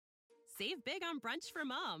Save big on brunch for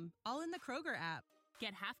mom, all in the Kroger app.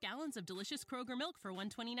 Get half gallons of delicious Kroger milk for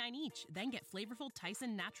 $1.29 each. Then get flavorful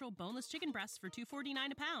Tyson natural boneless chicken breasts for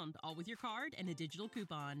 $2.49 a pound, all with your card and a digital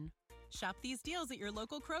coupon. Shop these deals at your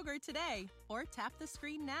local Kroger today, or tap the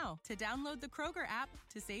screen now to download the Kroger app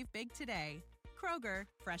to save big today. Kroger,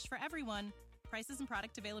 fresh for everyone. Prices and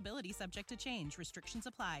product availability subject to change. Restrictions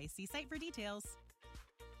apply. See site for details.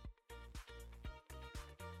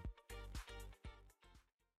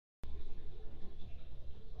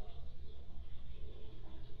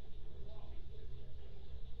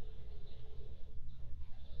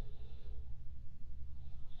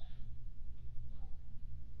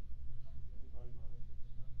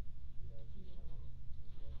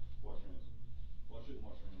 Wash your hands. Wash it and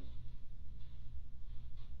wash your hands.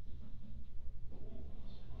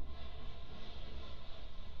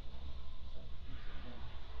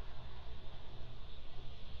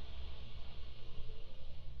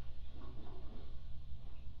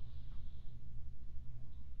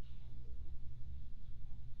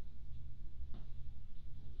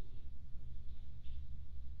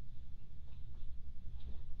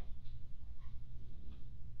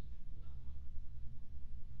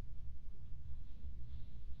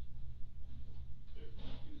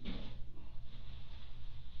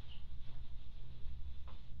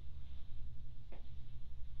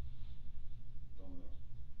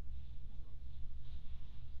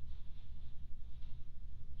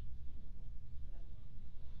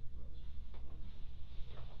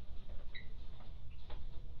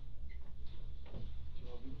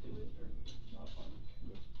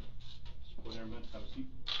 Have a seat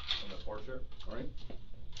on that bar chair. All right.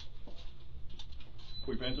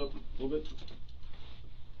 Pull your pants up a little bit.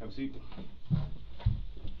 Have a seat.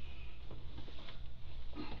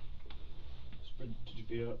 Spread your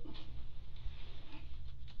feet out.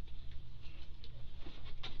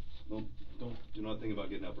 Do not think about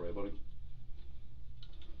getting up, right, buddy?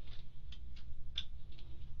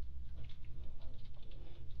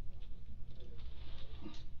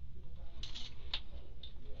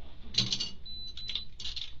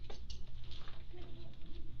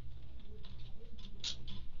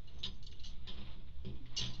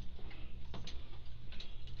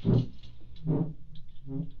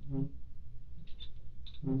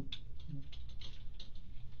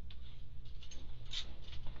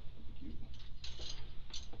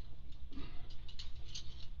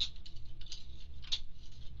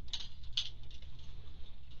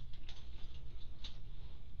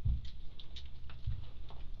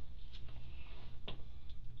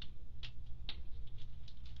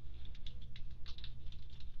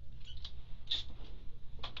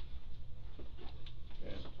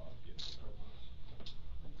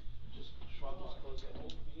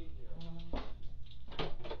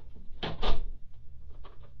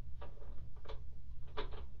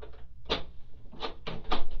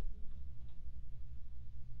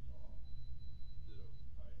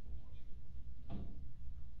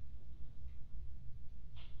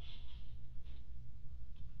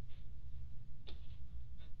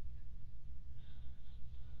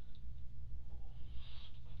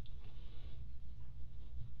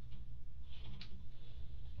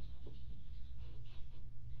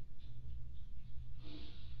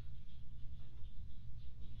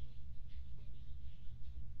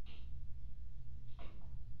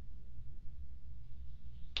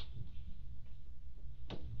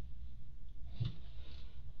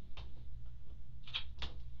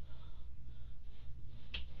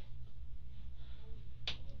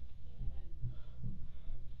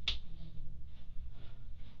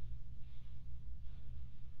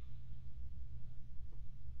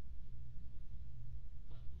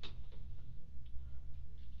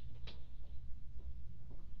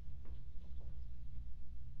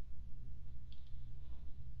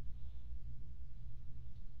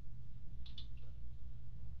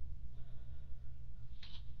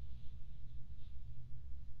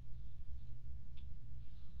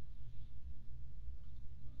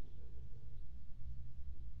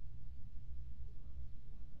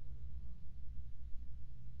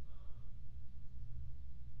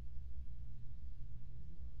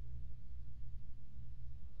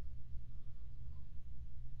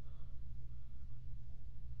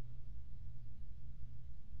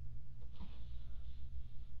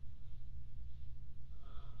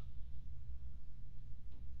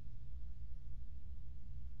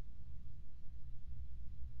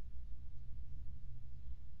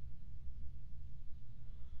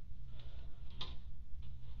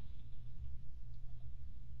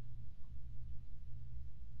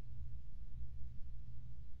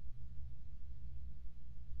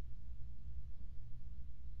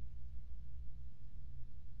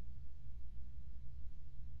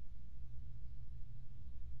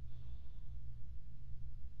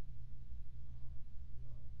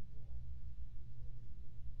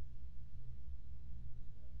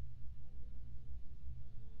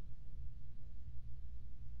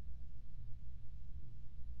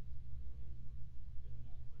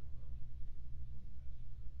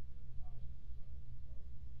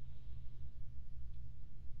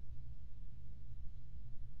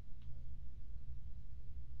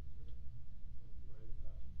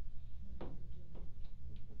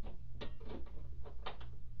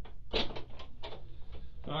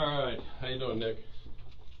 doing, Nick?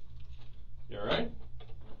 You all right?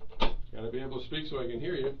 Gotta be able to speak so I can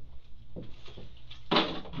hear you. All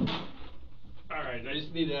right, I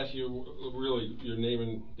just need to ask you really your name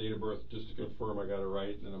and date of birth just to confirm I got it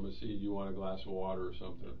right, and then I'm gonna see if you want a glass of water or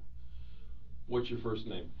something. What's your first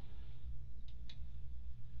name?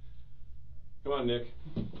 Come on, Nick.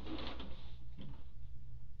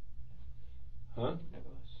 Huh?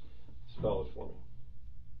 Nicholas. Spell it for me.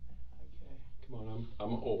 Okay. Come on,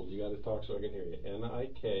 I'm old. You gotta talk so I can hear you.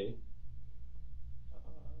 N-I-K.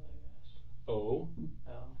 O.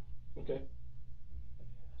 L. Okay.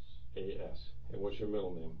 A-S. And what's your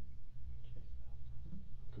middle name? Jacob.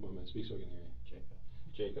 Come on, man, speak so I can hear you. Jacob.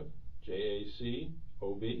 Jacob.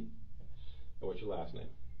 J-A-C-O-B. Yes. And what's your last name?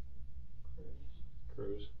 Cruz.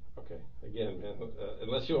 Cruz. Okay. Again, man,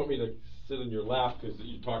 unless you want me to sit in your lap because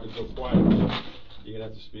you're talking so quiet, you're gonna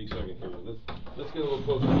have to speak so I can hear you. Let's get a little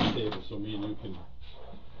closer to the table so me and you can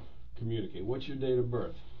communicate. What's your date of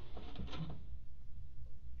birth?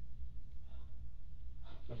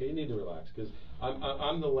 Okay, you need to relax because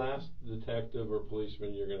I'm the last detective or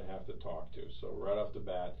policeman you're going to have to talk to. So right off the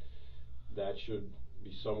bat, that should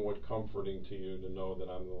be somewhat comforting to you to know that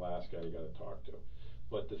I'm the last guy you got to talk to.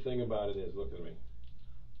 But the thing about it is, look at me.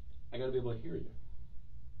 I got to be able to hear you.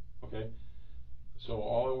 Okay? So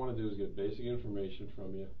all I want to do is get basic information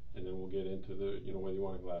from you, and then we'll get into the, whether you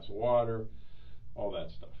want a glass of water, all that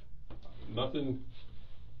stuff. Nothing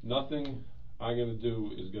I'm going to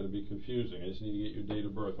do is going to be confusing. I just need to get your date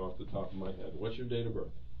of birth off the top of my head. What's your date of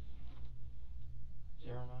birth?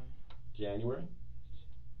 09. January?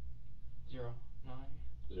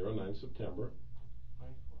 09. 09 September.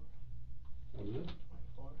 24. What is it?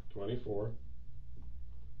 24. 24.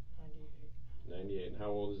 98. 98. And how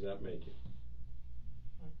old does that make you?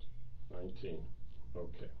 19. 19.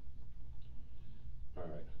 Okay. All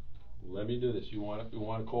right. Let me do this. You want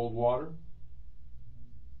cold water?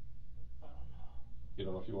 I don't know. You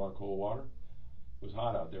don't know if you want cold water? It was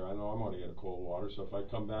hot out there. I know I'm going to get a cold water. So if I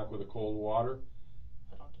come back with a cold water,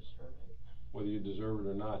 I don't deserve it. whether you deserve it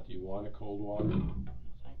or not, do you want a cold water?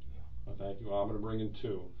 Thank you. Well, thank you. Well, I'm going to bring in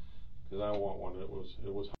two because I want one. It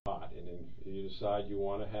was hot, and if you decide you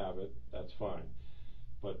want to have it, that's fine.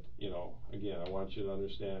 But again, I want you to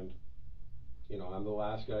understand. I'm the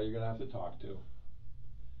last guy you're going to have to talk to.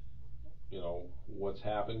 What's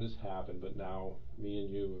happened has happened, but now me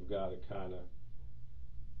and you have got to kind of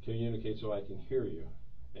communicate so I can hear you.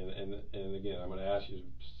 And again, I'm going to ask you,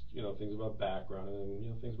 things about background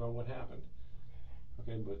and things about what happened.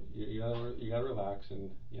 Okay, but you gotta relax, and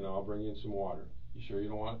I'll bring you in some water. You sure you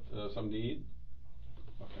don't want something to eat?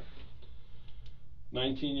 Okay.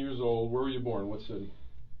 19 years old. Where were you born? What city?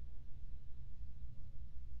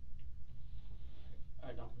 I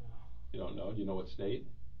don't know. You don't know? Do you know what state?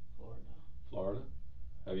 Florida. Florida.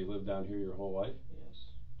 Have you lived down here your whole life? Yes.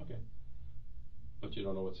 Okay. But you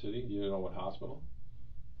don't know what city? You don't know what hospital?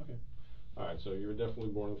 Okay. All right, so you were definitely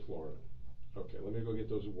born in Florida. Okay, let me go get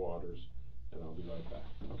those waters, and I'll be right back.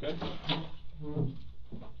 Okay?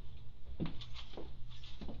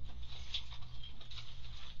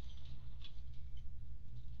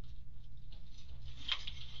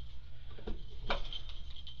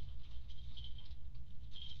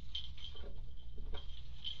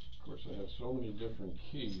 Of course, I have so many different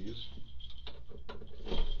keys.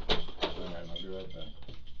 All right, I'll be right back.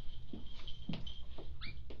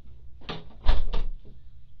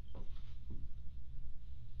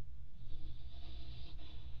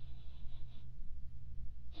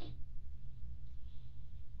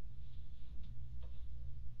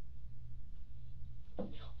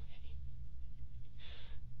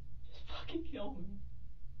 Just fucking kill me.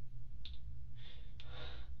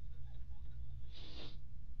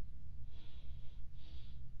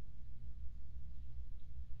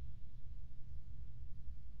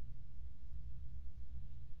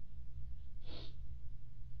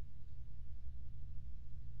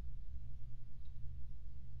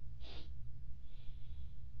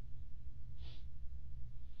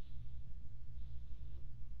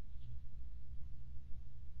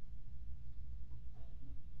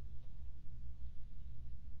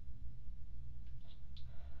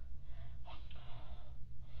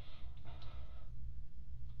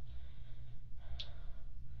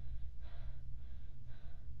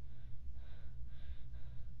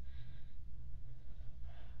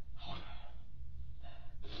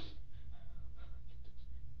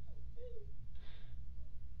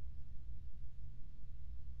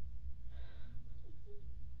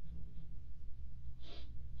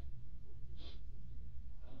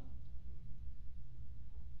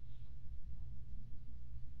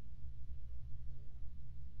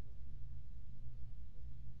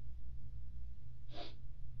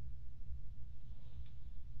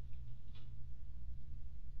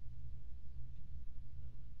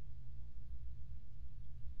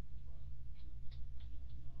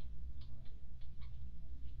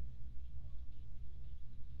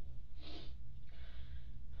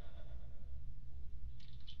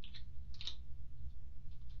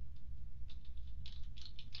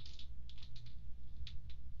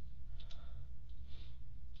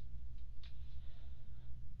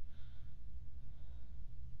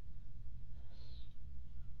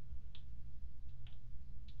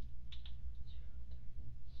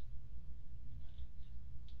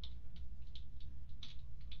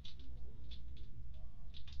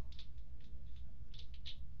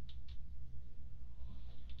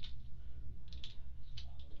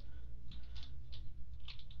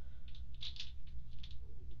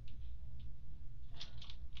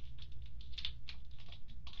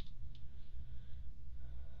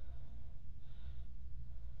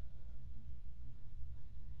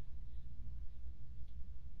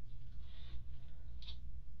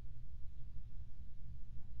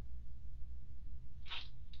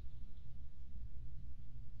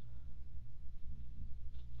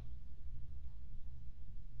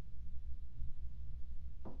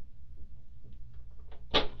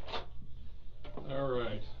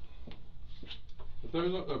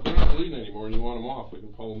 If they're not bleeding anymore and you want them off, we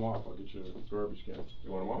can pull them off. I'll get you a garbage can.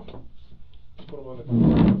 You want them off? Just put them on the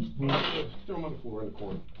floor. Throw them on the floor in the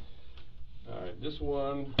corner. Alright, this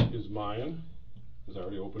one is mine, because I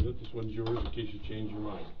already opened it. This one's yours in case you change your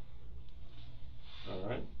mind.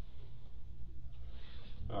 Alright?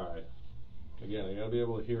 Alright. Again, I gotta be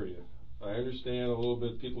able to hear you. I understand a little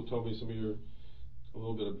bit, people told me a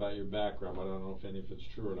little bit about your background. I don't know if any of it's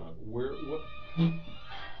true or not.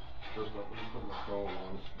 First off, let me put my phone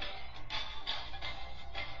on.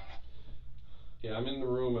 Yeah, I'm in the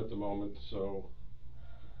room at the moment, so.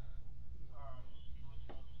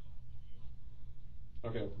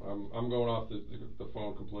 Okay, I'm going off the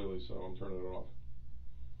phone completely, so I'm turning it off.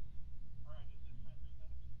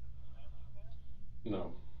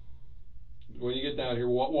 No. When you get down here,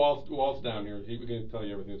 Walt's down here. He can tell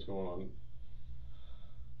you everything that's going on.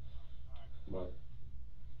 But.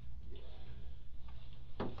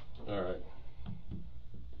 Alright.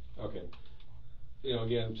 Okay. You know,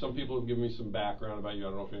 again, some people have given me some background about you. I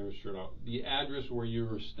don't know if anyone's sure or not. The address where you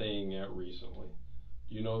were staying at recently,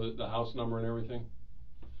 do you know the house number and everything?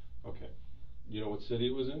 Okay. Do you know what city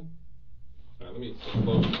it was in? Alright, let me sit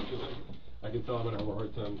close because I can tell I'm going to have a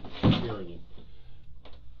hard time hearing you.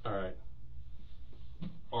 Alright.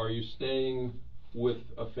 Are you staying with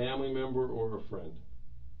a family member or a friend?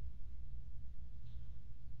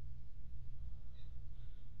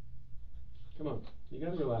 Come on, you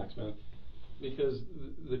gotta relax, man. Because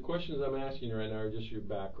the questions I'm asking you right now are just your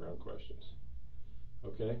background questions.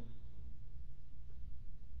 Okay?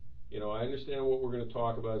 You know, I understand what we're going to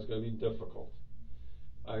talk about is going to be difficult.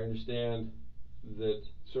 I understand that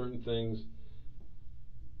certain things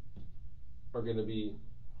are going to be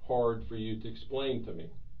hard for you to explain to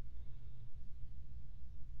me.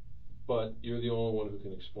 But you're the only one who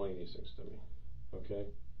can explain these things to me. Okay?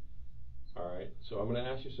 Alright, so I'm going to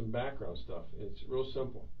ask you some background stuff. It's real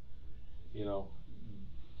simple. You know,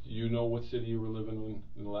 do you know what city you were living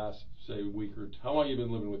in the last, say, week or two? How long have you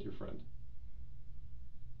been living with your friend?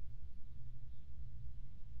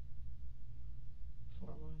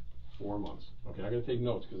 4 months. 4 months. Okay, I got to take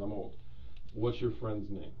notes because I'm old. What's your friend's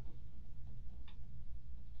name?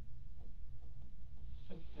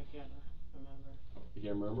 I can't remember. You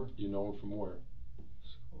can't remember? Do you know him from where?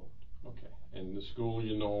 School. Okay, and the school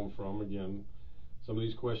you know him from, again, some of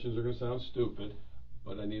these questions are going to sound stupid,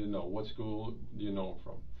 but I need to know, what school do you know him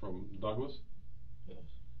from? From Douglas? Yes.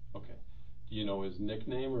 Okay. Do you know his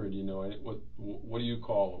nickname, or do you know what do you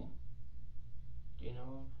call him? Do you know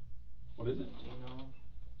him? What is it? Do you know him?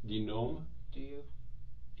 Do you know him? Do you?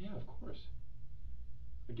 Yeah, of course.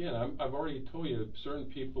 Again, I've already told you certain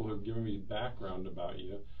people have given me background about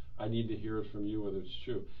you. I need to hear it from you whether it's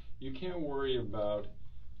true. You can't worry about,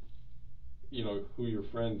 you know, who your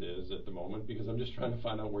friend is at the moment, because I'm just trying to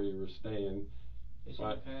find out where you were staying. Is he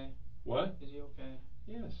okay? What? Is he okay?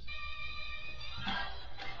 Yes.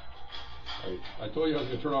 I told you I was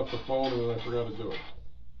going to turn off the phone and then I forgot to do it.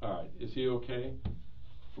 Alright, is he okay?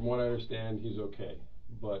 From what I understand, he's okay.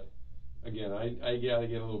 But, again, I gotta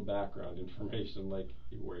get a little background information, like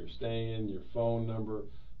where you're staying, your phone number.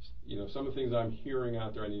 You know, some of the things I'm hearing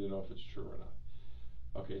out there, I need to know if it's true or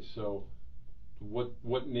not. Okay, so,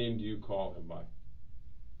 what name do you call him by?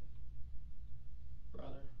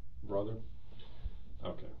 Brother. Brother?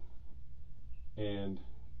 Okay. And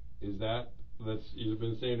you've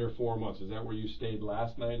been staying there 4 months. Is that where you stayed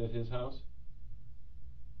last night at his house?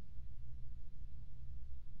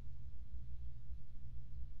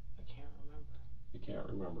 I can't remember. You can't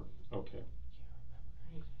remember. Okay. I can't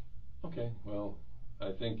remember anything. Okay, well,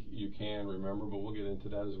 I think you can remember, but we'll get into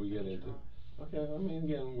that as we get into it. Okay, I mean,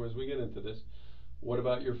 again, as we get into this, what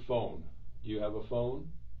about your phone? Do you have a phone?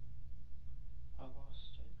 I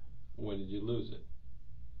lost it. When did you lose it?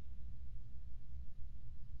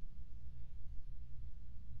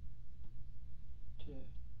 Today.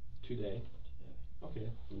 Today?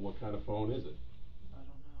 Okay. What kind of phone is it? I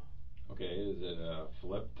don't know. Okay, is it a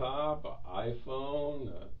flip top, an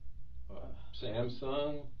iPhone, a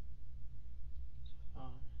Samsung?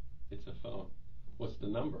 It's a phone. What's the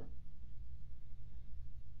number?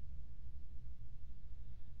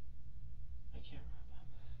 I can't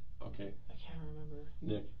remember. Okay. I can't remember.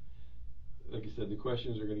 Nick, like I said, the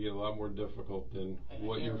questions are going to get a lot more difficult than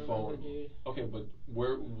what your phone. Dude. Okay, but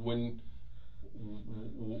when? I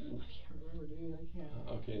can't remember, dude. I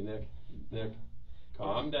can't. Okay, Nick,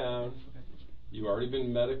 calm down. Okay. You've already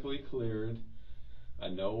been medically cleared. I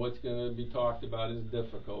know what's going to be talked about is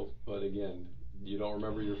difficult, but again, you don't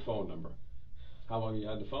remember your phone number. How long you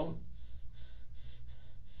had the phone?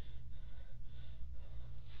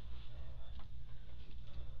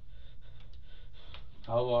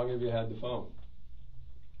 How long have you had the phone?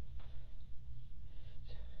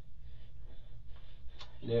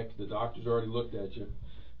 Dick, the doctor's already looked at you.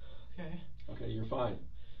 Okay. Okay, you're fine.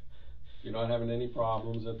 You're not having any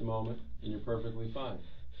problems at the moment, and you're perfectly fine.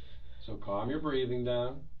 So calm your breathing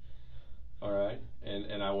down, all right?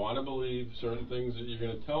 And I want to believe certain things that you're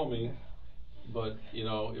going to tell me, but, you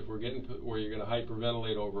know, if we're getting to where you're going to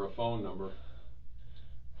hyperventilate over a phone number,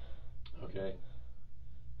 okay?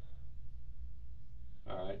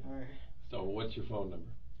 All right. All right. So what's your phone number?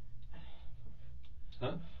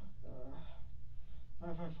 Huh?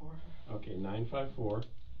 954. Okay, 954.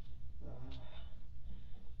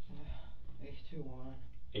 821.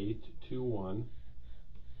 821.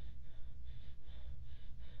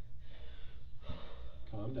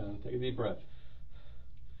 Calm down. Take a deep breath.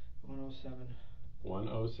 107.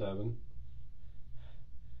 107.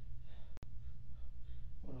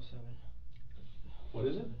 107. What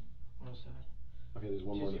is it? 107. Okay, there's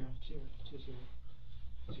one more. 20.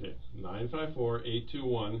 Okay,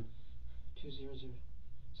 954-821. 2007.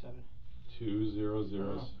 2007.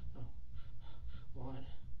 No.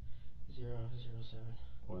 1007.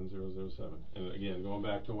 1007. And again, going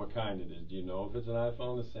back to what kind it is. Do you know if it's an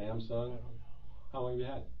iPhone, a I Samsung? don't know. How long have you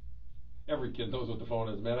had it? Every kid knows what the phone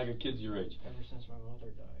is, man. I got kids your age. Ever since my mother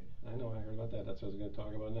died. I know, I heard about that. That's what I was going to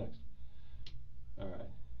talk about next. All right.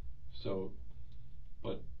 So,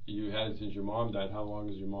 but you had it since your mom died. How long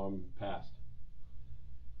has your mom passed?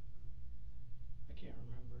 I can't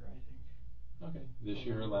remember, I think. Okay. This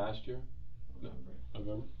year or last year? November.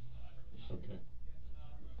 November? Okay.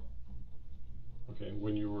 Okay.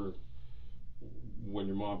 When your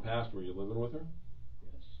mom passed, were you living with her?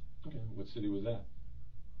 Yes. Okay. What city was that?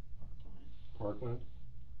 Parkland. Parkland?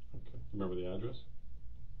 Okay. Remember the address?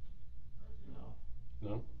 No.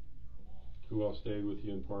 No? Who else stayed with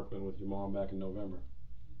you in Parkland with your mom back in November?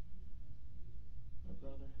 My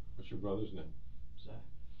brother. What's your brother's name? Zach.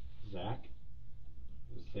 Zach?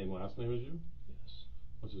 Is the same last name as you? Yes.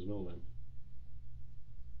 What's his middle name?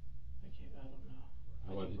 I don't know.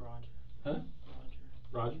 How I about think he- Roger. Huh?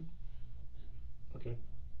 Roger. Roger? Okay.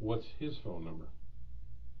 What's his phone number?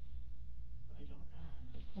 I don't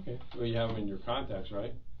know. Okay. Well, you have him in your contacts,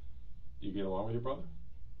 right? Do you get along with your brother?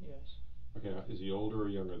 Yes. Okay. Is he older or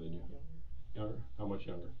younger than you? Younger. Younger? How much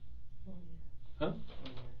younger? 1 year. Huh? 1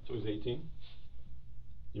 year. So he's 18?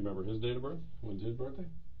 You remember his date of birth? When's his birthday?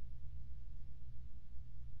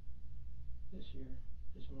 This year.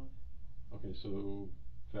 This month. Okay, so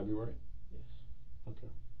February? Yes.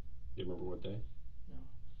 Okay. You remember what day? No.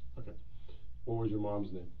 Okay. What was your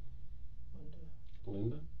mom's name? Linda.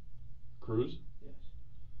 Linda? Cruz? Yes.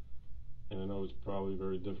 And I know it's probably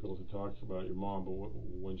very difficult to talk about your mom, but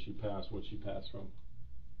when she passed, what'd she pass from?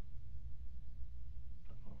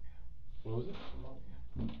 What was it?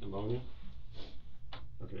 Pneumonia. Pneumonia?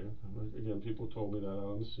 Okay. Again, people told me that out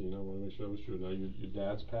on the scene. I want to make sure that was true. Now, your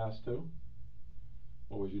dad's passed too?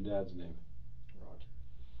 What was your dad's name? Roger.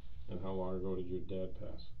 And how long ago did your dad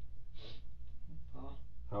pass? Huh?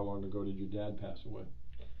 How long ago did your dad pass away?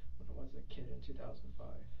 When I was a kid in 2005.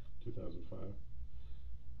 2005.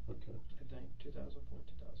 Okay. I think 2004,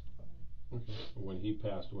 2005. Okay. When he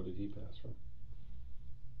passed, what did he pass from?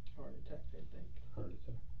 Heart attack, I think. Heart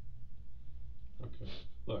attack. Okay.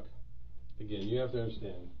 Look, again, you have to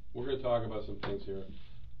understand, we're going to talk about some things here,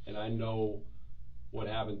 and I know what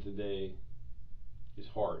happened today is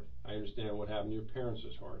hard. I understand what happened to your parents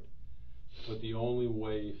is hard. But the only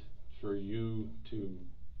way for you to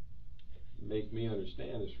make me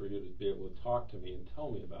understand is for you to be able to talk to me and tell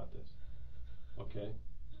me about this. Okay?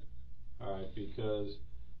 All right, because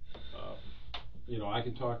you know, I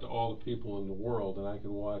can talk to all the people in the world and I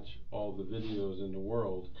can watch all the videos in the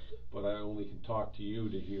world, but I only can talk to you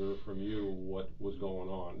to hear from you what was going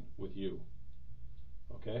on with you.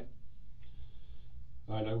 Okay?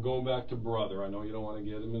 All right, I'm going back to brother. I know you don't want to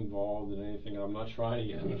get him involved in anything, and I'm not trying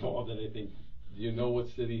to get him involved in anything. Do you know what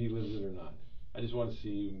city he lives in or not? I just want to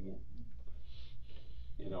see,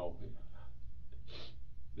 you know,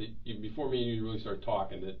 before me and you really start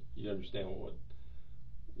talking, that you understand what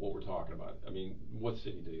we're talking about. I mean, what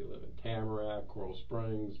city do you live in? Tamarack, Coral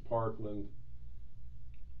Springs, Parkland?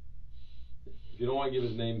 If you don't want to give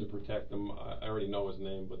his name to protect him, I already know his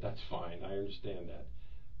name, but that's fine. I understand that.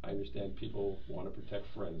 I understand people want to protect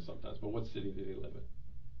friends sometimes, but what city did he live in?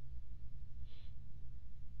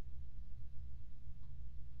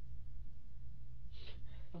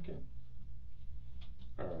 Okay.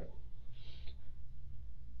 All right.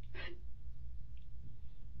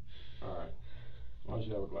 All right. Why don't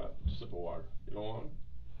you have a glass, sip of water? You don't want one?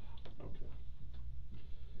 Okay.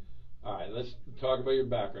 All right, let's talk about your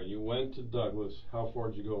background. You went to Douglas. How far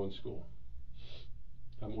did you go in school?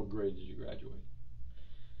 And what grade did you graduate?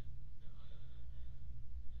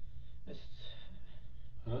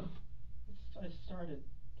 Huh? I started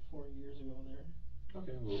 4 years ago there.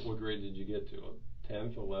 Okay, well, what grade did you get to?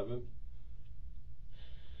 10th, 11th?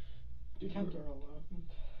 10th or 11th.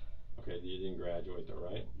 Okay, you didn't graduate though,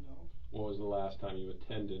 right? No. When was the last time you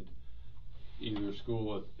attended either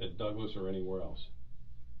school at Douglas or anywhere else?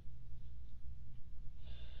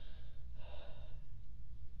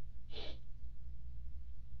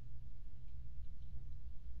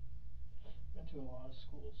 Went to a lot of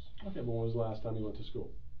schools. Okay, but when was the last time you went to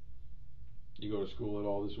school? You go to school at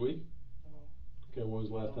all this week? No. Okay, when was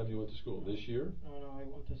the last time you went to school? This year? No, I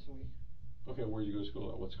went this week. Okay, where did you go to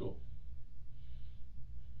school at? What school?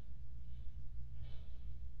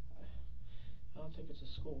 I don't think it's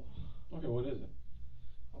a school. Okay, what is it?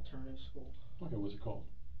 Alternative school. Okay, what's it called?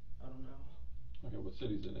 I don't know. Okay, what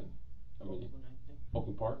city is it in? Oakland, I think.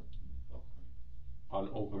 Oakland Park? Oakland. On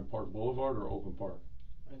Oakland Park Boulevard or Oakland Park?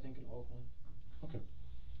 I think in Oakland. Okay.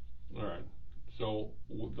 All right. So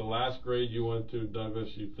the last grade you went to, Douglas,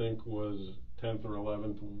 you think was 10th or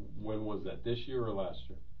 11th. When was that? This year or last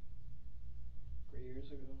year? 3 years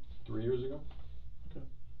ago. 3 years ago? Okay.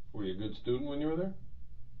 Were you a good student when you were there?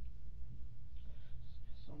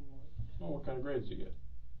 Somewhat. Well, what kind of grades did you get?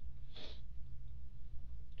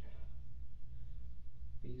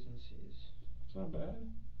 B's and C's. It's not bad.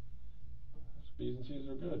 B's and C's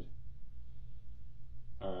are good.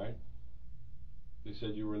 All right. They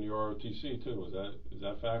said you were in the ROTC too. Is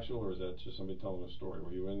that factual or is that just somebody telling a story?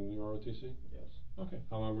 Were you in the ROTC? Yes. Okay.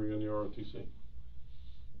 How long were you in the ROTC?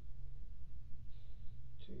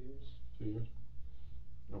 2 years. 2 years?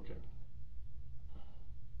 Okay.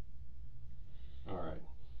 All right.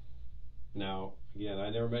 Now, again,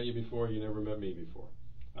 I never met you before. You never met me before.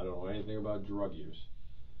 I don't know anything about drug use.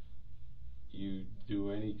 You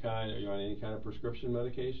do any kind? Are you on any kind of prescription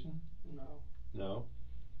medication? No. No.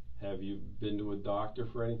 Have you been to a doctor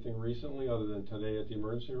for anything recently other than today at the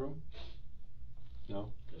emergency room?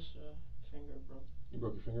 No? Just finger broke. You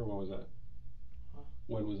broke your finger? When was that? Huh?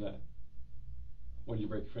 When was that? When did you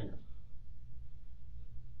break your finger?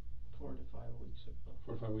 4 to 5 weeks ago.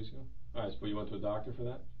 4 to 5 weeks ago? Alright, so you went to a doctor for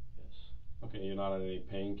that? Yes. Okay, you're not on any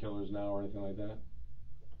painkillers now or anything like that?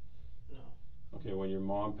 No. Okay, when your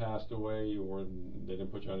mom passed away, they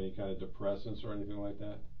didn't put you on any kind of depressants or anything like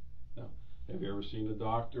that? No. Have you ever seen a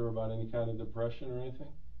doctor about any kind of depression or anything?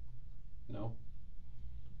 No?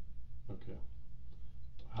 Okay.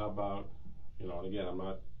 How about, and again,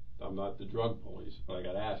 I'm not the drug police, but I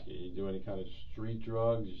gotta ask you, you do any kind of street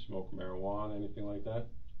drugs? You smoke marijuana, anything like that?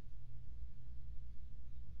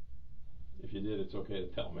 If you did, it's okay to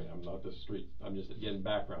tell me. I'm not the street. I'm just getting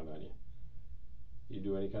background on you. You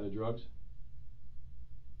do any kind of drugs?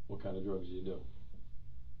 What kind of drugs do you do?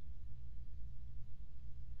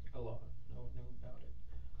 A lot. No one knew about it.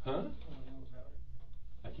 Huh? No one knew about it.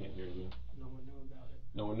 I can't hear you. No one knew about it.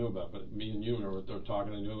 No one knew about it, but me and you are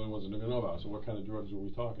talking and the other one wasn't going to know about it. So what kind of drugs were we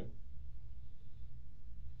talking?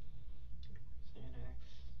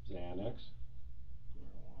 Xanax. Xanax?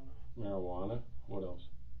 Marijuana. Marijuana? What else?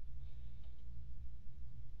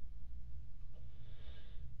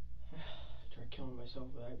 Tried killing myself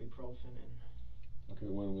with ibuprofen and Okay,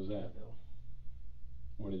 when was that? Advil.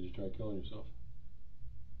 When did you try killing yourself?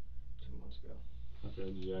 2 months ago. Okay,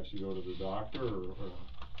 did you actually go to the doctor or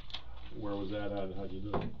where was that at and how'd you do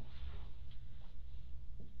it? I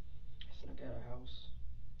snuck out of house.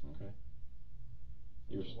 Okay.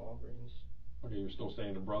 Went to Walgreens. Okay, you were still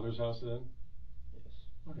staying at a brother's house then? Yes.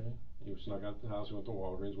 Okay. You snuck out the house, you went to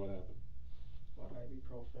Walgreens, what happened? Bought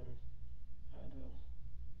ibuprofen. Advil.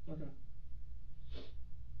 Okay.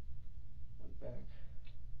 Went back.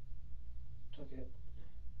 Took it.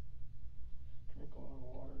 Drank a lot of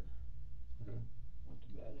water. Okay. Went to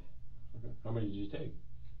bed. Okay. How many did you take?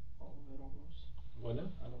 All of it almost. What now?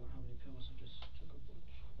 I don't know how many pills. I just took a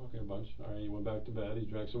bunch. Okay, a bunch. Alright, you went back to bed, you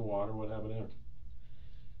drank some water, what happened there?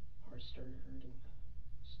 Heart started hurting.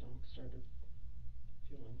 Stomach started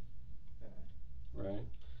feeling bad. Right.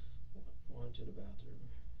 Went to the bathroom.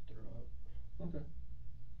 Threw up. Okay.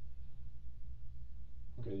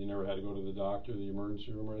 Okay, you never had to go to the doctor, the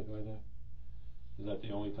emergency room or anything like that? Is that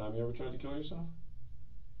the only time you ever tried to kill yourself?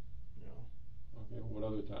 No. Okay, what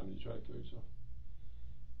other time did you try to kill yourself?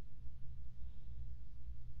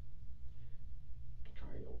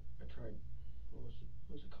 I tried, what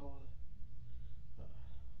was it called?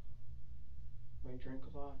 When I drank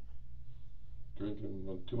a lot.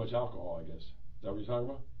 Drinking too much alcohol, I guess. Is that what you're talking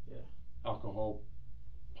about? Yeah. Alcohol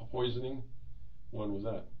poisoning? When was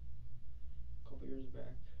that? A couple years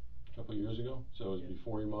back. A couple of years ago? So it was Yeah.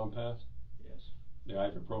 before your mom passed? Yes. The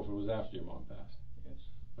ibuprofen was after your mom passed? Yes.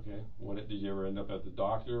 Okay. Did you ever end up at the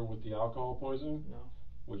doctor with the alcohol poisoning? No.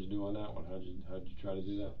 What'd you do on that one? How'd you try to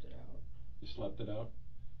do that? Slept it out. You slept it out?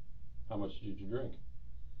 How much did you drink?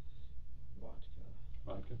 Vodka.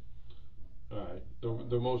 Vodka? Alright.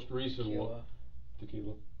 The most recent Tequila. one.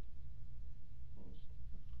 Tequila.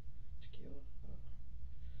 Tequila.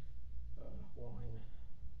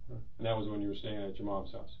 Wine. And that was when you were staying at your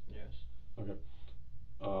mom's house? Yes. Okay.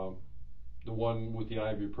 The one with the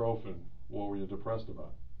ibuprofen, what were you depressed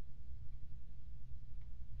about?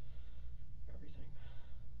 Everything.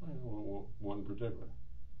 What in particular?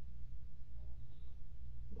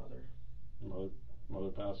 Mother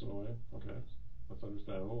passing away? Okay. That's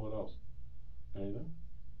understandable. What else? Anything?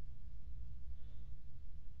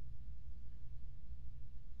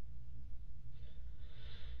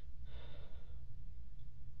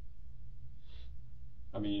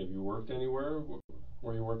 I mean, have you worked anywhere?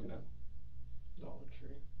 Where are you working at? Dollar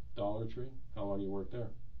Tree. Dollar Tree? How long you worked there?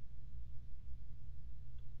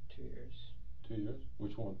 2 years. 2 years?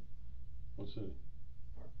 Which one? What city?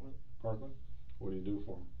 Parkland. Parkland? What do you do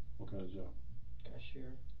for them? What kind of job?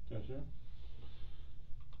 Cashier. Cashier?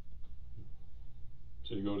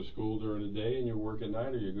 So you go to school during the day and you work at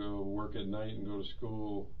night, or you go work at night and go to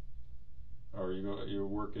school, or you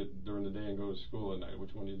work during the day and go to school at night?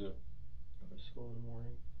 Which one do you do? Go to school in the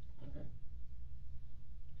morning. Okay.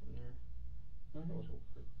 From there. Okay. Go to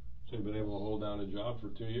work. So you've been able to hold down a job for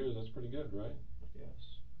 2 years. That's pretty good, right?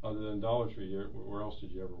 Yes. Other than Dollar Tree, where else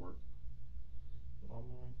did you ever work? Lawn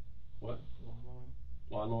mowing. What? Lawn mowing.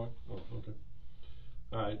 Lawn mowing? Oh, okay.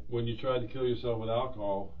 All right. When you tried to kill yourself with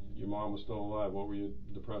alcohol, your mom was still alive. What were you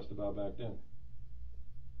depressed about back then?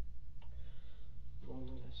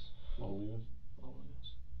 Loneliness. Loneliness?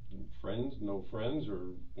 Loneliness. Friends? No friends?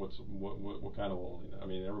 Or what kind of loneliness? I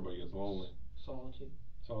mean, everybody gets lonely. Solitude.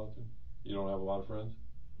 Solitude? You don't have a lot of friends?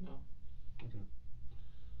 No. Okay.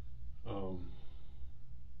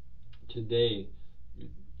 Today,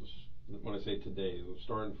 when I say today,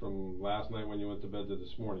 starting from last night when you went to bed to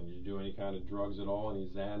this morning, did you do any kind of drugs at all? Any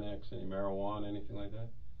Xanax, any marijuana, anything like that?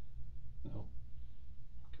 No?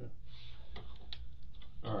 Okay.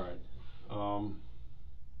 Alright.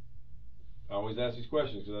 I always ask these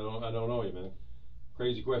questions because I don't know you, man.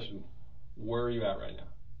 Crazy question. Where are you at right now?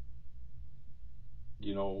 Do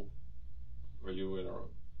you know, are you in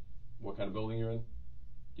what kind of building you're in?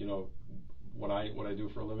 Do you know what I do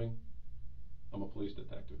for a living? I'm a police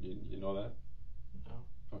detective. You know that?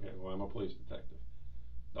 No. Okay, well, I'm a police detective.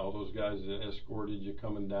 All those guys that escorted you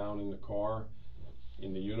coming down in the car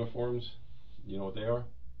in the uniforms, you know what they are?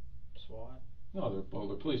 SWAT. No,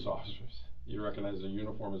 they're police officers. You recognize the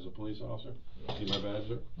uniform as a police officer? See my badge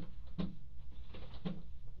there?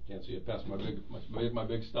 Can't see it past my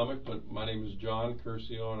big stomach, but my name is John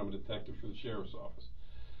Curcio, and I'm a detective for the sheriff's office.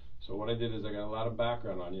 So what I did is I got a lot of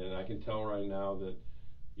background on you, and I can tell right now that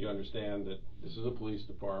you understand that this is a police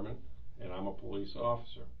department, and I'm a police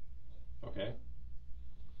officer. Okay?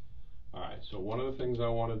 Alright, so one of the things I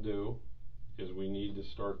want to do is we need to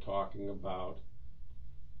start talking about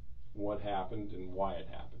what happened and why it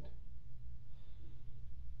happened.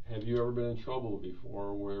 Have you ever been in trouble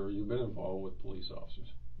before where you've been involved with police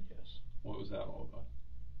officers? Yes. What was that all about?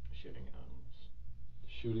 Shooting animals.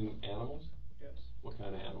 Shooting animals? Yes. What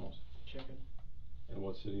kind of animals? Chicken. And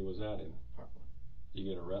what city was that in? Parkland. Did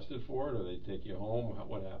you get arrested for it, or they take you home?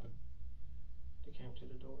 What happened? They came to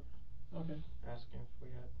the door. Okay. Asking if we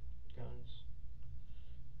had guns.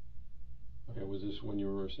 Okay, was this when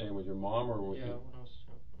you were staying with your mom, or was when it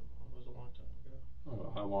was a long time ago.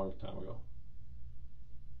 Oh, how long time ago?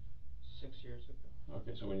 6 years ago.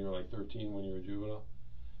 Okay, so when you were like 13, when you were a juvenile?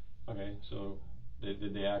 Okay, so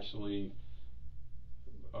did they actually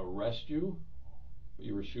arrest you?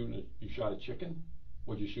 You shot a chicken?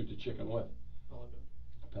 What'd you shoot the chicken with? Pelican.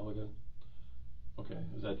 A pelican? Okay,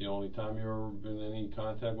 is that the only time you ever been in any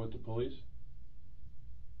contact with the police?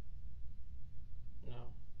 No.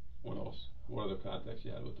 What else? What other contacts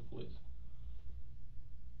you had with the police?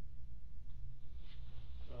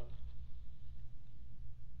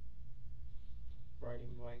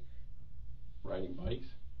 Riding bike. Riding bikes?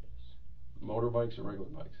 Yes. Motorbikes or regular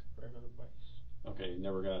bikes? Regular bikes. Okay, you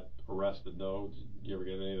never got arrested though? Did you ever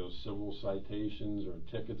get any of those civil citations or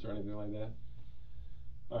tickets or anything like that?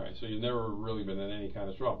 Alright, so you've never really been in any kind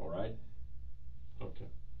of trouble, right? Okay.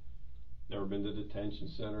 Never been to detention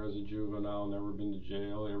center as a juvenile, never been to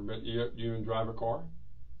jail, you even drive a car?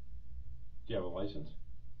 Do you have a license?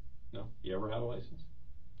 No? You ever had a license?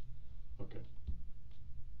 Okay.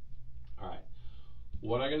 Alright.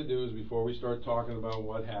 What I gotta do is, before we start talking about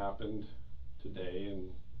what happened today, and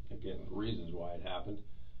again, reasons why it happened,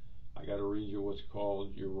 I gotta read you what's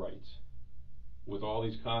called your rights. With all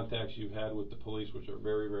these contacts you've had with the police, which are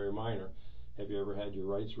very, very minor, Have you ever had your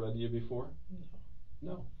rights read to you before?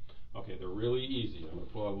 No. Okay, they're really easy. I'm going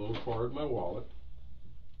to pull out a little card in my wallet.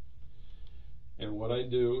 And what I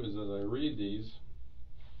do is as I read these,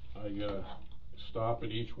 I stop at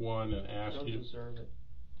each one and ask you. You don't deserve it.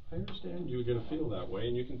 I understand you're going to feel that way,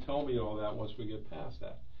 and you can tell me all that once we get past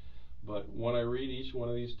that. But when I read each one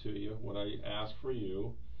of these to you, what I ask for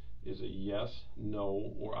you is a yes,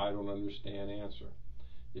 no, or I don't understand answer.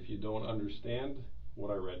 If you don't understand what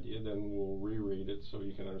I read to you, then we'll reread it so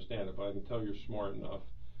you can understand it. But I can tell you're smart enough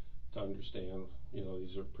to understand,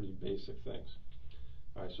 these are pretty basic things.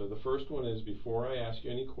 All right, so the first one is, before I ask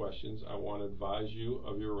you any questions, I want to advise you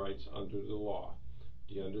of your rights under the law.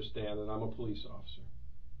 Do you understand that I'm a police officer?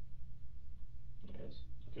 Yes.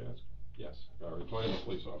 Okay, yes. I already told you I'm a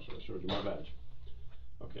police officer. I showed you my badge.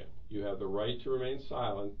 Okay. You have the right to remain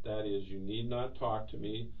silent. That is, you need not talk to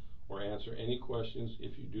me or answer any questions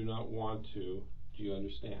if you do not want to. Do you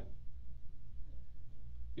understand?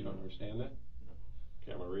 You don't understand that? No.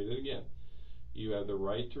 Okay, I'm going to read it again. You have the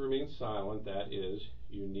right to remain silent. That is,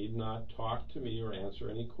 you need not talk to me or answer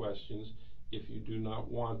any questions if you do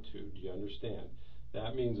not want to. Do you understand?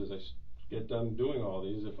 That means as I get done doing all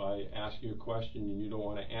these, if I ask you a question and you don't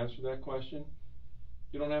want to answer that question,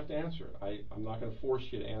 you don't have to answer it. I'm not going to force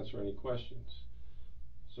you to answer any questions.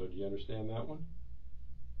 So do you understand that one?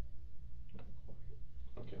 Not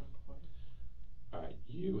quite. Okay. Not quite. All right.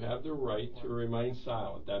 You have the right to remain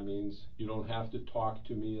silent. That means you don't have to talk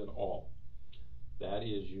to me at all. That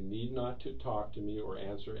is, you need not to talk to me or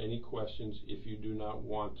answer any questions if you do not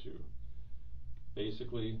want to.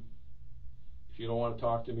 Basically, if you don't want to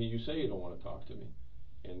talk to me, you say you don't want to talk to me.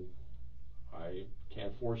 And I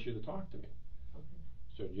can't force you to talk to me. Okay.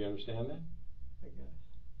 So do you understand that? I guess.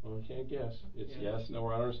 Well, I can't guess. It's Yeah. yes, no,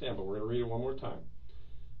 or I don't understand, but we're going to read it one more time.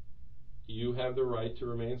 You have the right to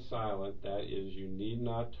remain silent. That is, you need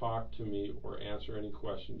not talk to me or answer any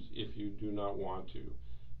questions if you do not want to.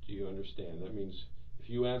 Do you understand? That means if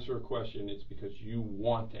you answer a question, it's because you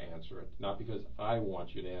want to answer it, not because I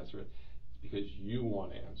want you to answer it. It's because you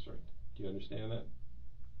want to answer it. Do you understand that?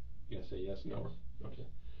 You gotta say yes, no, or okay.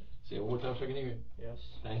 Say it one more time so I can hear you. Yes.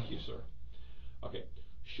 Thank you, sir. Okay.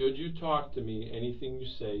 Should you talk to me, anything you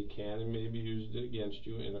say can and may be used against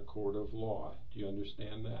you in a court of law. Do you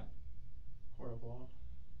understand that? Court of law.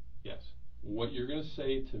 Yes. What you're going to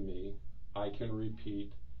say to me, I can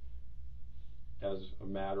repeat as a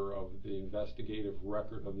matter of the investigative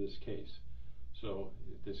record of this case. So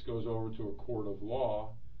if this goes over to a court of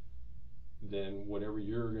law, then whatever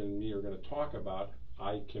you and me are going to talk about,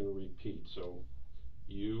 I can repeat. So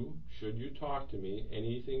should you talk to me,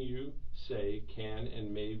 anything you say can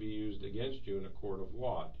and may be used against you in a court of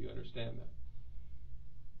law. Do you understand that?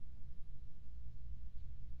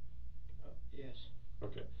 Yes.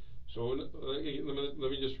 Okay. So let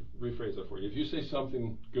me just rephrase that for you. If you say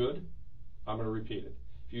something good, I'm going to repeat it.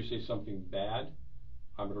 If you say something bad,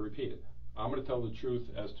 I'm going to repeat it. I'm going to tell the truth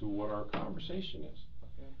as to what our conversation is.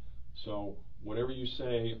 Okay. So whatever you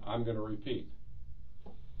say, I'm going to repeat.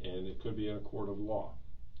 And it could be in a court of law.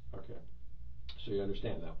 Okay. So you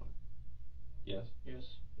understand that one? Yes? Yes.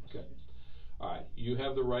 Okay. Yes. All right. You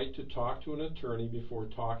have the right to talk to an attorney before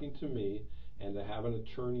talking to me, and to have an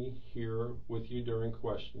attorney here with you during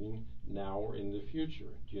questioning now or in the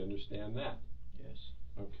future. Do you understand that? Yes.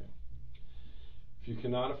 Okay. If you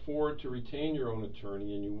cannot afford to retain your own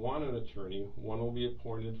attorney and you want an attorney, one will be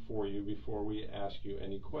appointed for you before we ask you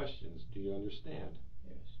any questions. Do you understand?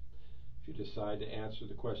 Yes. If you decide to answer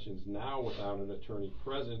the questions now without an attorney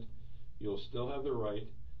present, you'll still have the right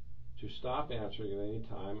to stop answering at any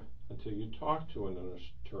time until you talk to an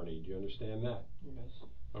attorney. Do you understand that? Yes.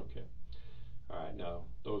 Okay. All right, now,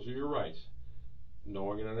 those are your rights.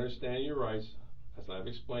 Knowing and understanding your rights, as I've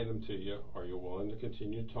explained them to you, are you willing to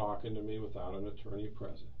continue talking to me without an attorney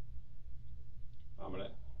present?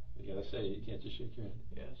 You gotta say it, you can't just shake your head.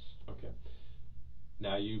 Yes. Okay.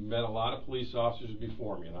 Now, you've met a lot of police officers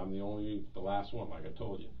before me, and I'm the last one, like I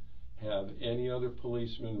told you. Have any other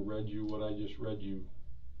policemen read you what I just read you?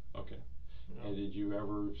 Okay. No. And did you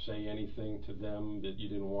ever say anything to them that you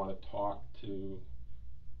didn't want to talk to?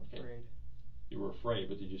 Afraid. You were afraid,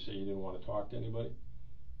 but did you say you didn't want to talk to anybody?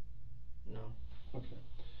 No. Okay.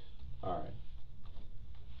 All right.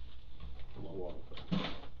 Come on, walk with it.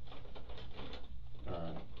 All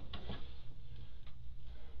right.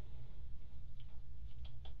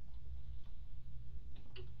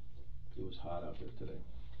 It was hot out there today.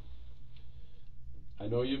 I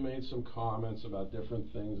know you made some comments about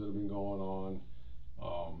different things that have been going on.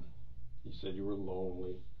 You said you were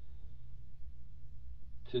lonely.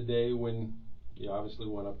 Today, when you obviously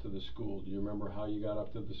went up to the school, do you remember how you got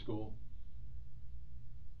up to the school?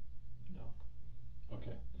 No.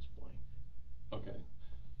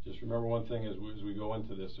 Just remember one thing as we go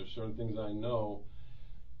into this. There's certain things I know,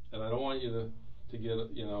 and I don't want you to get,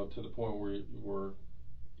 you know, to the point where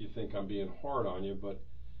you think I'm being hard on you, but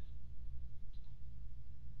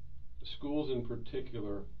schools in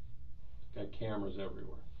particular got cameras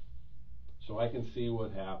everywhere. So I can see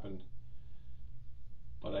what happened,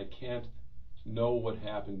 but I can't know what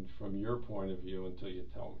happened from your point of view until you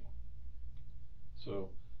tell me. So,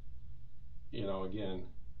 you know, again,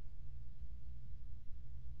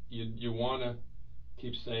 you want to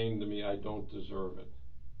keep saying to me, I don't deserve it.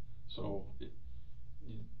 So,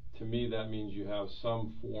 to me, that means you have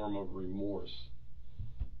some form of remorse.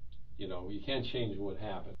 You know, you can't change what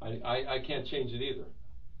happened. I can't change it either.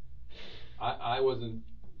 I wasn't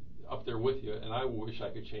up there with you, and I wish I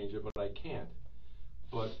could change it, but I can't.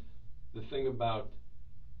 But the thing about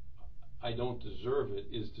I don't deserve it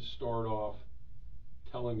is to start off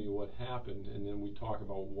telling me what happened, and then we talk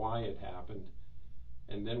about why it happened,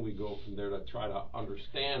 and then we go from there to try to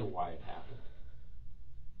understand why it happened.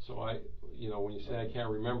 So you know, when you say I can't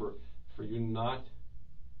remember, for you not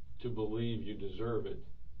to believe you deserve it,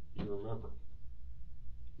 you remember.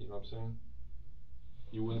 You know what I'm saying?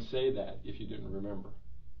 You wouldn't say that if you didn't remember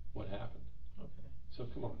what happened. Okay. So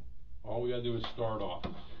come on. All we gotta do is start off.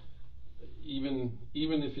 Even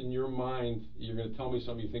if in your mind you're gonna tell me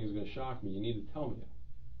something you think is gonna shock me, you need to tell me it.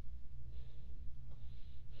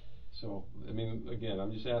 So, I mean, again,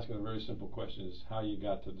 I'm just asking a very simple question, is how you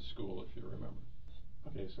got to the school, if you remember.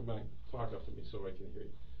 Okay, so talk up to me so I can hear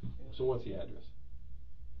you. Yeah. So what's the address?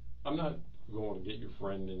 I'm not going to get your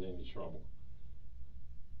friend in any trouble,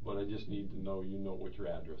 but I just need to know you know what your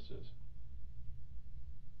address is.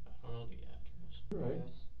 I don't know the address. All right.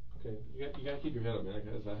 Yes. Okay, you gotta keep your head up, man,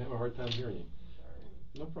 because I have a hard time hearing you. Sorry.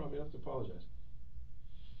 No problem, you don't have to apologize.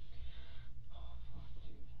 Oh, fuck,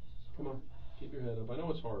 dude. This is Come on, hard. keep your head up. I know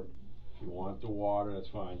it's hard. If you want the water, that's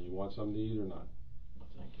fine. You want something to eat or not? No,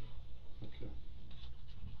 thank you. Okay.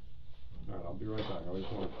 All right, I'll be right back. I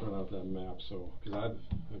just want to print out that map, so, because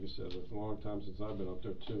like I said, it's a long time since I've been up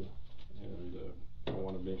there too, and I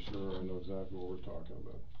want to make sure I know exactly what we're talking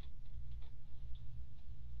about.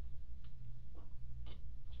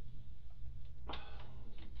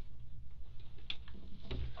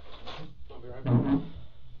 I'll be right back.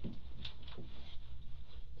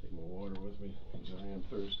 Take my water with me, because I am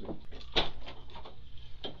thirsty.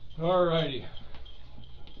 All righty.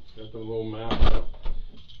 Got the little map up.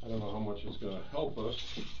 I don't know how much it's going to help us.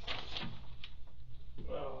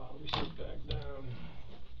 Let me sit back down.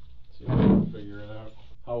 See if I can figure it out.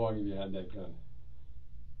 How long have you had that gun?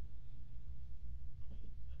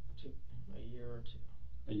 A year or two.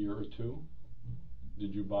 A year or two?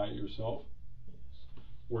 Did you buy it yourself? Yes.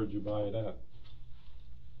 Where'd you buy it at?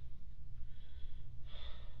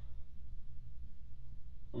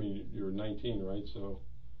 I mean, you're 19, right? So,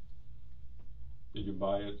 did you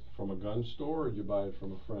buy it from a gun store or did you buy it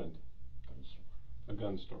from a friend? Gun store. A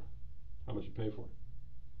gun store. How much you pay for it?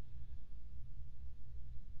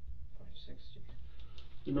 $5.60.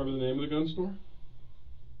 Do you remember the name of the gun store?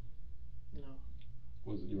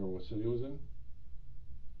 No. Do you remember what city it was in?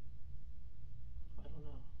 I don't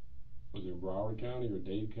know. Was it in Broward County or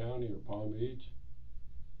Dade County or Palm Beach?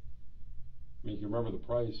 I mean, you can remember the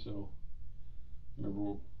price, so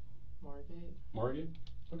remember Margate. Margate?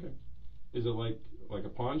 Okay. Is it like a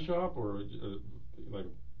pawn shop or like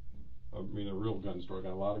a real gun store?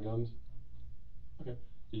 Got a lot of guns? Okay.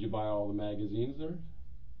 Did you buy all the magazines there?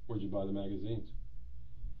 Where'd you buy the magazines?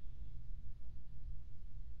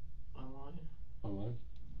 Online. Online?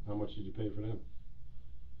 How much did you pay for them?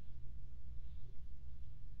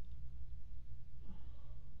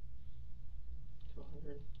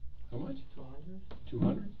 $200. How much? 200.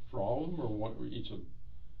 200 for all of them, or what? Or each of them?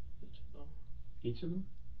 Each of them. Each of them?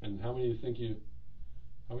 And how many do you think you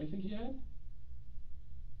had?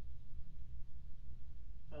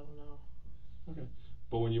 I don't know. Okay.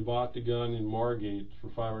 But when you bought the gun in Margate for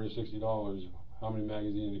 $560, how many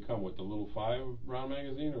magazines did it come with? The little 5-round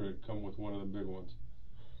magazine, or did it come with one of the big ones?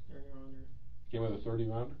 30-rounder. Came with a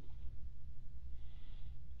 30-rounder?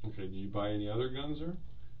 Okay, did you buy any other guns there?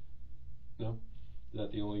 No? Is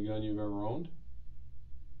that the only gun you've ever owned?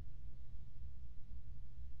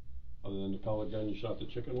 Other than the pellet gun you shot the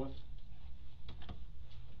chicken with?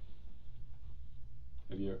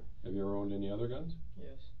 Have you ever owned any other guns?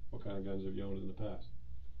 Yes. What kind of guns have you owned in the past?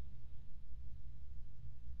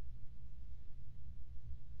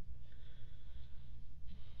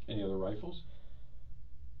 Any other rifles?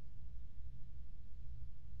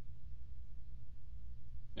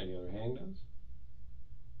 Any other handguns?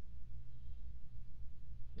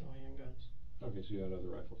 No handguns. Okay, so you had other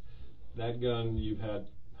rifles. That gun you've had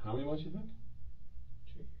how many months, you think?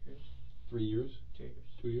 2 years. 3 years? 2 years.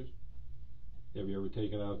 2 years? Have you ever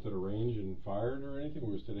taken it out to the range and fired or anything?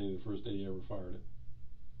 Or was today the first day you ever fired it?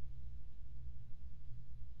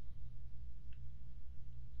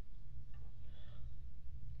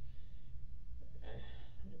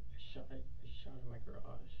 I shot in my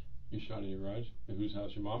garage. You shot in your garage? At whose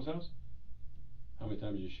house? Your mom's house? How many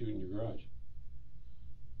times did you shoot in your garage?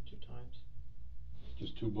 2 times.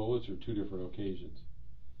 Just 2 bullets or 2 different occasions?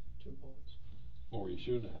 2 bullets. What were you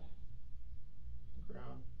shooting at? The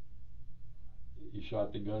ground. You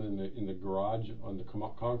shot the gun in the garage on the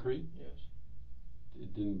concrete? Yes.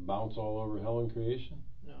 It didn't bounce all over hell and creation?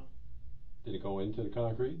 No. Did it go into the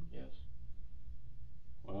concrete? Yes.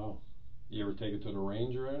 Wow. You ever take it to the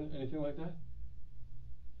range or anything like that?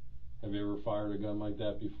 Have you ever fired a gun like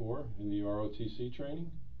that before in the ROTC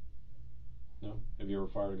training? No? Have you ever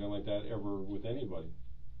fired a gun like that ever with anybody?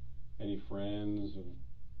 Any friends and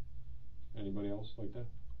anybody else like that?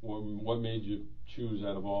 What made you choose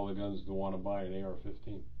out of all the guns to want to buy an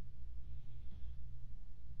AR-15?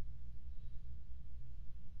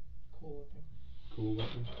 Cool looking. Cool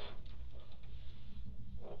looking?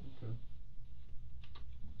 Okay.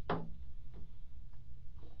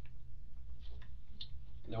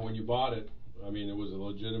 Now when you bought it, I mean, it was a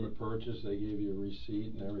legitimate purchase. They gave you a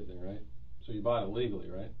receipt and everything, right? So you bought it legally,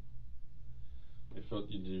 right?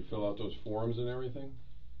 Did you fill out those forms and everything?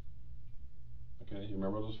 Okay, you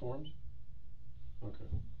remember those forms? Okay.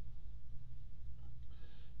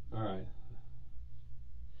 All right.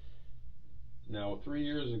 Now, 3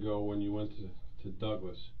 years ago when you went to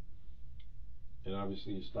Douglas, and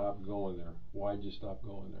obviously you stopped going there, why'd you stop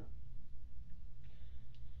going there?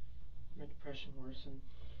 My depression worsened.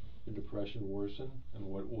 Your depression worsened? And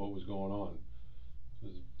what was going on?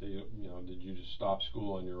 Did you just stop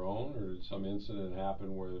school on your own, or did some incident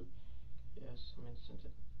happen where... Yes, some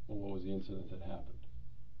incident. Well, what was the incident that happened?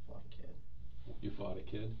 Fought a kid. You fought a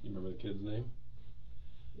kid? You remember the kid's name?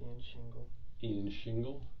 Ian Shingle. Ian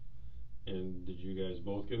Shingle? And did you guys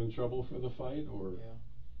both get in trouble for the fight, or? Yeah.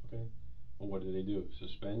 Okay. Well, what did they do?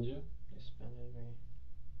 Suspend you? They suspended me.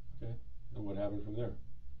 Okay. And what happened from there?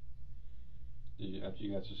 After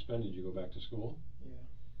you got suspended, you go back to school? Yeah.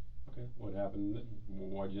 Okay. What happened?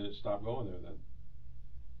 Why'd you stop going there then?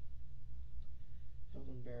 Felt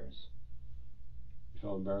embarrassed. You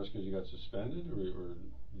felt embarrassed because you got suspended, or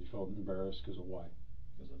you felt embarrassed because of why?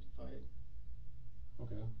 Because of the fight.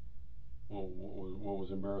 Okay. Well, what was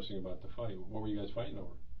embarrassing about the fight? What were you guys fighting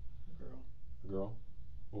over? A girl. A girl?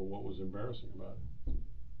 Well, what was embarrassing about it?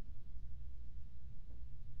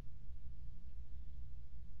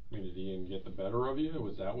 I mean, did Ian get the better of you?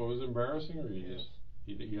 Was that what was embarrassing, or you Yes.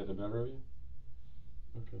 he got the better of you?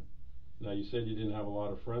 Okay. Now you said you didn't have a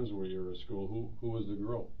lot of friends where you were at school. Who was the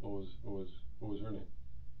girl? What was her name?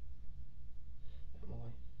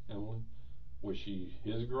 Emily. Emily. Was she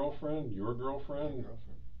his girlfriend? Your girlfriend? My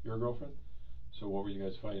girlfriend. Your girlfriend? So what were you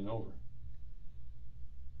guys fighting over?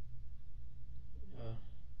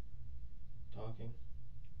 Talking.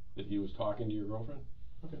 That he was talking to your girlfriend?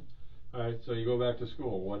 Okay. Alright, so you go back to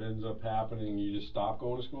school. What ends up happening? You just stop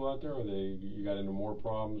going to school out there, or you got into more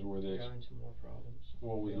problems? Where they Got into more problems.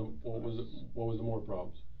 What was the more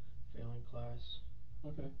problems? Failing class.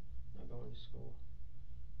 Okay. Not going to school.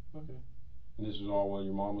 Okay. And this was all while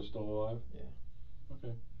your mom was still alive? Yeah.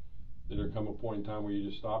 Okay. Did there come a point in time where you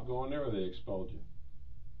just stopped going there, or they expelled you?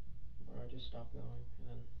 Or I just stopped going and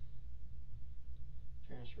then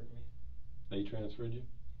transferred me. They transferred you?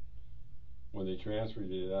 When they transferred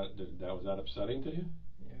you, was that upsetting to you?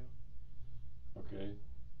 Yeah. Okay.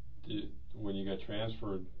 When you got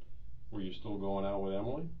transferred, were you still going out with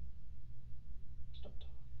Emily? Stop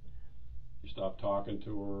talking. You stopped talking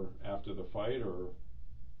to her after the fight, or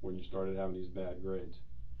when you started having these bad grades?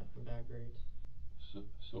 Having bad grades.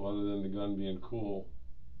 So other than the gun being cool,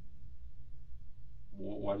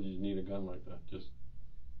 why did you need a gun like that? Just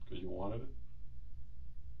because you wanted it?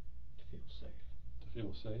 To feel safe. To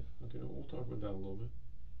feel safe? Okay, we'll talk about that a little bit.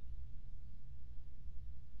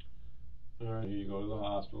 Alright, here you go to the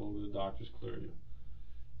hospital, the doctors clear you.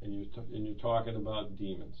 And you're talking about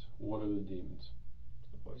demons. What are the demons?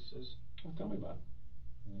 The voices. Well, tell me about it.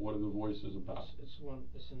 What are the voices about?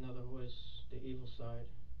 It's another voice, the evil side.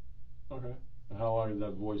 Okay. And how long has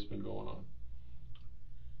that voice been going on?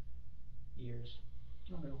 Years.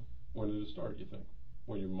 Okay. When did it start, you think?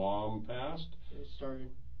 When your mom passed? It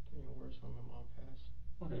started getting worse when my mom passed.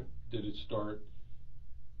 Okay. Did it start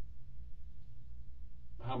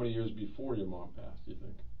how many years before your mom passed, do you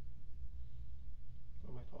think?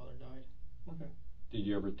 When my father died. Okay. Did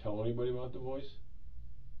you ever tell anybody about the voice?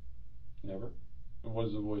 Never? And what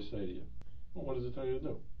does the voice say to you? Well, what does it tell you to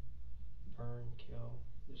do? Burn, kill,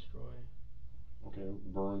 destroy. Okay,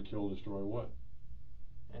 burn, kill, destroy what?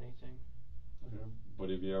 Anything. Okay, but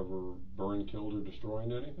have you ever burned, killed, or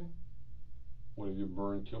destroyed anything? What have you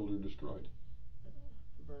burned, killed, or destroyed?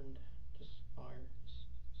 Burned, just fire,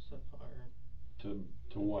 set fire.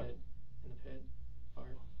 To what? Pit. In the pit,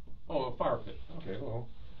 fire. Oh, a fire pit. Okay, well,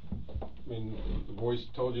 I mean, the voice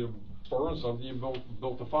told you to burn something, you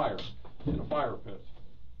built a fire in a fire pit.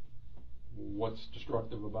 What's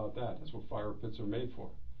destructive about that? That's what fire pits are made for.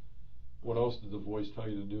 What else did the voice tell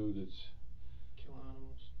you to do that's... Kill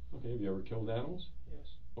animals. Okay, have you ever killed animals? Yes.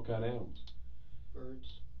 What kind of animals?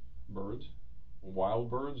 Birds. Birds? Wild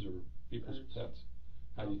birds or people's Birds. pets?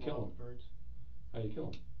 How do you kill them? Birds. How do you kill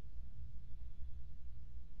them?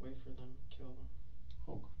 Wait for them, kill them.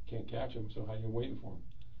 Oh, can't catch them, so how are you waiting for them?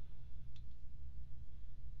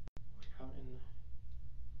 Out in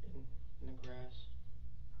the grass.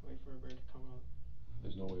 Wait for a bird to come up.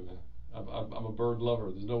 There's no way, man. I'm a bird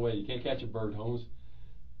lover. There's no way. You can't catch a bird, Holmes.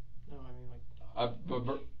 No, I mean like...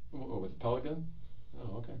 With a pellet gun?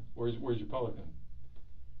 Oh, okay. Where's your pellet gun?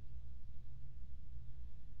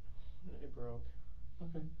 It broke.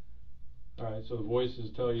 Okay. Alright, so the voices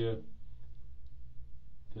tell you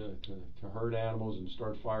to herd animals and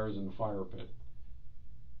start fires in the fire pit.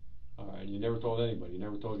 Alright, you never told anybody. You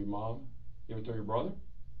never told your mom? You ever told your brother?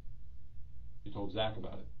 You told Zach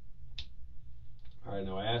about it. Alright,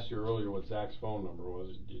 now I asked you earlier what Zach's phone number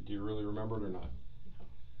was. Do you really remember it or not? No.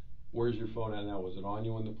 Where's your phone at now? Was it on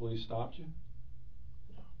you when the police stopped you?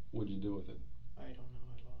 No. What'd you do with it? I don't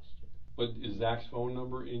know, I lost it. But is Zach's phone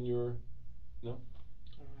number in your... No?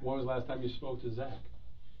 When was the last time you spoke to Zach?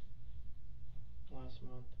 Last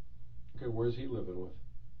month. Okay, where's he living with?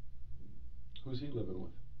 Who's he living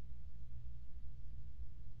with?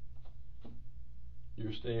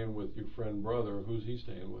 You're staying with your friend brother. Who's he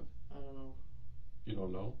staying with? I don't know. You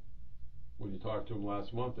don't know? When you talked to him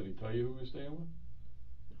last month, did he tell you who he was staying with?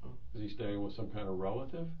 No. Is he staying with some kind of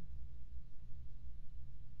relative?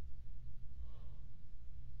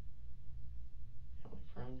 Family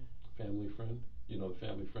friend. Family friend? You know the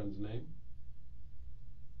family friend's name?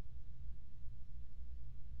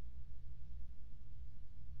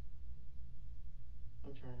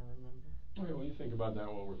 I'm trying to remember. Okay, well you think about that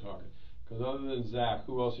while we're talking. Because other than Zach,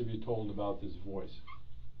 who else have you told about this voice?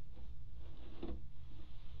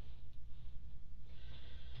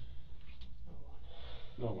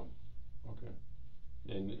 No one. No one. Okay.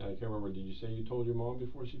 And I can't remember, did you say you told your mom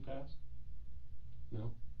before she passed?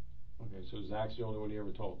 No? Okay, so Zach's the only one you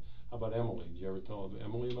ever told. How about Emily? Did you ever tell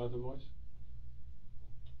Emily about the voice?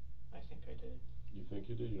 I think I did. You think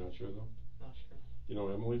you did? You're not sure though? Not sure. You know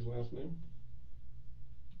Emily's last name?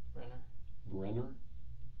 Renner. Brenner?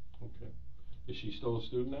 Okay. Is she still a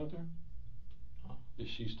student out there? Huh? Is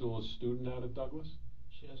she still a student out at Douglas?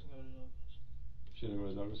 She doesn't go to Douglas. She doesn't go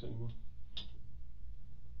to Douglas anymore?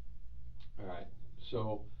 Alright,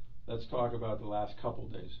 so let's talk about the last couple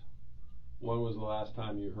days. When was the last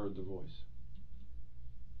time you heard the voice?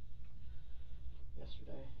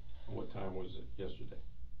 Yesterday. And what time was it yesterday?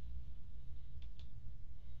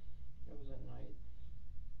 It was at night.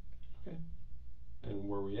 Okay. And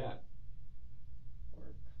where were we at?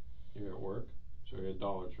 Work. You're at work? So you're at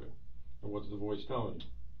Dollar Tree. And what's the voice telling you?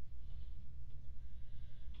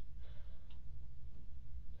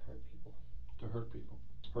 Hurt people. To hurt people.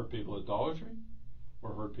 Hurt people at Dollar Tree?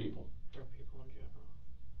 Or hurt people? Hurt people in general.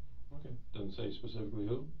 Okay. Doesn't say specifically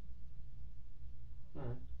who?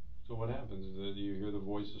 Alright. So what happens? Do you hear the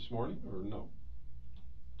voice this morning or no?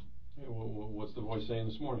 Okay, what's the voice saying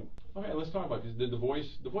this morning? Okay, let's talk about this. Did the voice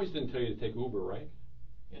didn't tell you to take Uber, right?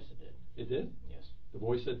 Yes, it did. It did? Yes. The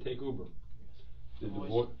voice said take Uber. Yes. Did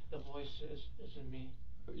The voice is in me.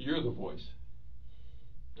 You're the voice.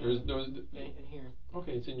 No, There's in here.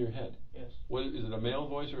 Okay, it's in your head. Yes. What is it, a male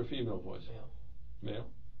voice or a female voice? Male. Male?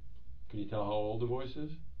 Can you tell how old the voice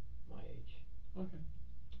is? My age. Okay.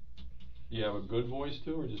 Do you have a good voice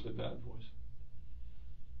too, or just a bad voice?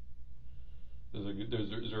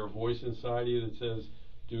 Is there a voice inside you that says,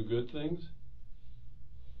 do good things?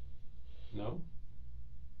 No?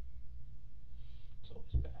 It's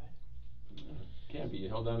always bad. Can't be. You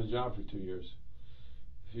held down a job for 2 years.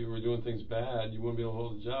 If you were doing things bad, you wouldn't be able to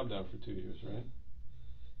hold the job down for 2 years, right?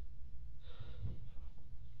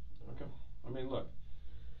 Okay. I mean, look.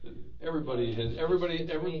 It's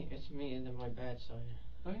me and then my bad side.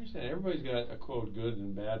 I understand. Everybody's got a quote good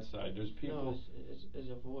and bad side. There's people. No, it's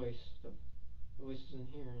a voice. The voice is in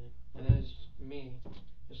here, and then it's me.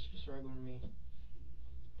 It's just regular me.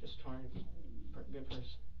 Just trying to be a good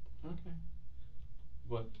person. Okay.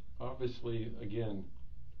 But obviously, again,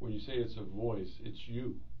 when you say it's a voice, it's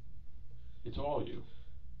you. It's all you.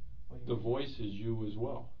 The voice is you as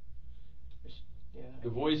well. Yeah. The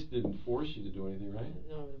voice didn't force you to do anything, right?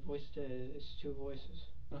 No, the voice did. It's two voices.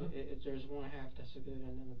 Uh-huh. There's one half that's the good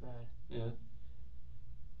and then the bad. Yeah.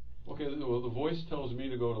 Okay, well, the voice tells me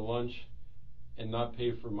to go to lunch and not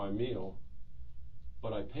pay for my meal,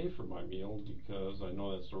 but I pay for my meal because I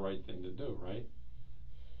know that's the right thing to do, right?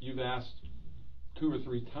 You've asked 2 or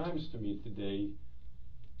 3 times to me today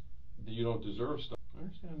that you don't deserve stuff. I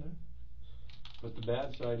understand that. But the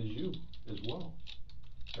bad side is you as well.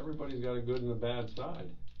 Everybody's got a good and a bad side.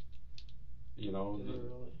 You know,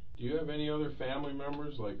 do you have any other family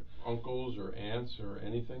members, like uncles or aunts or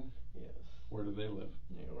anything? Yes. Where do they live?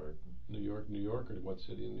 New York. New York, or what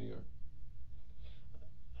city in New York?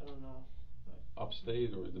 I don't know.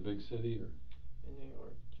 Upstate or the big city, or? In New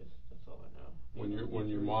York, that's all I know. When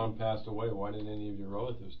your mom passed away, why didn't any of your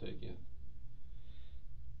relatives take you in?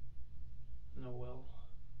 No will.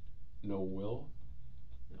 No will?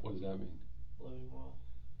 No. What does that mean? Living will.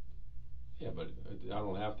 Yeah, but I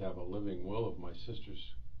don't have to have a living will. If my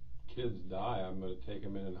sister's kids die, I'm going to take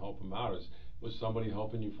them in and help them out. Was somebody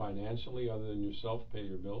helping you financially other than yourself pay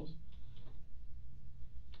your bills?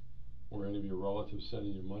 Were any of your relatives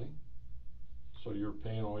sending you money? So you're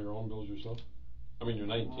paying all your own bills yourself? I mean, you're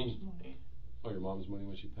 19. Mom's money. Oh, your mom's money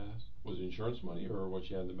when she passed? Was it insurance money or what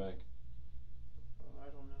she had in the bank? I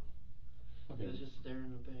don't know. Okay. It was just there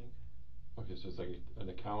in the bank. Okay, so it's like an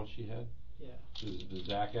account she had? Yeah. Does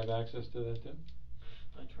Zach have access to that too?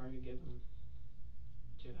 I try to get him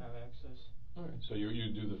to have access. All right, so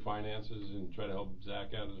you do the finances and try to help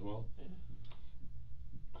Zach out as well? Yeah.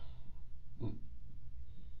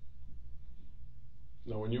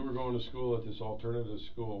 Now, when you were going to school at this alternative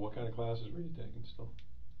school, what kind of classes were you taking still?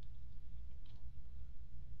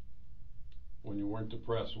 When you weren't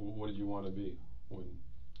depressed, what did you want to be when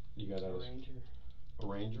you got out of school? Ranger. A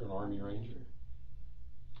ranger, an Army Ranger?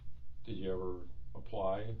 Did you ever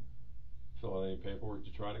apply, fill out any paperwork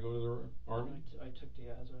to try to go to the Army? I took the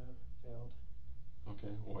ads, I failed.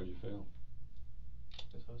 Okay, why'd you fail?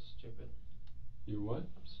 Because I was stupid. You what?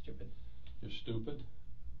 I'm stupid. You're stupid?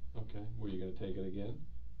 Okay, were you going to take it again?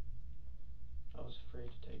 I was afraid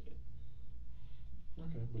to take it.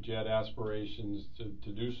 Okay, but you had aspirations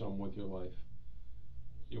to do something with your life.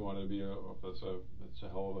 You wanted to be that's a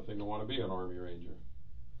hell of a thing to want to be an Army Ranger.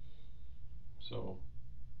 So,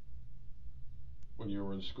 when you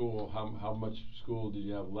were in school, how much school did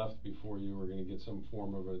you have left before you were going to get some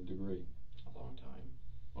form of a degree? A long time.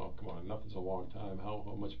 Oh, come on, nothing's a long time. How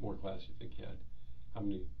much more class do you think you had? How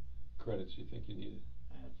many credits do you think you needed?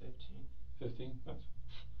 I had 15. 15?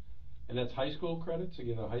 And that's high school credits to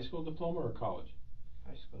get a high school diploma or college?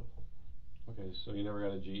 High school. Okay, so you never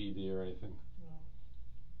got a GED or anything?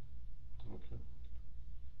 No. Okay.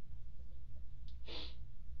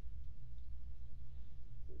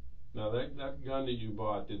 Now that gun that you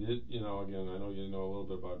bought, did it, again, I know you know a little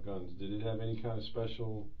bit about guns, did it have any kind of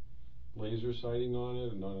special laser sighting on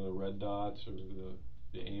it, or none of the red dots or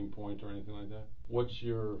the aim point or anything like that? What's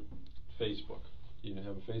your Facebook? Do you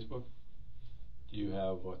have a Facebook? Do you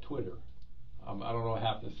have Twitter? I don't know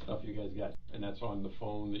half the stuff you guys got. And that's on the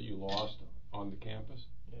phone that you lost on the campus?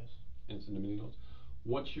 Yes. It's in the mini notes.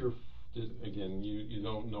 What's your, again, you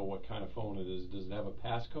don't know what kind of phone it is. Does it have a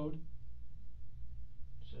passcode?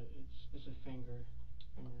 It's a finger.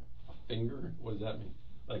 A finger? What does that mean?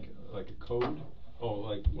 Like a code?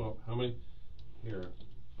 Oh, well, how many? Here.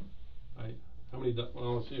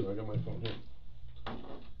 Well, let's see. I got my phone here.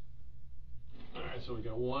 Alright, so we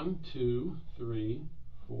got 1, 2, 3,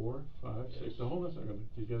 4, 5, 6. Now hold on a second.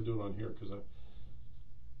 You got to do it on here because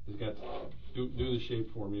it's got to do the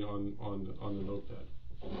shape for me on the notepad.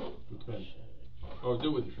 With pen. Oh, do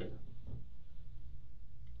it with your finger.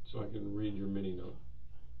 So I can read your mini note.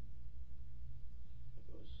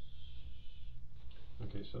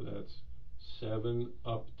 Okay, so that's 7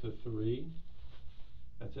 up to 3.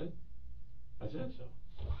 That's it? That's it? So.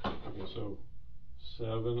 Okay, so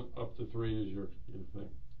 7 up to 3 is your thing.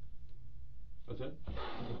 That's it?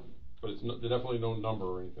 But it's definitely no number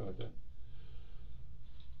or anything like that.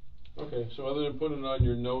 Okay, so other than putting it on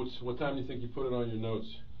your notes, what time do you think you put it on your notes?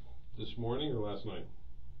 This morning or last night?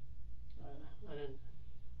 I didn't.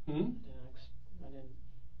 I didn't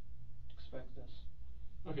expect this.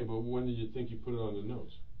 Okay, but when did you think you put it on the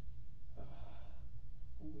notes? A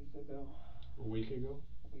week ago. A week ago?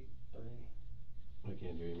 Week 3. I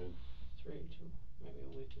can't hear you, man. 3, 2, maybe a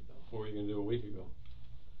week ago. What were you going to do a week ago?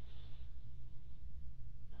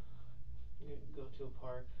 Go to a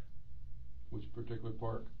park. Which particular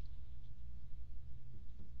park?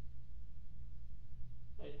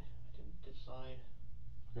 I didn't decide.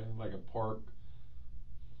 Okay, like a park.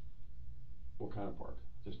 What kind of park?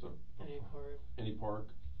 Just Any park. Any park?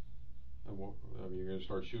 And what, I mean, you're gonna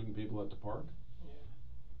start shooting people at the park?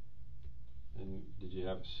 Yeah. And did you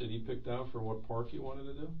have a city picked out for what park you wanted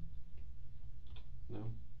to do?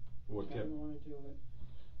 No? What I kept, didn't want to do it.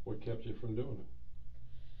 what kept you from doing it?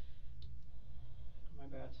 My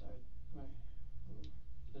bad side.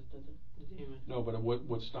 The demon. No, but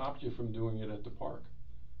what stopped you from doing it at the park?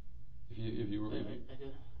 If you were,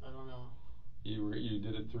 I don't know. you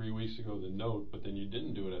did it 3 weeks ago, the note, but then you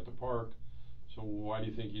didn't do it at the park. So why do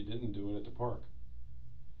you think you didn't do it at the park?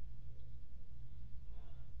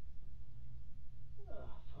 Fuck,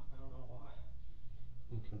 I don't know why.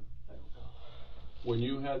 Okay. I don't know. When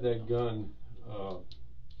you had that gun,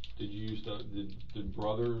 did you used to, did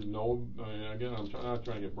brother know, again, I'm not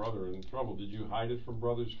trying to get brother in trouble, did you hide it from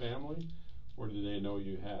brother's family, or did they know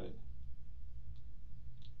you had it?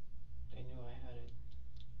 They knew I had it.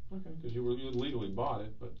 Okay, because you legally bought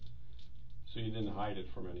it, but, so you didn't hide it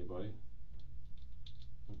from anybody.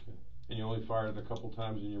 Okay. And you only fired it a couple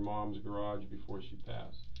times in your mom's garage before she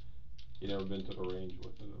passed. You never been to the range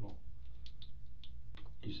with it at all.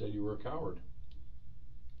 You said you were a coward.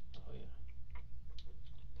 Oh yeah.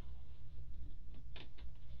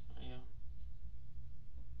 I am.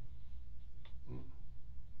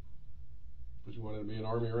 But you wanted to be an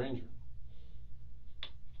Army Ranger.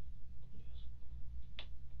 Yes.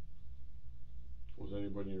 Was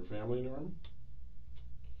anybody in your family in the Army?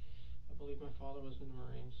 I believe my father was in the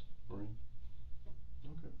Marines. Marine?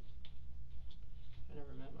 Okay. I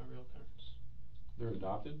never met my real parents. They're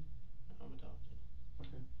adopted? I'm adopted.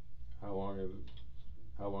 Okay. How long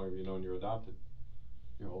have you known you're adopted?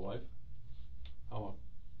 Your whole life? How long?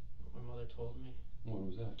 My mother told me. When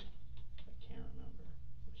was that? I can't remember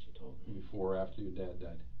what she told me. Before or after your dad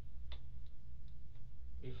died?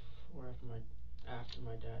 Before after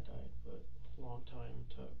my dad died, but a long time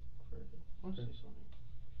took for her to say something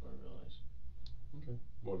before I realized. Okay.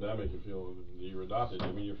 What would that make you feel that you were adopted?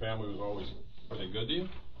 I mean, your family was always, were they good to you?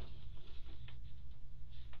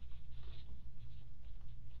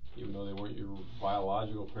 Even though they weren't your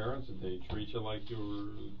biological parents, did they treat you like you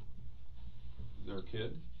were their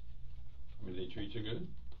kid? I mean, did they treat you good?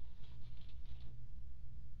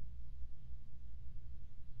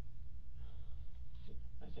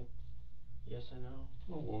 I think yes and no.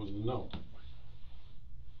 Well, what was the no?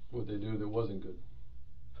 What'd they do that wasn't good?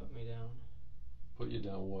 Put me down. Put you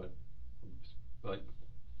down what? Like,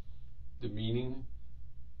 demeaning?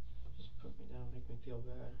 Just put me down, make me feel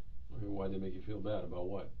bad. Okay, why'd they make you feel bad? About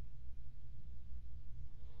what?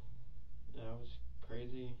 That I was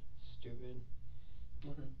crazy, stupid,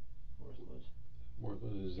 Okay. worthless.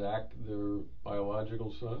 Worthless. Is Zach their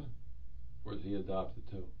biological son? Or is he adopted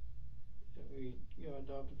too? We got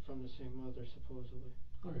adopted from the same mother, supposedly.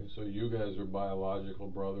 Okay, so you guys are biological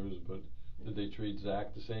brothers, but did they treat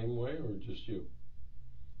Zach the same way, or just you?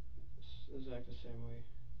 Zach the same way.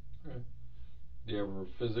 Okay. Do you ever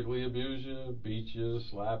physically abuse you, beat you,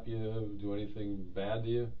 slap you, do anything bad to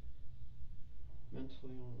you?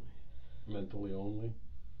 Mentally only. Mentally only?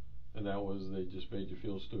 And that was, they just made you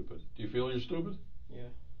feel stupid. Do you feel you're stupid? Yeah,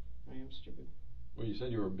 I am stupid. Well, you said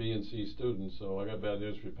you were a B and C student, so I got bad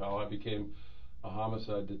news for you, pal. I became a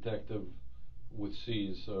homicide detective with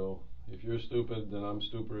C's, so if you're stupid, then I'm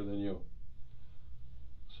stupider than you.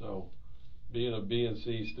 So, being a B and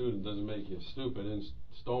C student doesn't make you stupid, and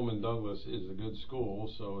Stoneman Douglas is a good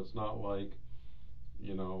school, so it's not like,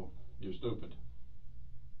 you know, you're stupid.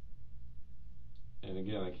 And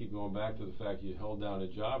again, I keep going back to the fact you held down a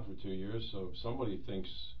job for 2 years, so if somebody thinks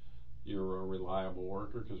you're a reliable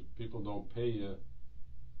worker, because people don't pay you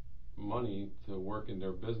money to work in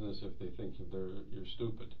their business if they think you're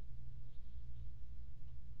stupid.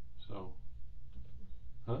 So,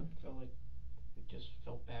 huh? I felt like it just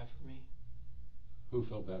felt bad for me. Who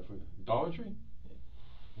felt bad for you? Dollar Tree?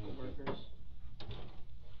 Yeah. The workers.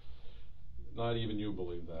 Not even you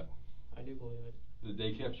believe that. I do believe it. That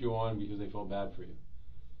they kept you on because they felt bad for you.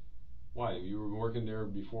 Why? You were working there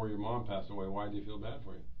before your mom passed away. Why did they feel bad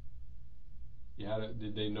for you?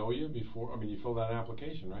 Did they know you before? I mean, you filled out an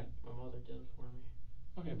application, right? My mother did it for me.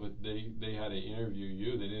 Okay, but they had to interview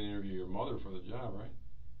you. They didn't interview your mother for the job, right?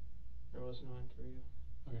 There was no interview.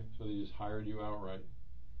 Okay, so they just hired you outright.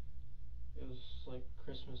 It was like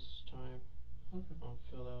Christmas time. Okay.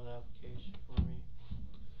 Filled out an application for me.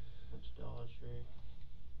 Went to Dollar Tree.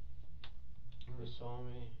 They saw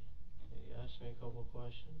me. They asked me a couple of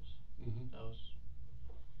questions. Mm-hmm. That was,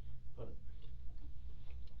 but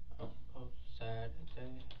a sad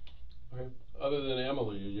day. Okay. Other than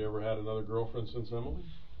Emily, you ever had another girlfriend since Emily?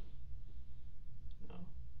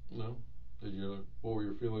 No. No. What were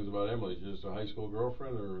your feelings about Emily? Just a high school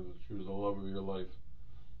girlfriend, or she was the love of your life?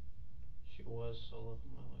 She was the love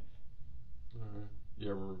of my life. Alright.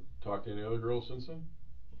 You ever talked to any other girls since then?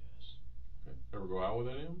 Yes. Okay. Ever go out with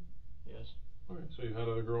any of them? Yes. Okay, so you've had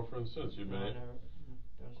other girlfriends since. You've No, been I never.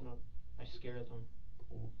 There was no. I scared them.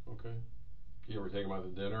 Oh, okay. You ever take them out to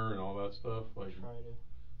dinner and all that stuff? Like. Try to.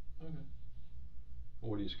 Okay.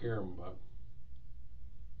 What do you scare them about?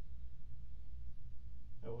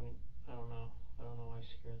 I wouldn't. I don't know. I don't know why I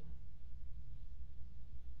scared them.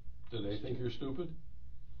 Do they think you're stupid?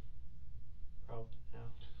 Probably now.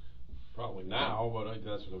 Probably now, but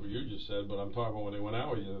that's what you just said. But I'm talking about when they went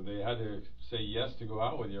out with you. They had to say yes to go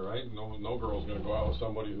out with you, right? No girl's gonna go out with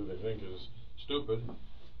somebody who they think is stupid.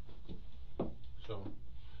 So.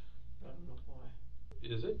 I don't know why.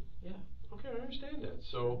 Is it? Yeah. Okay, I understand that.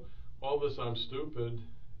 So all this, I'm stupid.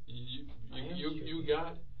 You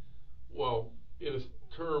got. Well, in a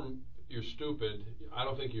term, you're stupid. I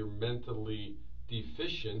don't think you're mentally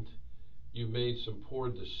deficient. You've made some poor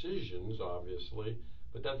decisions, obviously,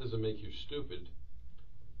 but that doesn't make you stupid.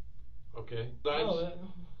 Okay? No,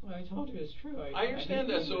 what I told you is true. I understand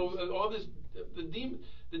that. So all this, the demon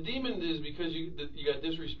is because you got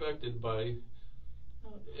disrespected by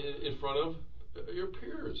in front of your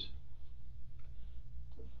peers.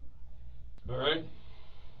 All right.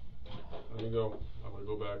 Let me go. I'm gonna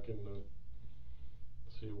go back and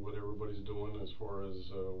see what everybody's doing as far as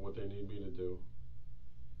what they need me to do.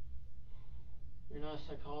 You're not a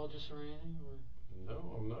psychologist or anything, or? No,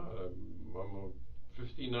 I'm not. I'm a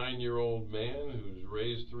 59-year-old man who's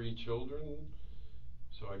raised 3 children,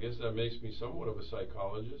 so I guess that makes me somewhat of a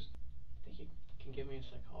psychologist. Think you can give me a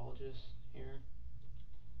psychologist here?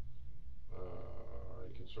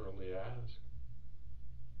 You can certainly ask.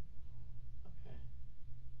 Okay.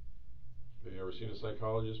 Have you ever seen a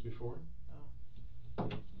psychologist before? No.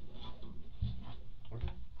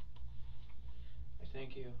 Okay. I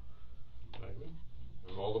thank you. Thank you.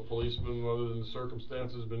 Have all the policemen, other than the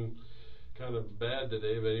circumstances, been kind of bad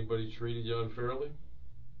today? Have anybody treated you unfairly?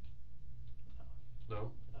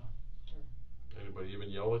 No? No. Sure. Anybody even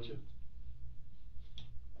yell at you?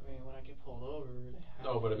 I mean, when I get pulled over, they have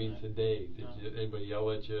No, but I mean today. Did anybody yell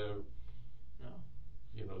at you? No.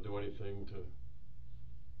 You know, do anything to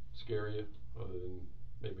scare you, other than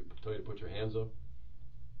maybe tell you to put your hands up?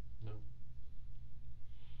 No?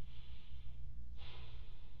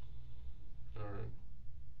 Alright.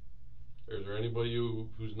 Is there anybody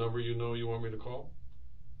whose number you know you want me to call?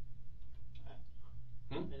 I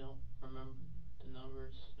don't remember the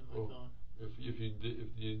numbers in my phone. If you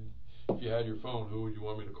had your phone, who would you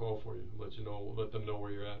want me to call for you? Let them know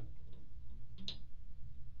where you're at.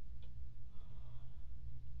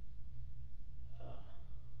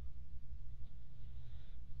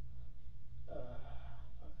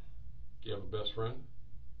 Do you have a best friend?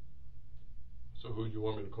 So who do you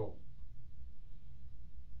want me to call?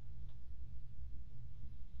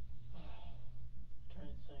 I'm trying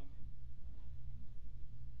to think.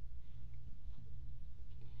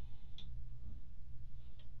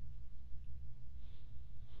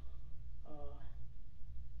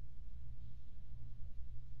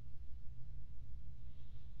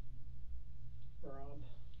 Rob.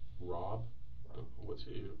 Rob? What's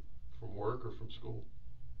he? From work or from school?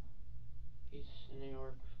 He's a New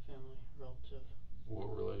York family relative. What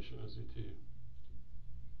relation is he to you?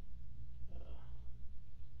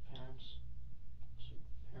 Parents. So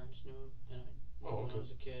parents knew him, and Oh, when okay. I was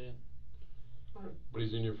a kid. All right. But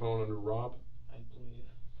he's in your phone under Rob? I believe.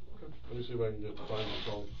 Okay. Let me see if I can find your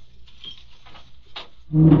phone.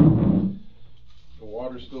 The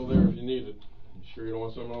water's still there if you need it. You sure you don't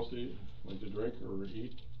want something else to eat? Like to drink or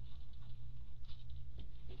eat?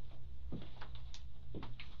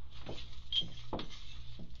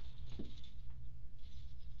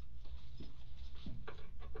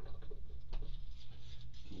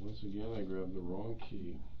 Once again, I grabbed the wrong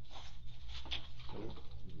key. Okay.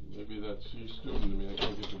 Maybe that's you stupid to me. I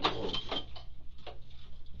can't get the door.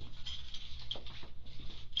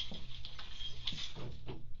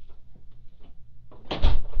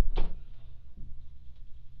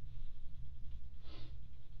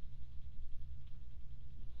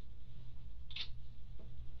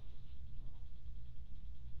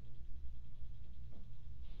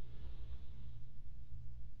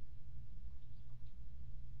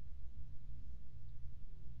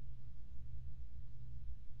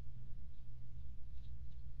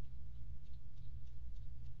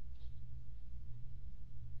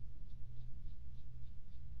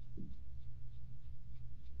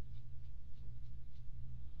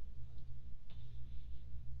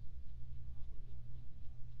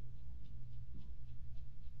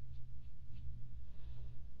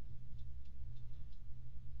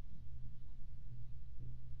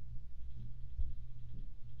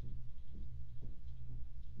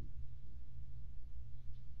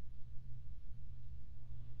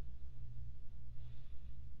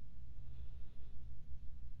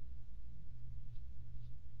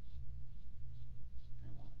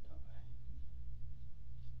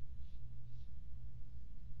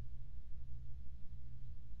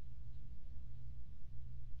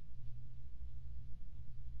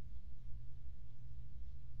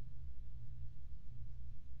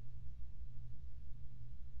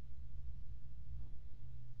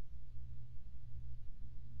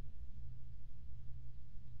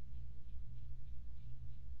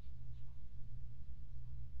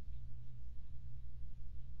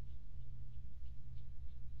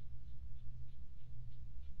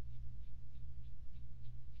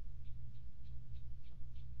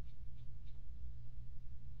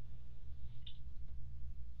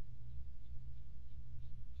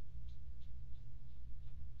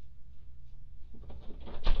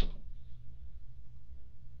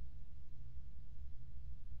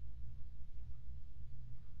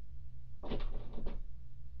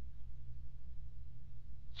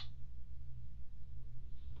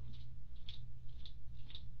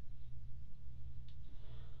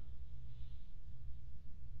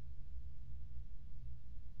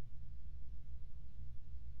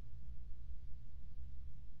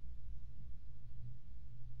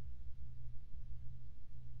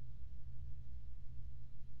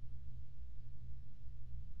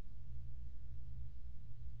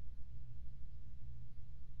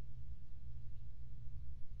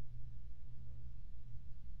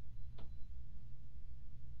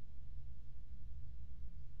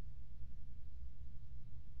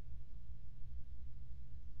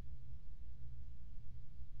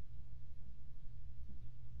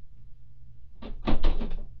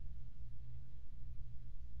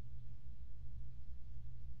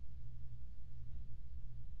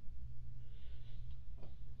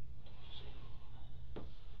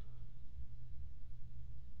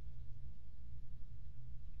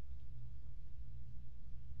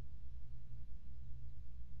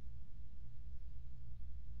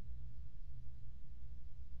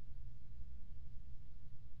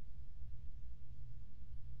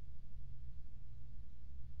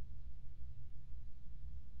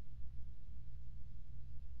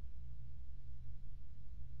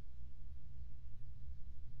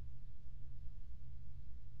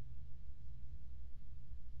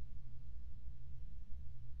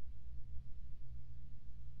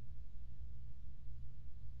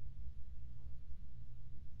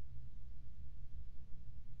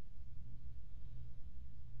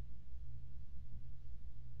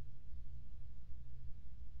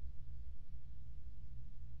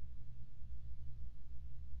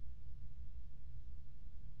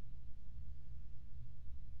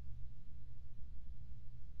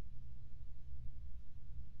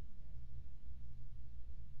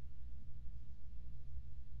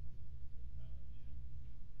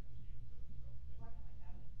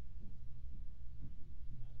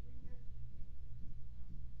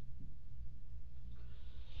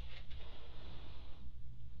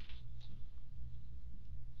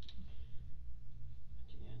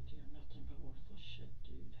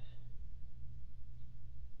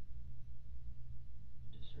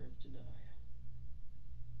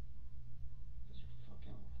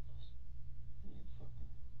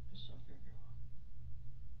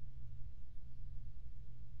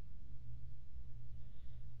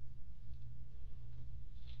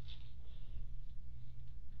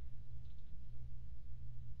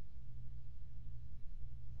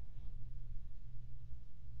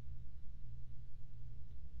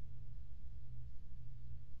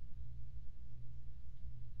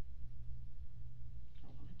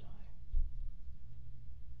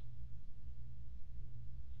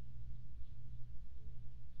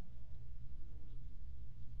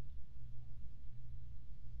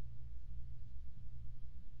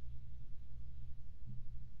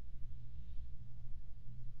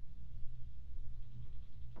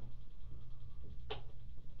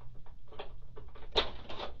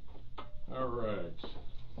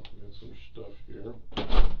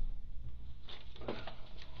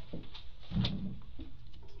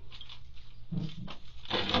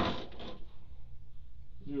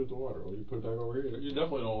 put it back over here. You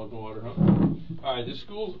definitely don't want the water, huh? All right, the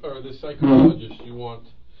schools or the psychologist you want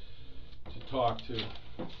to talk to.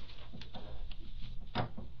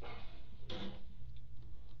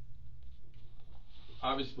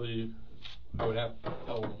 Obviously, I would have to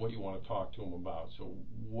tell them what you want to talk to them about. So,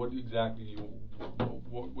 what exactly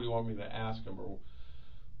what do you want me to ask them, or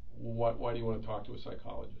why do you want to talk to a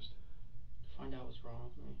psychologist? Find out what's wrong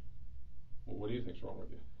with me. Well, what do you think's wrong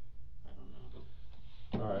with you? I don't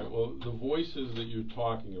know. All right. Well, the voices that you're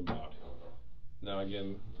talking about. Now,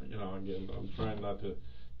 again, I'm trying not to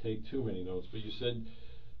take too many notes, but you said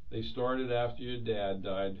they started after your dad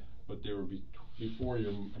died, but they were before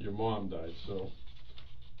your mom died. So.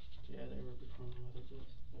 Yeah, they were before my mother did.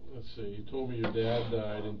 Let's see. You told me your dad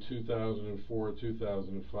died in 2004,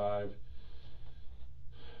 2005.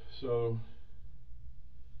 So,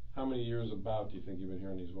 how many years about do you think you've been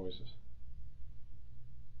hearing these voices?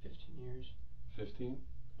 15 years. 15?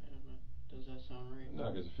 I don't know. Does that sound right?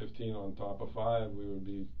 No, because 15 on top of 5, we would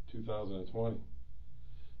be 2020.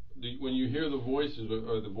 When you hear the voices,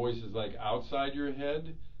 are the voices like outside your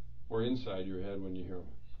head or inside your head when you hear them?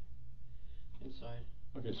 Inside.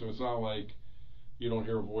 Okay, so it's not like you don't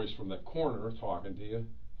hear a voice from that corner talking to you.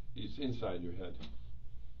 It's inside your head.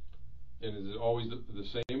 And is it always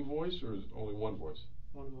the same voice, or is it only one voice?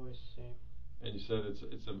 One voice, same. And you said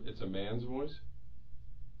it's a man's voice?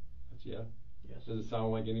 That's yeah. Yes. Does it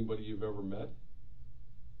sound like anybody you've ever met?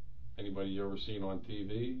 Anybody you ever seen on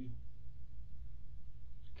TV?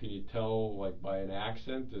 Can you tell, like, by an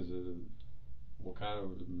accent? Is it what kind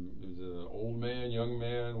of? Is it an old man, young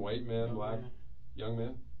man, white man, Young black? Man. Young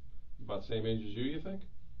man? About the same age as you think?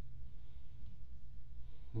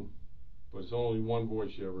 But it's only one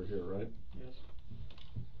voice you ever hear, right? Yes.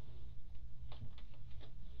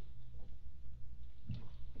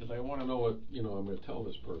 Because I want to know what I'm going to tell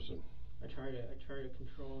this person. I try to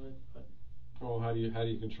control it, but. Well, how do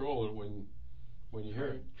you control it when you hear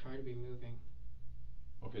it? Try to be moving.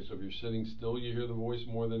 Okay, so if you're sitting still, you hear the voice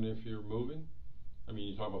more than if you're moving? I mean,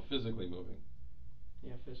 you talk about physically moving.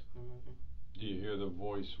 Yeah, physically moving. Do you hear the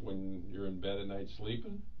voice when you're in bed at night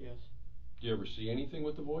sleeping? Yes. Do you ever see anything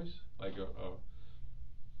with the voice? Like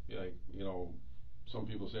some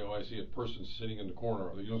people say, oh, I see a person sitting in the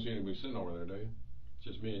corner. You don't see anybody sitting over there, do you? It's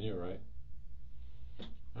just me and you, right?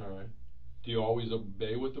 All right. Do you always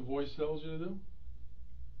obey what the voice tells you to do?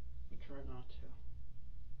 I try not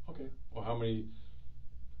to. Okay. Well, how many,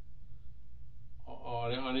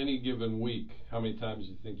 on any given week, how many times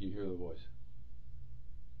do you think you hear the voice?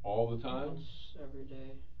 All the time? Once every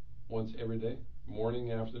day. Once every day?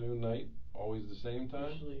 Morning, afternoon, night? Always the same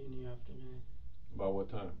time? Usually in the afternoon. About what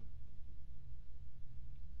time?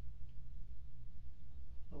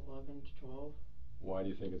 11 to 12. Why do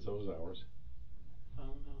you think it's those hours? I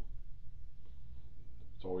don't know.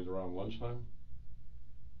 It's always around lunchtime?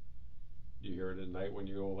 Do you hear it at night when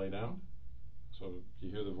you go lay down? So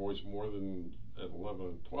you hear the voice more than at 11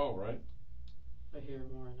 and 12, right? I hear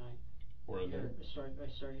it more at night. Or at night? I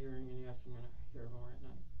start hearing in the afternoon. I hear it more at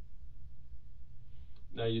night.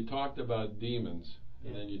 Now you talked about demons,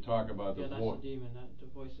 and then you talk about the voice. Yeah, that's the demon. The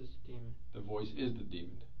voice is the demon. The voice is the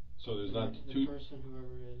demon. So there's the not the person, whoever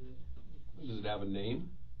it is. Does it have a name?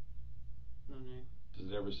 No name. Does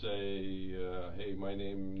it ever say, hey, my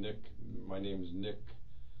name's Nick.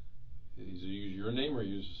 Does it use your name or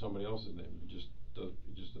use somebody else's name?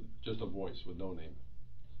 Just a voice with no name.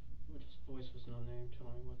 Just a voice with no name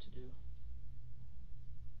telling me what to do.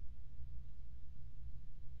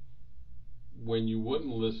 When you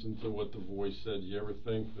wouldn't listen to what the voice said, you ever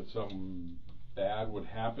think that something bad would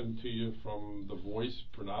happen to you from the voice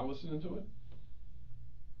for not listening to it?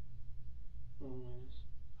 Loneliness.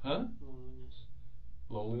 Huh? Loneliness.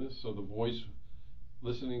 Loneliness? So the voice,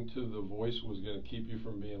 listening to the voice was going to keep you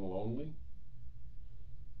from being lonely?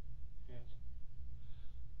 Yes.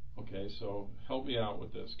 Okay, so help me out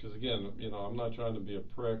with this, because again, I'm not trying to be a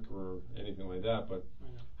prick or anything like that, but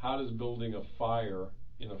how does building a fire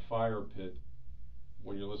in a fire pit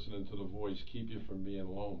when you're listening to the voice keep you from being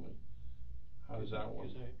lonely? How does that work?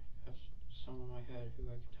 Because I have someone in my head who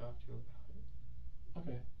I can talk to about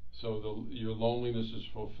it. Okay. So your loneliness is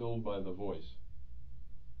fulfilled by the voice.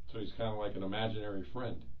 So he's kind of like an imaginary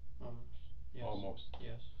friend. Almost. Yes. Almost.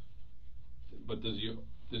 Yes. But does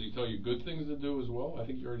he tell you good things to do as well? I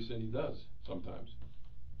think you already said he does sometimes.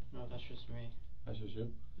 No, that's just me. That's just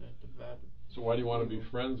you? The bad. So why do you want to be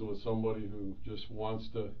friends with somebody who just wants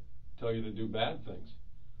to tell you to do bad things?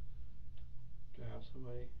 To have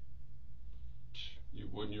somebody.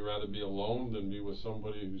 Wouldn't you rather be alone than be with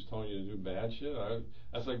somebody who's telling you to do bad shit?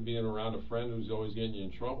 That's like being around a friend who's always getting you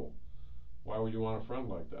in trouble. Why would you want a friend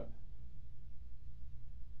like that?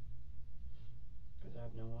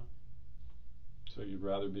 have no one. So you'd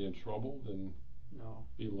rather be in trouble than No,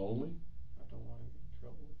 be lonely? I don't want to be in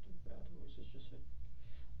trouble with the bad boys. It's just that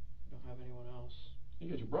I don't have anyone else. You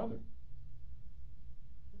got your brother.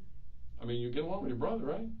 I mean, you get along with your brother,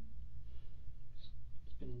 right?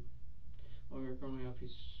 It's been, while we were growing up,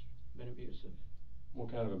 he's been abusive.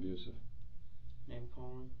 What kind of abusive? Name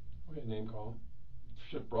calling. Okay, name calling.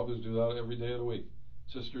 Shit, brothers do that every day of the week.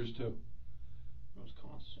 Sisters too. It was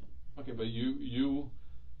constant. Okay, but you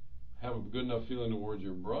have a good enough feeling towards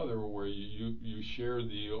your brother where you share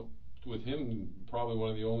with him probably one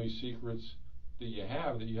of the only secrets that you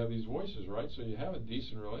have these voices, right? So you have a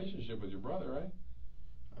decent relationship with your brother, right?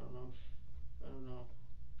 I don't know.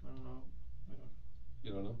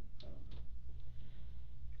 You don't know?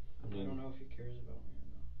 I don't know if he cares about me or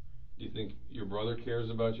not. Do you think your brother cares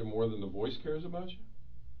about you more than the voice cares about you?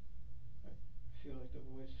 I feel like the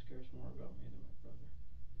voice cares more about me than my brother.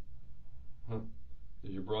 Huh.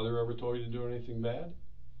 Did your brother ever tell you to do anything bad?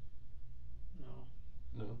 No.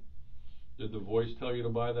 No. Did the voice tell you to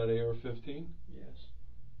buy that AR-15? Yes.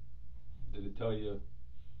 Did it tell you,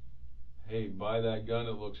 hey, buy that gun,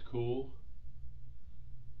 it looks cool?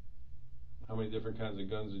 How many different kinds of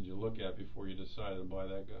guns did you look at before you decided to buy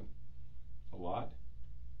that gun? A lot?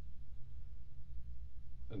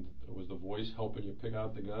 And was the voice helping you pick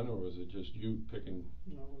out the gun, or was it just you picking?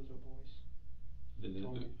 No, it was a voice.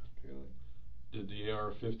 Really? Did the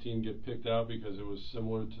AR-15 get picked out because it was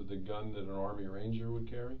similar to the gun that an Army Ranger would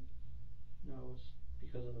carry? No, it was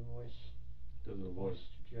because of the voice. Because of the voice.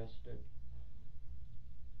 Suggested.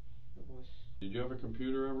 The voice. Did you have a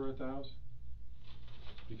computer ever at the house?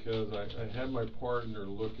 Because I had my partner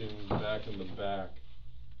looking back in the back.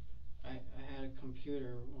 I had a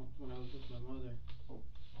computer when I was with my mother. Oh,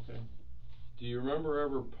 okay. Do you remember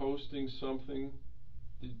ever posting something?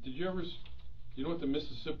 Did you ever? You know what the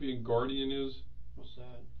Mississippian Guardian is? What's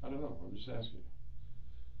that? I don't know. I'm just asking.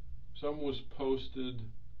 Something was posted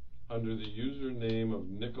under the username of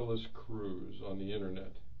Nicholas Cruz on the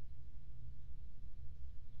internet.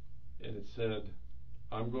 And it said,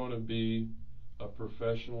 I'm going to be a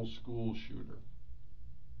professional school shooter.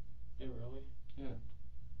 Yeah, really? Yeah.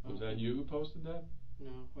 Was that you who posted that?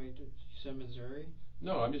 No. Wait, you said Missouri?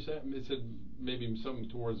 No, I'm just saying, it said maybe something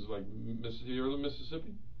towards like Mississippi. You ever lived in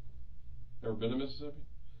Mississippi? Ever been to Mississippi?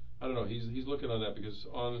 I don't know. He's looking on that because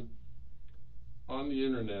on the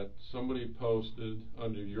internet somebody posted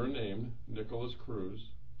under your name, Nicholas Cruz,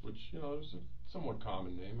 which is a somewhat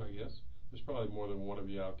common name, I guess. There's probably more than one of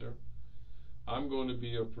you out there. I'm going to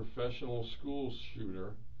be a professional school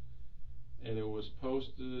shooter, and it was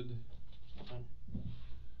posted.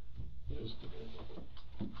 It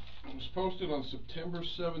was posted on September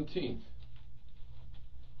 17th.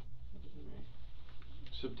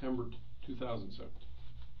 September 2007.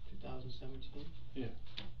 2017? Yeah.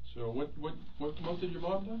 So what month did your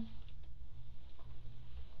mom die?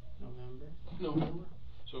 November.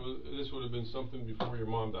 So this would have been something before your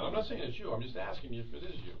mom died. I'm not saying it's you. I'm just asking you if it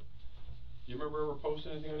is you. Do you remember ever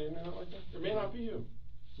posting anything on the internet like that? It may not be you.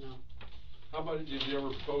 No. How about did you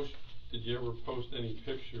ever post any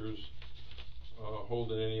pictures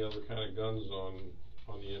holding any other kind of guns on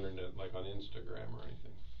the internet, like on Instagram or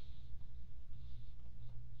anything?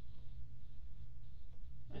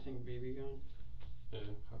 I think BB gun. Yeah.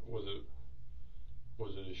 Was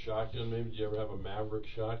it a shotgun maybe? Did you ever have a Maverick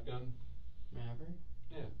shotgun? Maverick?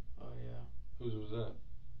 Yeah. Oh yeah. Whose was that?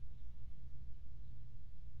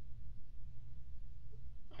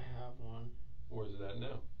 I have one. Where's it at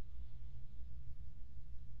now?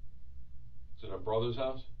 Is it at brother's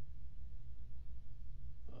house?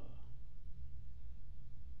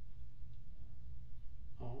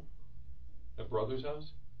 Home. At brother's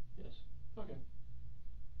house? Yes. Okay.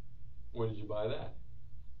 When did you buy that?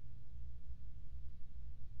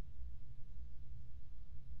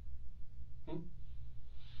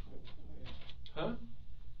 Huh?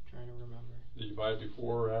 Trying to remember. Did you buy it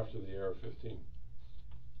before or after the AR-15?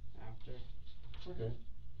 After. Okay.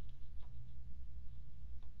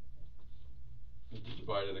 Did you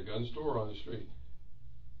buy it at a gun store or on the street?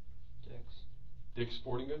 Dick's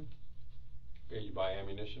Sporting Good? Okay, you buy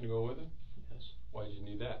ammunition to go with it? Yes. Why did you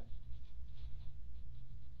need that?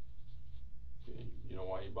 You know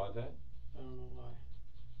why you bought that? I don't know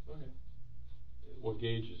why. Okay. What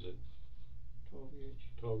gauge is it? 12 gauge.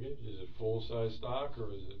 12 gauge? Is it full size stock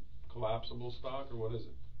or is it collapsible stock or what is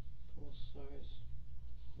it? Full size.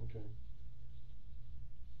 Okay.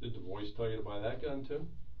 Did the voice tell you to buy that gun too?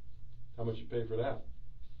 How much you paid for that?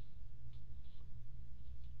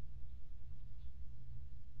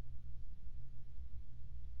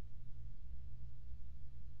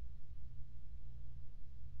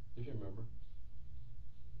 If you remember.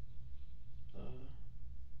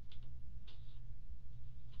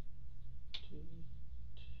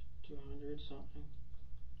 something.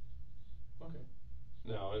 Okay.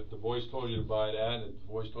 Now, if the voice told you to buy that, and if the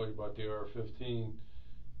voice told you about the AR-15,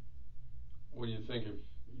 what do you think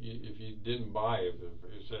if you didn't buy it?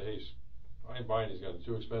 If you said, hey, I ain't buying these guns, it's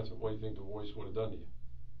too expensive, what do you think the voice would have done to you?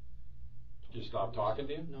 Just stop talking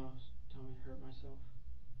to you? No, tell me to hurt myself.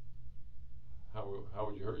 How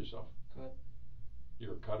would you hurt yourself? Cut.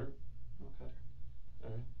 You're a cutter? I'm a cutter.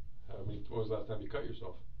 Alright. When was the last time you cut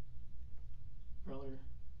yourself? Earlier.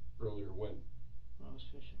 Earlier when? When I was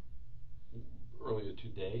fishing. Earlier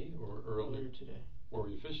today or earlier? Earlier today. Where were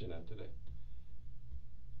you fishing at today?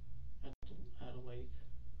 At a lake.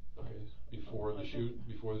 Okay. Before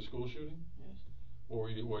the school shooting? Yes. What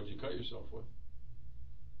did you cut yourself with?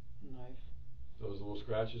 Knife. Those little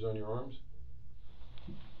scratches on your arms?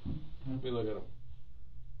 Let me look at them.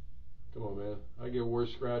 Come on, man. I get worse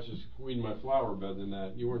scratches weeding my flower bed than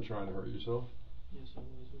that. You weren't trying to hurt yourself. Yes, it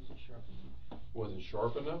was. It wasn't sharp enough. Wasn't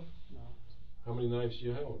sharp enough? No. How many knives do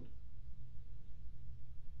you own?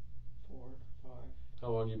 4, 5. How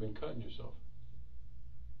long have you been cutting yourself?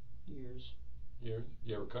 Years. Years?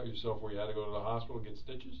 You ever cut yourself where you had to go to the hospital and get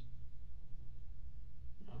stitches?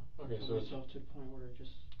 No. Okay, I so myself to the point where it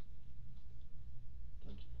just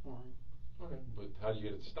starts pouring. Okay, but how do you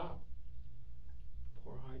get it to stop?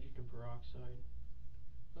 Pour hydrogen peroxide.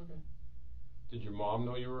 Okay. Did your mom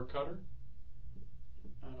know you were a cutter?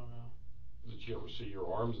 I don't know. Did she ever see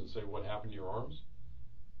your arms and say what happened to your arms?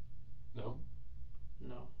 No?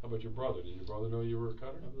 No. How about your brother? Did your brother know you were a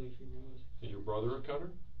cutter? I believe he knows. Is your brother a cutter?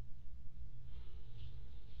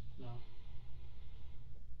 No.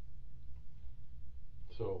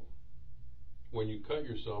 So, when you cut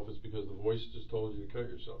yourself, it's because the voice just told you to cut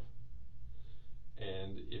yourself.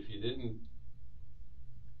 And if you didn't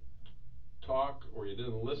talk or you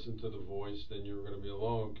didn't listen to the voice, then you were going to be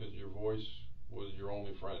alone because your voice was your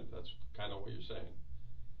only friend. That's kind of what you're saying.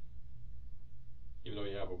 Even though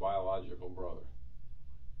you have a biological brother.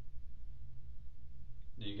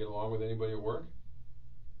 Do you get along with anybody at work?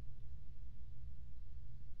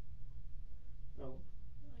 No.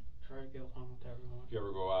 I try to get along with everyone. You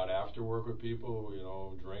ever go out after work with people,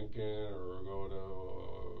 drinking or go to,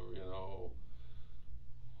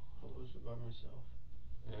 Always by myself.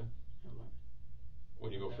 Yeah? And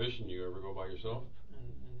When you go fishing, you ever go by yourself? And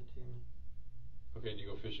the team. Okay, do you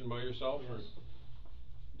go fishing by yourself? Yes. Or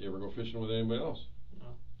do you ever go fishing with anybody else? No.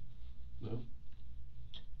 No?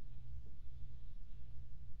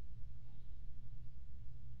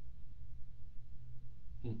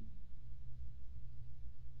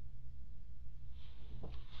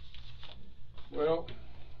 Well,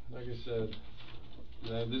 like I said,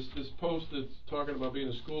 this post that's talking about being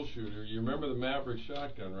a school shooter, you remember the Maverick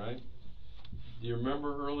shotgun, right? Do you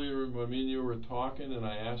remember earlier when me and you were talking and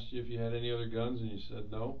I asked you if you had any other guns and you said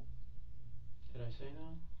no? Did I say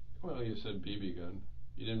no? Well, you said BB gun.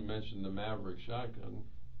 You didn't mention the Maverick shotgun.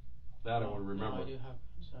 That I would remember. No, I do have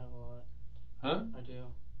guns. I have a lot. Huh? I do.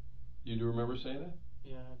 You do remember saying that?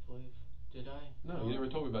 Yeah, I believe. Did I? No, you never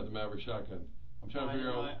told me about the Maverick shotgun. I'm trying to figure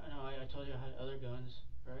out. I told you I had other guns,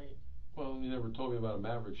 right? Well, you never told me about a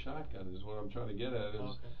Maverick shotgun. Is what I'm trying to get at. Is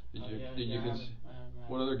Okay. did you I have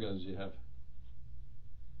what other guns do you have?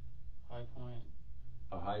 High point.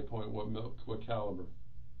 A high point. What caliber?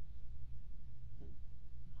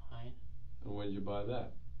 9. And when did you buy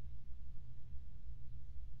that?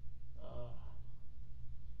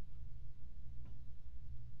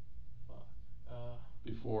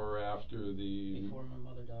 Before or after the? Before my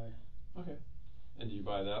mother died. Okay. And did you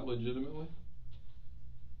buy that legitimately?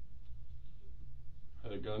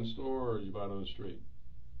 At a gun store, or did you buy it on the street?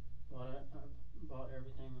 I bought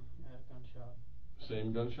everything at a gun shop.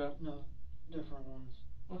 Same gun shop? No, different ones.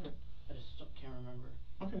 Okay. I just can't remember.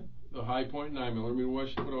 Okay. The high point 9mm.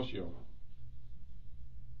 What else you own?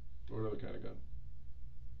 What other kind of gun?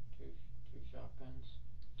 Two shotguns.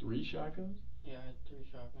 3 shotguns? Yeah, I had 3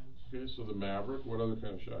 shotguns. Okay, so the Maverick. What other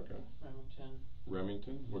kind of shotgun? Remington.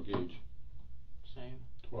 Remington. What gauge? Same.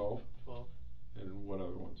 12. 12. And what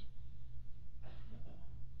other ones?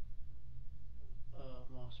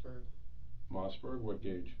 Mossberg. Mossberg. What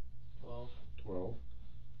gauge? 12. 12.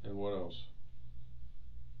 And what else?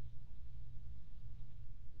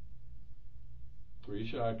 3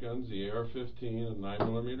 shotguns, the AR-15, a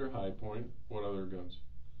 9mm high point. What other guns?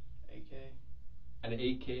 AK. An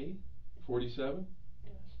AK-47?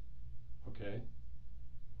 Yes. Okay.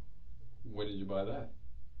 When did you buy that?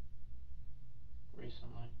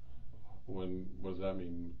 Recently. What does that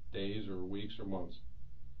mean? Days or weeks or months?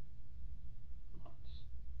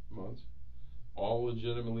 Months. All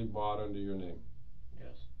legitimately bought under your name?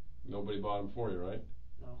 Yes. Nobody bought them for you, right?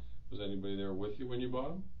 No. Was anybody there with you when you bought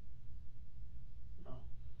them? No.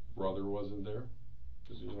 brother wasn't there?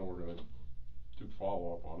 Because, you know, we're going to do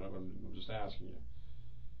follow-up on it. I'm just asking you.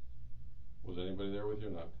 Was anybody there with you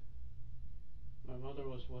or not? My mother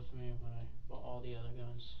was with me when I bought all the other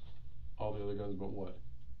guns. All the other guns but what?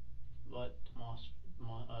 But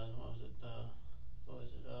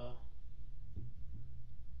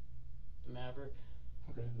the Maverick.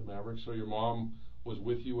 Okay, the Maverick. So your mom was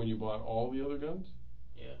with you when you bought all the other guns?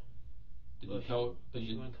 Yeah. Did you tell? But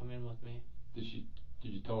she wouldn't come in with me. Did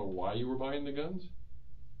you tell her why you were buying the guns?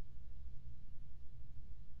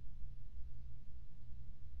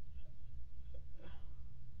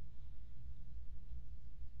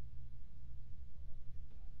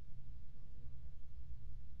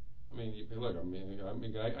 Look,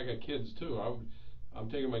 I got kids too. I'm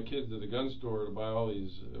taking my kids to the gun store to buy all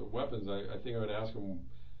these weapons. I think I would ask them,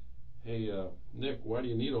 hey, Nick, why do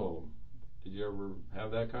you need all of them? Did you ever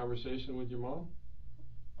have that conversation with your mom?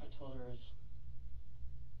 I told her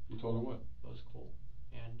You told her what? it was cool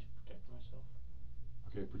and to protect myself.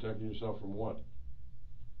 Okay, protecting yourself from what?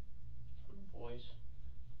 From the boys.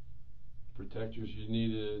 Protect yourself. You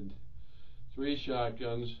needed 3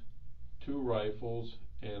 shotguns, 2 rifles,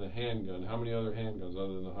 and a handgun. How many other handguns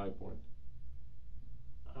other than the High Point?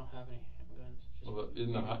 I don't have any handguns. Just Well,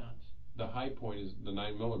 isn't guns. the High Point is the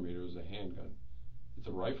 9mm is a handgun. It's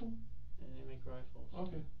a rifle? And they make rifles.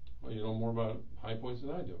 Okay. Well, you know more about High Points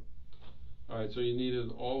than I do. All right, so you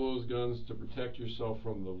needed all those guns to protect yourself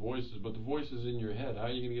from the voices, but the voice is in your head. How are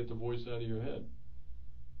you going to get the voice out of your head?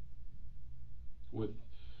 With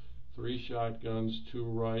 3 shotguns,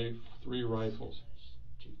 3 rifles.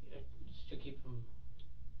 Just to keep him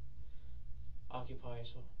occupied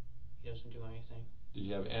so he doesn't do anything. Did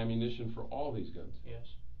you have ammunition for all these guns? Yes.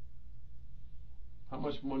 How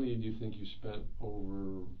much money do you think you spent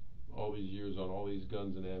over all these years on all these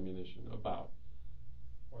guns and ammunition? About?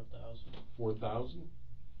 4,000. 4,000?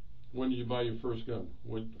 When did you buy your first gun?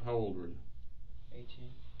 How old were you?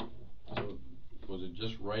 18. So was it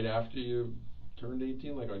just right after you turned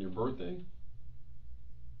 18, like on your birthday?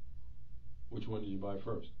 Which one did you buy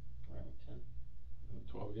first? Remington.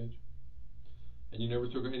 12 gauge? And you never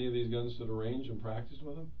took any of these guns to the range and practiced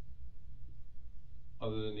with them?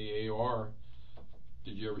 Other than the AR,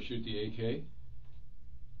 did you ever shoot the AK?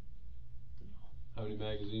 No. How many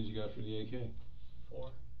magazines you got for the AK?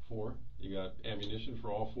 4. 4. You got ammunition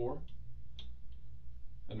for all 4?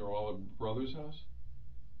 And they're all at brother's house?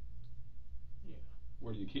 Yeah.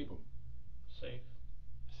 Where do you keep them? Safe.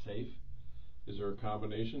 Safe? Is there a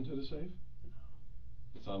combination to the safe? No.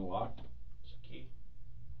 It's unlocked? It's a key.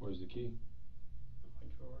 Where's the key? In my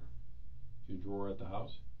drawer. Your drawer at the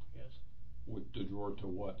house? Yes. With the drawer to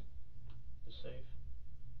what? The safe.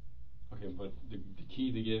 Okay, but the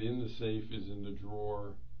key to get in the safe is in the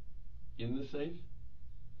drawer in the safe?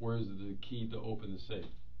 Where is the key to open the safe?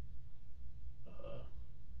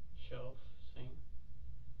 Shelf thing.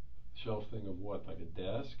 Shelf thing of what? Like a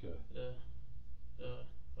desk?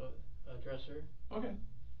 A dresser. Okay.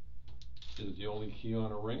 Is it the only key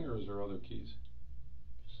on a ring, or is there other keys?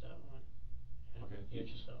 Just that one. Okay. Yeah,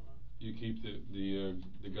 just that one. You keep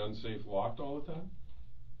the gun safe locked all the time?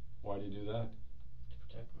 Why do you do that? To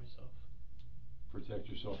protect myself. Protect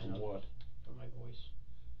yourself from what? From my voice.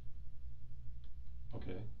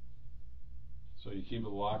 Okay. So you keep it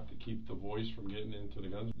locked to keep the voice from getting into the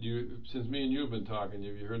guns? Since me and you have been talking,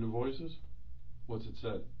 have you heard the voices? What's it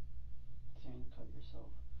said? Saying cut yourself.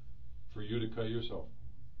 For you to cut yourself.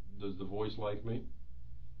 Does the voice like me?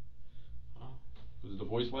 Does the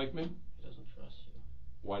voice like me? He doesn't trust you.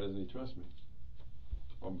 Why doesn't he trust me?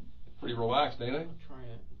 I'm pretty relaxed, ain't I? I'm trying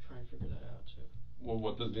to figure that out too. Well,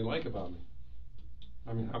 what doesn't he like about me?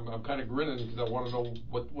 I mean, I'm kind of grinning because I want to know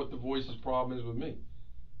what the voice's problem is with me.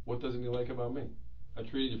 What doesn't he like about me? I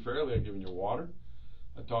treated you fairly. I've given you water.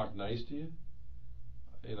 I talked nice to you.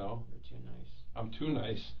 You know. You're too nice. I'm too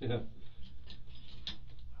nice. Yeah.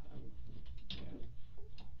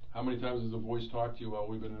 How many times has the voice talked to you while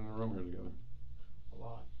we've been in the room here together? A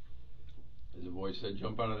lot. Has the voice said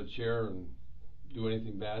jump out of the chair and do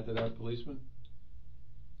anything bad to that policeman?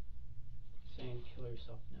 Saying kill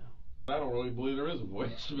yourself now. I don't really believe there is a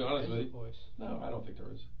voice, to be honest with you. Voice. No, I don't think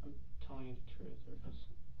there is. I'm telling you the truth. There is.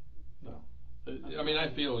 No. I mean, I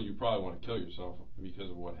feel you probably want to kill yourself because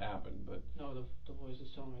of what happened, but... No, the voice is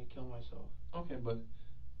telling me to kill myself. Okay, but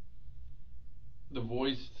the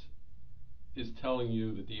voice is telling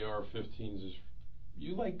you that the AR-15s is...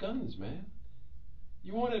 You like guns, man.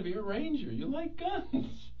 You want to be a ranger. You like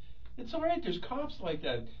guns. It's all right. There's cops like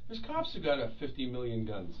that. There's cops who got 50 million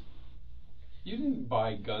guns. You didn't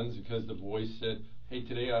buy guns because the voice said, hey,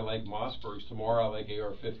 today I like Mossbergs, tomorrow I like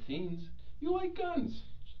AR-15s. You like guns.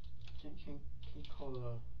 Can you call the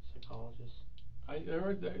psychologist. I've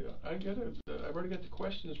already got the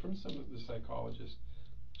questions from some of the psychologists.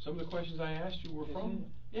 Some of the questions I asked you were Is from.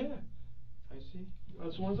 it? Yeah. I see.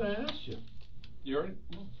 That's the ones I asked you. You already?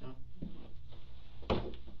 No.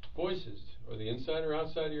 Voices. Are they inside or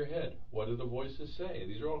outside of your head? What do the voices say?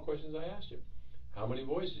 These are all questions I asked you. How many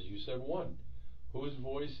voices? You said one. Whose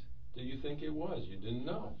voice do you think it was? You didn't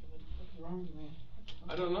know. What's wrong with me?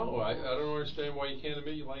 I don't know. I don't understand why you can't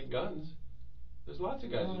admit you like guns. There's lots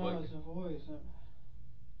of guys who like. It's a voice.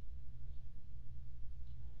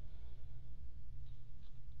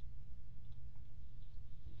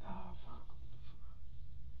 Oh, fuck.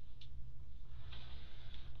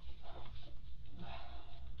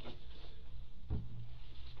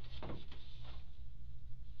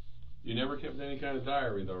 You never kept any kind of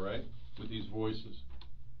diary though, right? With these voices.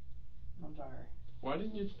 No diary. Why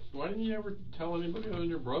didn't you ever tell anybody other than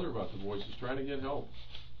your brother about the voices, trying to get help?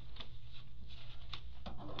 I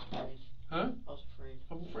was afraid. Huh? I was afraid.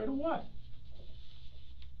 I'm afraid of what?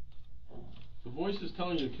 The voice is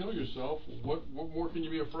telling you to kill yourself. What more can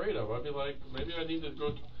you be afraid of? I'd be like, maybe I need to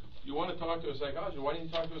go. You want to talk to a psychologist? Why didn't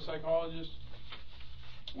you talk to a psychologist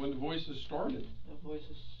when the voices started? The voice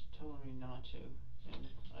is telling me not to, and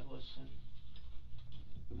I listen.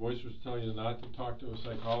 The voice was telling you not to talk to a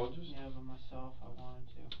psychologist? Yeah, but myself, I wanted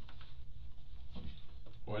to.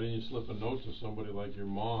 Why didn't you slip a note to somebody like your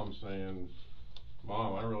mom saying,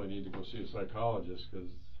 Mom, I really need to go see a psychologist because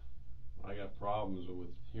I got problems with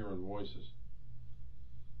hearing voices?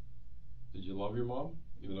 Did you love your mom,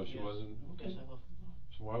 even though she Yes. wasn't? Okay. Yes, I love my mom.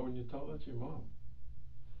 So why wouldn't you tell that to your mom?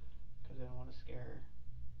 Because I don't want to scare her.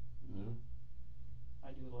 Yeah.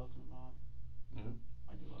 I do love my mom. Yeah.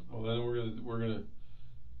 I do love my Well, mom. then we're gonna.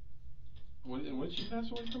 When did she pass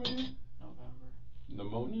away from again? November.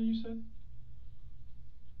 Pneumonia, you said?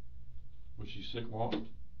 Was she sick long?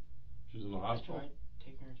 She was in the hospital? I tried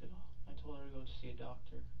taking her to the. I told her to go to see a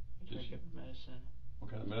doctor. I tried to give her medicine. What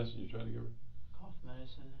kind of medicine you tried to give her? Cough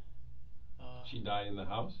medicine. She died in the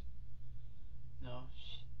house? No,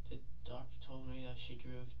 the doctor told me that she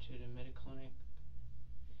drove to the Mediclinic,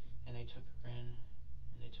 and they took her in,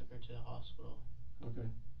 and they took her to the hospital. Okay.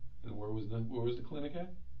 And where was the clinic at?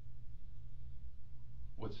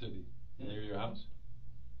 What city? Near your house?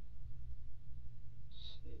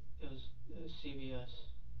 It was CVS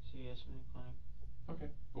Mediclinic. Okay.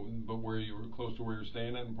 But where you were close to where you're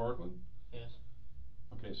staying at in Parkland? Yes.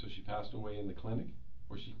 Okay, so she passed away in the clinic?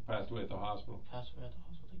 Or she passed away at the hospital? Passed away at the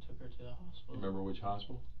hospital. They took her to the hospital. Remember which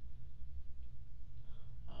hospital?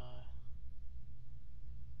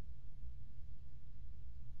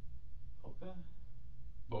 Boca?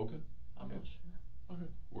 Boca? I'm Okay. not sure.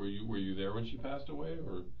 Okay. Were you there when she passed away,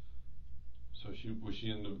 or so was she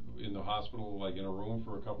in the hospital, like in a room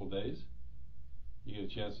for a couple days? You get a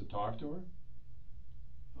chance to talk to her?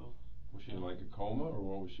 Oh. Was she in like a coma, or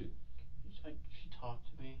what was she? She talked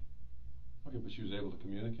to me. Okay, but she was able to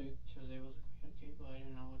communicate? She was able to communicate, but I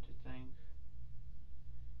didn't know what to think.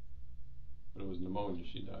 But it was pneumonia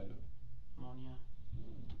she died of. Pneumonia.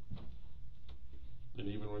 And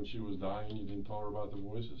even when she was dying, you didn't tell her about the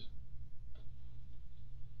voices?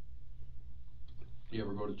 You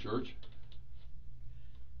ever go to church?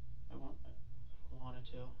 I wanted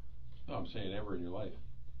to. No, I'm saying ever in your life.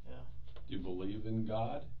 Yeah. Do you believe in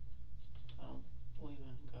God? I don't believe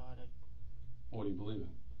in God. What do you believe in?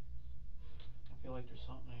 I feel like there's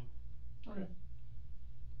something. Okay.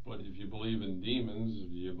 But if you believe in demons,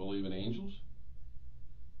 do you believe in angels?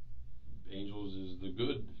 Angels is the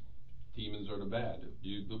good. Demons are the bad.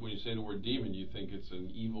 When you say the word demon, you think it's an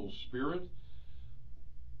evil spirit?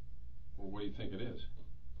 Or what do you think it is?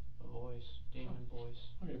 A voice. Demon voice.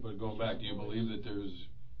 Okay, but going back, do you believe that there's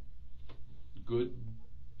good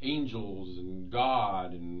angels and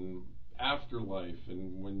God and afterlife,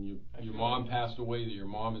 and when your mom passed away, that your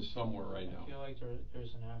mom is somewhere right now? I feel like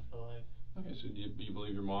there's an afterlife. Okay, so do you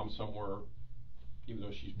believe your mom's somewhere, even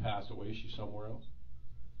though she's passed away, she's somewhere else?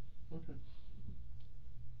 Okay.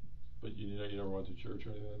 But you never went to church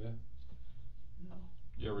or anything like that? No.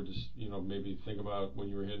 You ever just, maybe think about when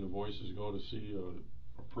you were hearing the voices, go to see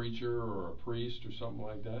a preacher or a priest or something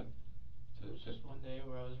like that? It was just one day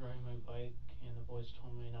where I was riding my bike and the voice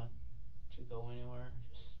told me not to go anywhere,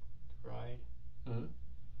 just to ride. Uh-huh.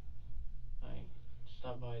 I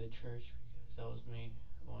stopped by the church because that was me.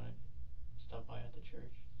 I wanted to stop by at the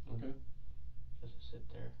church. Okay. Just to sit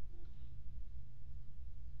there.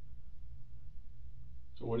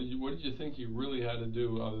 So what did you think you really had to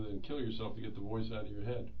do other than kill yourself to get the voice out of your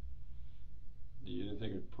head? You didn't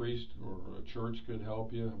think a priest or a church could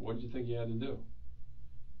help you? What did you think you had to do?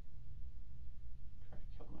 Try to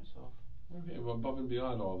kill myself. Okay, well, above and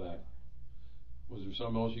beyond all that, Was there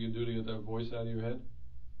something else you could do to get that voice out of your head?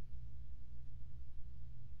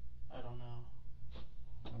 I don't know.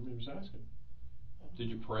 I'm just asking. Did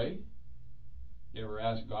you pray? You ever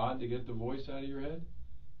ask God to get the voice out of your head?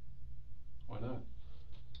 Why not?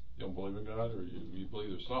 You don't believe in God, or you believe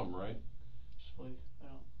there's something, right? Just believe. I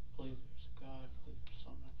don't believe there's a God. I believe there's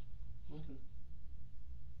something. Okay.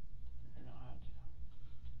 I don't know how to.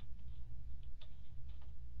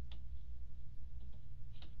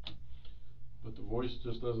 But the voice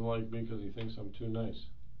just doesn't like me because he thinks I'm too nice.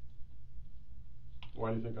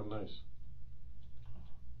 Why do you think I'm nice?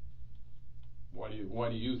 Why do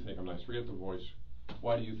you think I'm nice? Forget the voice.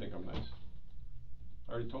 Why do you think I'm nice?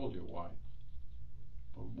 I already told you why.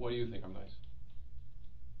 But why do you think I'm nice?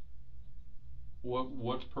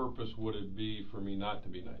 What purpose would it be for me not to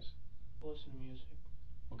be nice? Listen to music.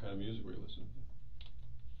 What kind of music were you listening to?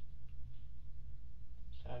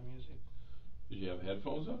 Sad music. Did you have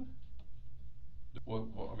headphones on? I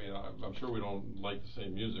mean, I'm sure we don't like the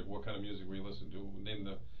same music. What kind of music were you listening to?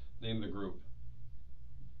 Name the group.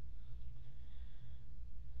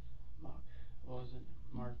 What was it?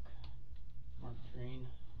 Mark Green.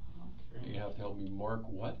 You have to help me. Mark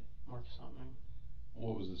what? Mark something.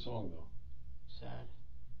 What was the song though? Sad.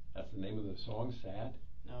 That's the name of the song, Sad?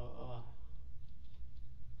 No,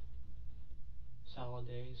 Salad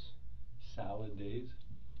Days. Salad Days?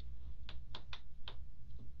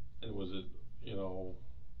 And was it, it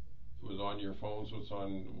was on your phone, so it's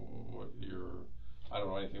on I don't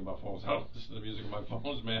know anything about phones. I don't listen to music on my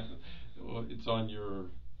phones, man. It's on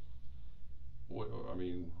your,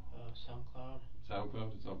 SoundCloud.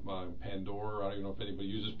 SoundCloud? It's on Pandora. I don't even know if anybody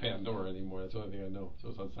uses Pandora anymore. That's the only thing I know. So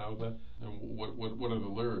it's on SoundCloud? And what are the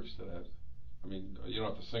lyrics to that? I mean, you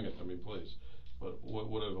don't have to sing it to me, please. But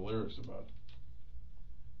what are the lyrics about?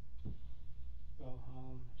 Go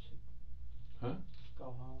home. Huh?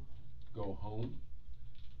 Go home. Go home?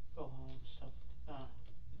 Go home, stuff.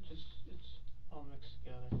 It's all mixed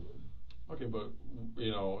together. Okay, but,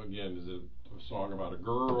 again, is it a song about a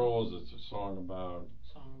girl? Is it a song about...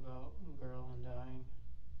 Song about a girl and dying.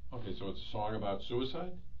 Okay, so it's a song about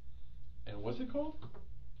suicide? And what's it called?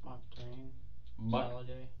 Moctarine.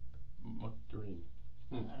 Moctarine.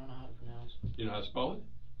 I don't know how to pronounce it. You know how to spell it?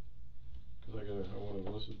 Because I wanted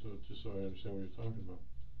to listen to it just so I understand what you're talking about.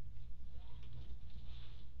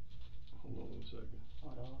 Hold on one second.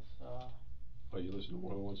 What else? Oh, you listen to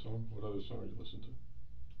more than one song? What other song did you listen to?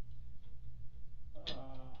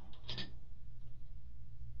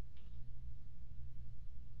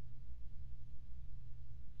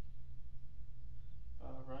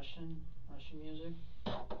 Russian music.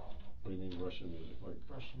 What do you mean Russian music? Like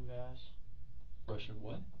Russian bass. Russian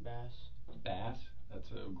what? Bass. Bass? That's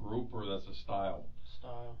a group or that's a style?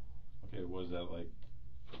 Style. Okay, was that like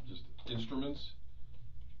just instruments?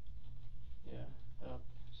 Yeah,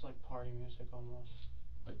 it's like party music almost.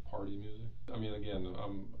 Like party music? I mean, again,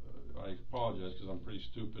 I apologize because I'm pretty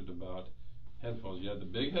stupid about headphones. You had the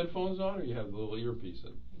big headphones on, or you had the little earpiece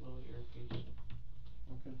in? Little earpiece.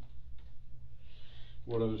 Okay.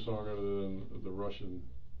 What other song other than the Russian?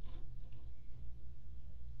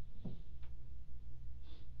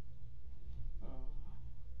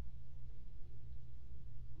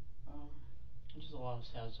 Just a lot of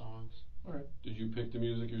sad songs. All right. Did you pick the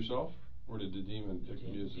music yourself, or did the demon pick the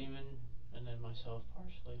music? Demon, and then myself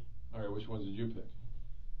partially. All right. Which ones did you pick?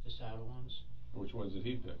 The sad ones. Which ones did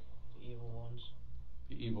he pick? The evil ones.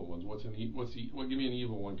 The evil ones. Give me an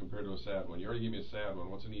evil one compared to a sad one. You already gave me a sad one.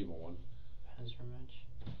 What's an evil one? Panzermensch.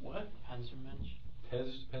 What? Panzermensch.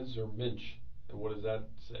 Panzermensch. And what does that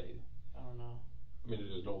say? I don't know. I mean,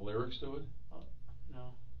 there's no lyrics to it?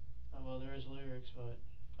 No. Well, there is lyrics, but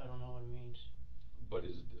I don't know what it means. But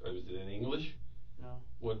is it in English? No.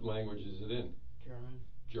 What language is it in? German.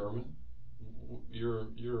 German?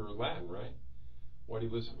 You're Latin, right? Why do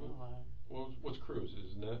you listen? I'm not Latin. What's Cruz?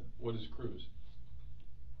 Isn't that? What is Cruz?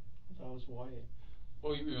 I thought it was white.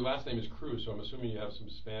 Well, your last name is Cruz, so I'm assuming you have some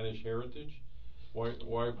Spanish heritage.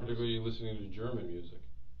 Why particularly are you listening to German music?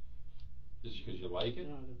 Is it because you like it?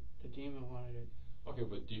 No, the demon wanted it. Okay,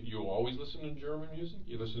 but do you always listen to German music?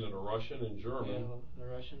 You listen to Russian and German. Yeah, the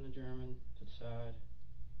Russian, the German, the sad,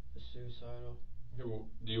 the suicidal. Okay, well,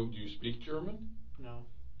 do you speak German? No.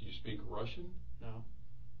 Do you speak Russian? No.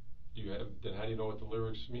 Then how do you know what the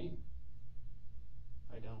lyrics mean?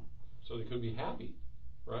 I don't. So they could be happy,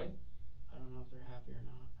 right? I don't know if they're happy or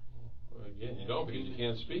not. Well, again, you don't because you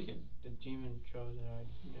can't speak it. The demon chose it. I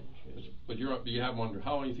didn't choose it. But you have them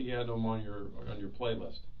how long do you think you had them on your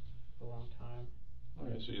playlist? For a long time.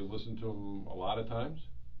 Okay, so you listened to them a lot of times?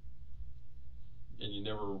 And you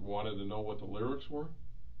never wanted to know what the lyrics were?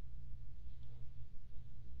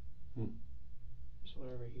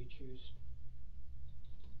 whatever you choose.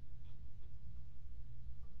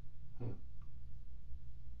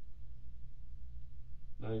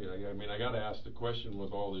 I mean, I got to ask the question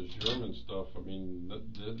with all this German stuff. I mean,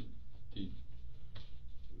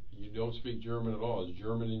 you don't speak German at all. Is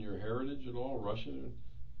German in your heritage at all? Russian?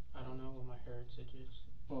 I don't know what my heritage is.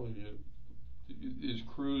 Well, is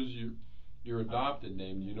Cruz your adopted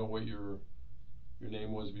name? Do you know what your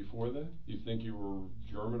name was before that? Do you think you were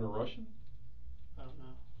German or Russian? I don't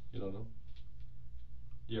know. You don't know?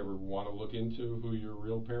 Do you ever want to look into who your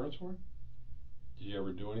real parents were? Did you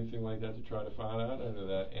ever do anything like that to try to find out, either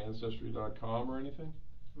that Ancestry.com or anything?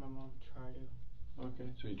 My mom tried to.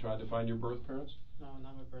 Okay, so you tried to find your birth parents? No,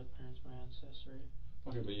 not my birth parents, my ancestry.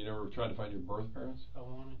 Okay, but you never tried to find your birth parents? I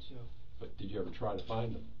wanted to. But did you ever try to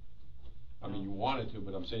find them? I mean, you wanted to,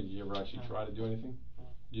 but I'm saying, did you ever actually try to do anything? No.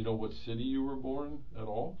 Do you know what city you were born at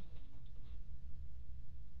all?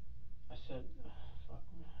 I said, fuck,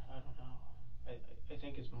 I don't know. I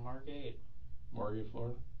think it's Margate. Margate,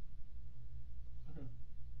 Florida? Okay.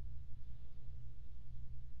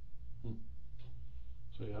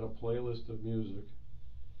 So you had a playlist of music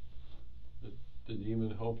that the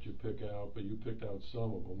demon helped you pick out, but you picked out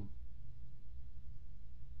some of them.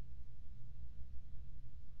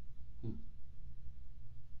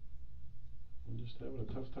 I'm just having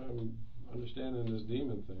a tough time understanding this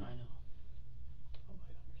demon thing. I know.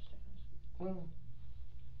 Nobody understands. Well,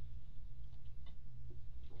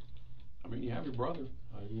 I mean, you have your brother.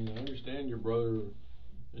 I mean, I understand your brother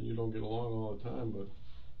and you don't get along all the time, but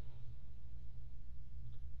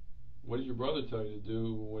what did your brother tell you to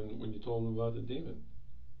do when you told him about the demon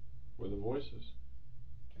or the voices?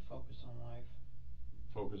 To focus on life.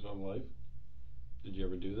 Focus on life? Did you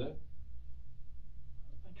ever do that?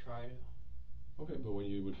 I try to. Okay, but when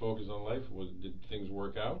you would focus on life, did things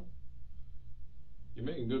work out? You're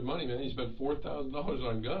making good money, man. You spent $4,000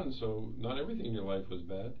 on guns, so not everything in your life was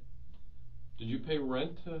bad. Did you pay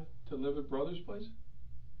rent to live at Brother's place?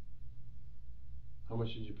 How much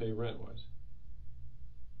did you pay rent-wise?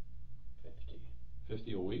 50.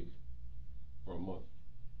 50 a week? Or a month?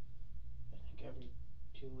 I think every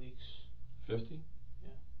 2 weeks. 50? Yeah.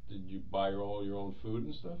 Did you buy all your own food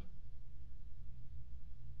and stuff?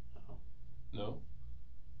 No?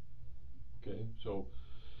 Okay, so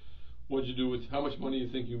what'd you do with, how much money do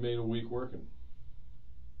you think you made a week working?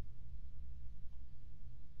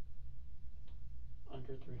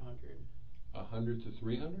 Under 300. 100 to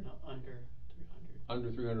 300? No, under 300.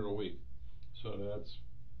 Under 300 a week. So that's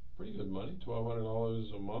pretty good money,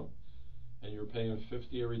 $1,200 a month. And you're paying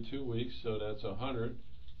 50 every 2 weeks, so that's 100.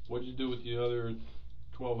 What'd you do with the other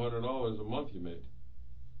 $1,200 a month you made?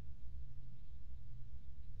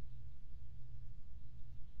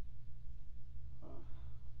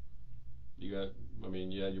 You got, I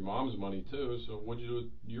mean, you had your mom's money too, so what'd you do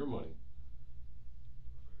with your money?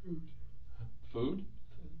 Food. Food?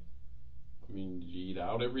 I mean, did you eat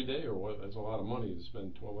out every day or what? That's a lot of money to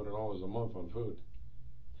spend $1,200 a month on food.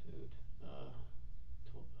 Food.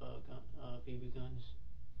 BB guns.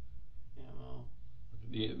 Ammo.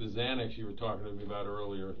 The Xanax you were talking to me about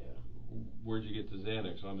earlier. Yeah. Where'd you get the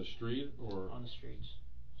Xanax? On the street or? On the streets.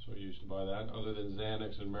 So you used to buy that? Other than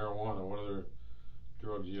Xanax and marijuana, what other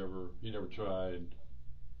drugs you never tried?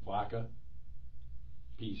 Vodka,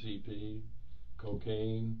 PCP,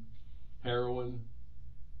 cocaine, heroin?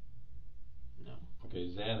 No. Okay,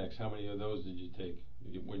 Xanax, how many of those did you take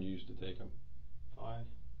when you used to take them? 5.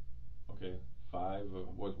 Okay, 5.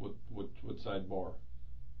 What side bar?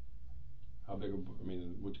 How big? I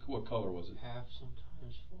mean, what color was it? Half,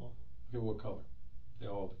 sometimes full. Okay, what color? They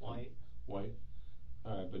all white. White.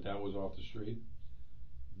 All right, but that was off the street.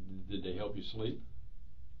 Did they help you sleep?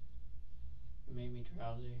 It made me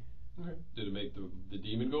drowsy. Okay. Did it make the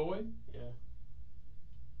demon go away? Yeah.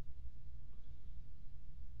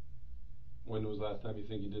 When was the last time you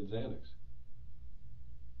think you did Xanax?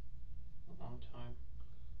 A long time.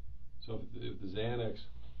 So if the Xanax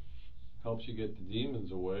helps you get the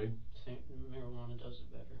demons away, marijuana does it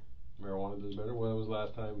better. Marijuana does better? When was the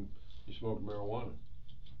last time you smoked marijuana?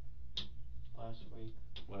 Last week.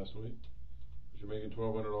 Last week? If you're making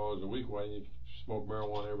 $1,200 a week, why didn't you smoke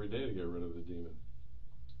marijuana every day to get rid of the demon?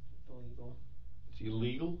 Illegal. It's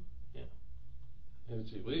illegal? Yeah. If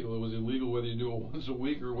it's illegal, it was illegal whether you do it once a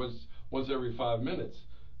week or once every 5 minutes.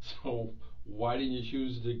 So why didn't you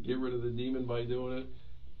choose to get rid of the demon by doing it?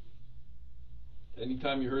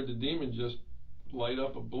 Anytime you heard the demon, just light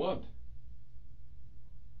up a blunt.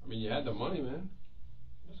 I mean, you had the money, man.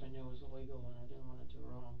 Because I knew it was illegal and I didn't want to do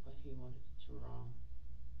wrong, but he wanted to do wrong.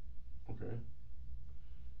 Okay.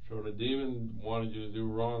 So the demon wanted you to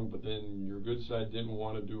do wrong, but then your good side didn't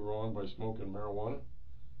want to do wrong by smoking marijuana?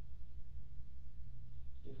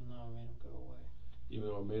 even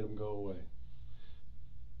though it made him go away.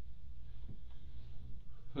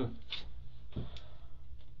 Huh.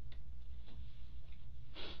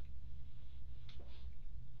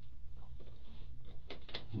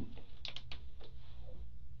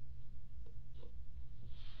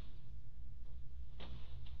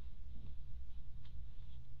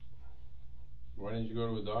 Why didn't you go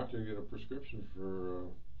to a doctor and get a prescription for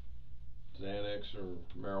Xanax or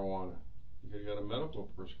marijuana? You could have got a medical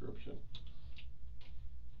prescription,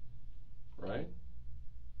 right?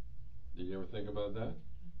 Did you ever think about that?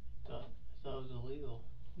 I thought it was illegal.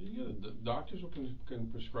 Doctors can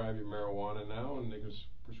prescribe you marijuana now, and they can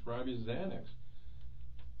prescribe you Xanax.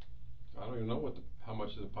 I don't even know how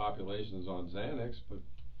much of the population is on Xanax, but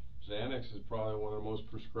Xanax is probably one of the most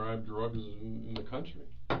prescribed drugs in the country.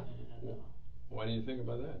 Why didn't you think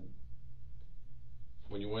about that?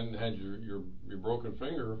 When you went and had your broken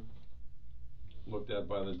finger looked at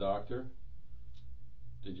by the doctor,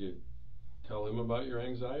 did you tell him about your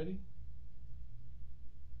anxiety?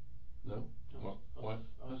 No? What?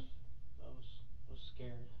 I was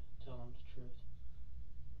scared to tell him the truth.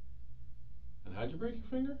 And how'd you break your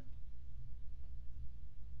finger?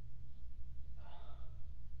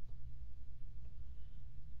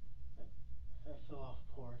 I fell off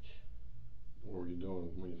a porch. What were you doing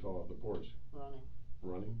when you fell off the porch? Running.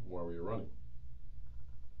 Running? Why were you running?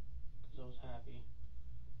 Because I was happy.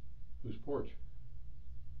 Whose porch?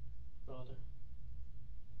 Brother.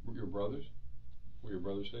 Your brother's? Where your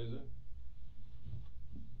brother stays at?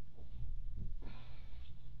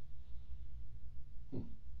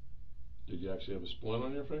 Did you actually have a splint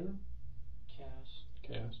on your finger? Cast.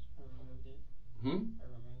 I removed it. I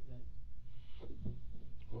removed it.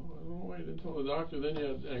 Well, I don't know why you didn't tell the doctor then you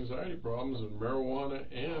had anxiety problems and marijuana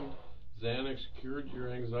and Xanax cured your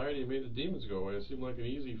anxiety and made the demons go away. It seemed like an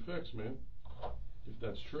easy fix, man. If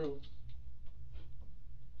that's true.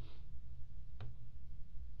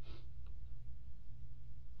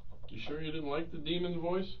 You sure you didn't like the demon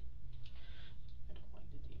voice? I don't like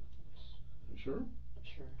the demon voice. You sure? I'm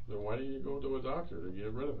sure. Then why didn't you go to a doctor to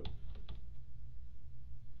get rid of it?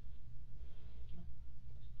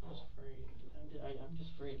 I was afraid. I'm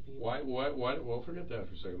just afraid of people. Why, well, forget that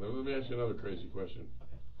for a second. Let me ask you another crazy question.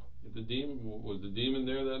 Okay. If was the demon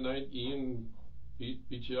there that night? Ian beat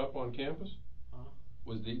you up on campus? Huh?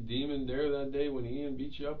 Was the demon there that day when Ian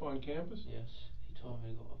beat you up on campus? Yes. He told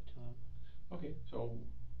me to go up to him. Okay, so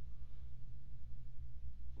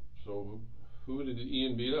who did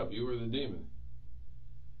Ian beat up? You or the demon?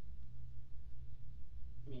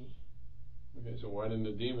 Me. Okay, so why didn't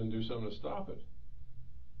the demon do something to stop it?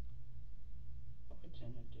 Why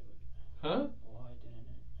didn't it do it? Huh? Why didn't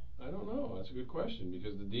it? I don't know. That's a good question,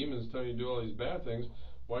 because the demon's telling you to do all these bad things.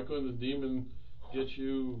 Why couldn't the demon get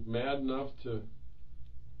you mad enough to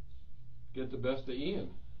get the best of Ian?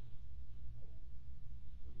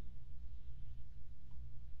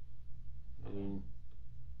 I mean,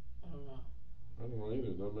 I don't know. I don't know either.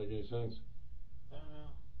 It doesn't make any sense. I don't know.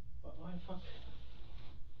 Why the fuck?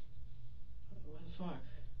 Why the fuck?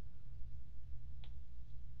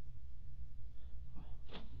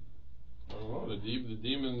 I don't know. The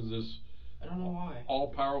demon's this I don't know why.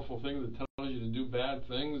 all-powerful thing that tells you to do bad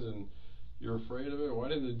things and you're afraid of it. Why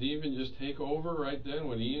didn't the demon just take over right then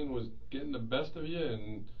when Ian was getting the best of you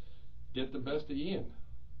and get the best of Ian?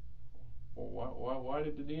 Well, why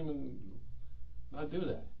did the demon not do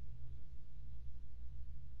that?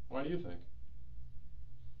 Why do you think?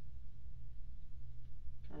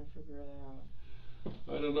 Trying to figure it out.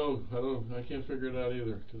 I don't know. I can't figure it out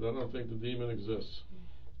either, because I don't think the demon exists.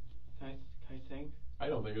 Can I think? I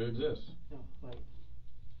don't think it exists. No, like.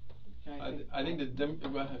 Can I think? I think that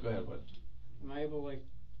go ahead, bud. Am I able to like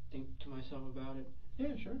think to myself about it?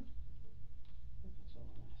 Yeah, sure. That's all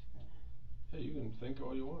I'm asking. Hey, you can think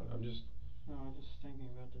all you want. I'm just thinking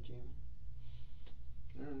about the demon.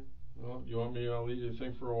 Alright. Well, you want me, I'll leave you to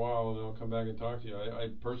think for a while and then I'll come back and talk to you. I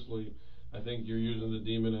personally, I think you're using the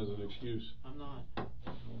demon as an excuse. I'm not.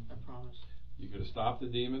 I promise. You could have stopped the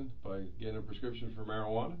demon by getting a prescription for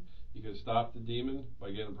marijuana. You could have stopped the demon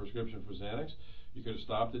by getting a prescription for Xanax. You could have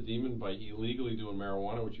stopped the demon by illegally doing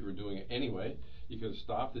marijuana, which you were doing anyway. You could have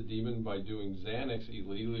stopped the demon by doing Xanax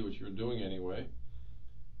illegally, which you were doing anyway.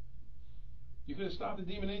 You could have stopped the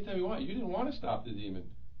demon anytime you want. You didn't want to stop the demon.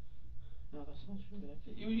 No, that's not true.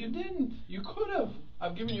 You didn't. You could have.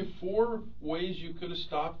 I've given you 4 ways you could have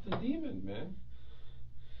stopped the demon, man.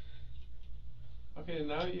 Okay,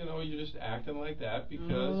 now you're just acting like that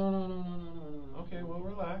because. No. Okay, well,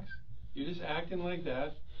 relax. You're just acting like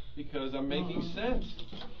that because I'm making sense.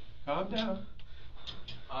 Calm down.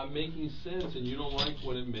 I'm making sense, and you don't like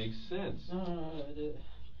when it makes sense. No.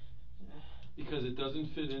 Because it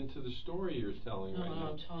doesn't fit into the story you're telling right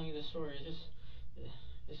now. I'm telling you the story.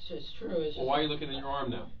 It's true. It's well, why are you looking at your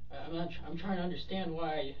arm now? I'm trying to understand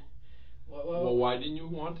why. Well, why didn't you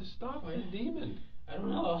want to stop the demon? I don't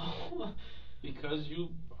know. Because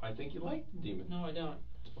I think you like the demon. No, I don't.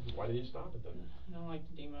 Why didn't you stop it then? I don't like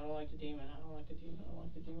the demon. I don't like the demon. I don't like the demon. I don't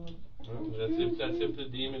like the demon. Well, that's if the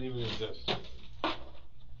demon even exists.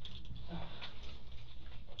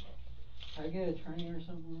 Can I get an attorney or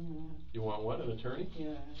something? You want what? An attorney?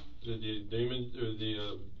 Yeah. Did the demon or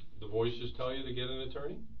the voice just tell you to get an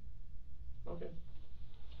attorney? Okay.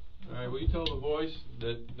 All right. Well, you tell the voice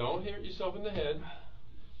that don't hit yourself in the head,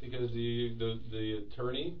 because the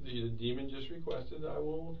attorney, the demon just requested I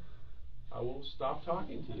will stop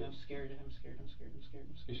talking to you. I'm scared. I'm scared.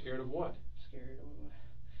 You're scared of what? Scared of what?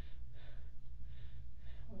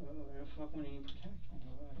 Fuck, wouldn't he protect me?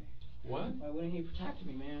 What? Why wouldn't he protect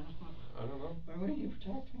me, man? I don't know. Why wouldn't he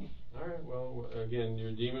protect me? All right. Well, again,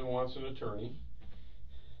 your demon wants an attorney.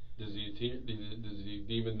 Does the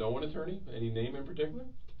demon know an attorney? Any name in particular?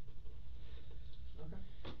 Okay.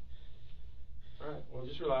 All right. Well,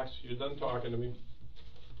 just relax. You're done talking to me.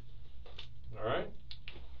 All right.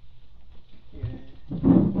 Yeah.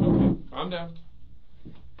 Okay. Calm down.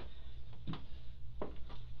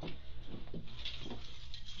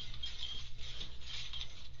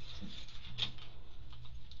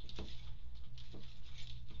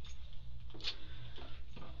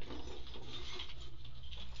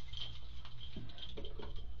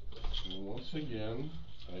 And once again,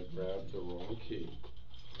 I grabbed the wrong key.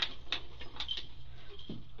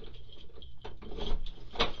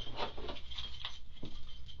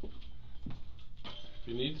 If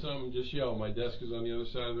you need something, just yell. My desk is on the other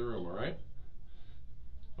side of the room, all right?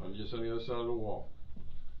 I'm just on the other side of the wall.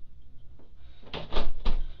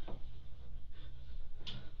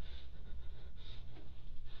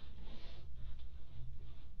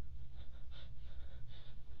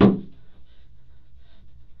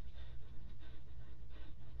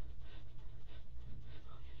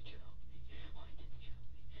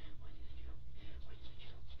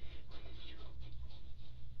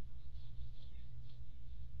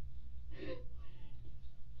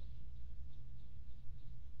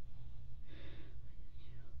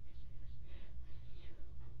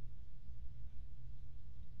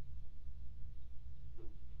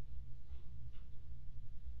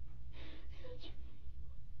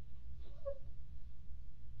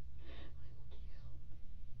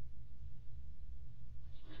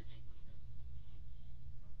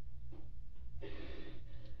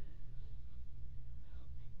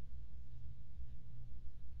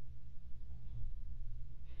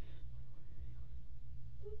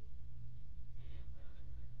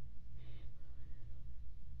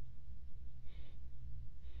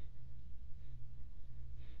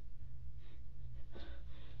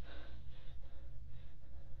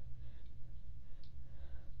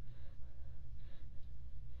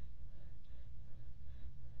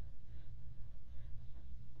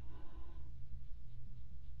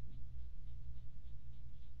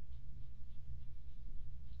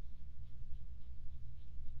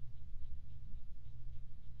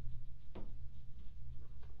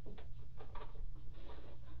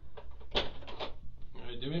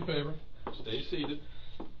 Do me a favor. Stay seated.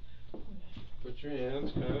 Put your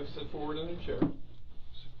hands kind of sit forward in the chair.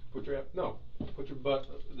 Put your butt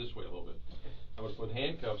this way a little bit. I'm going to put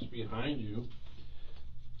handcuffs behind you,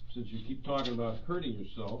 since you keep talking about hurting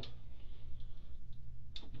yourself.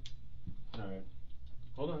 All right.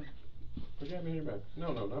 Hold on. Put your hand behind your back.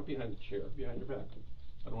 No, not behind the chair. Behind your back.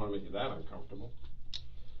 I don't want to make you that uncomfortable.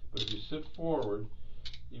 But if you sit forward,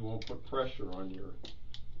 you won't put pressure on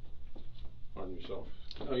yourself.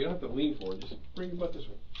 No, you don't have to lean forward. Just bring your butt this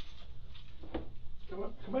way. Come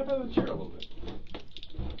up out of the chair a little bit.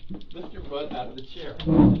 Lift your butt out of the chair.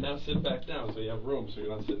 And now sit back down so you have room, so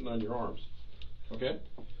you're not sitting on your arms. Okay?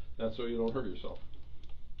 That's so you don't hurt yourself.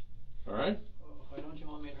 All right? Why don't you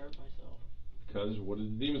want me to hurt myself? Because what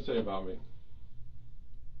did the demon say about me?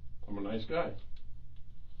 I'm a nice guy.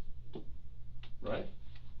 Right?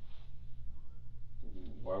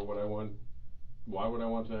 Why would I want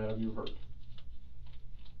to have you hurt?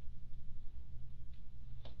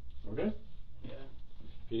 Okay? Yeah.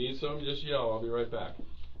 If you need something, just yell. I'll be right back.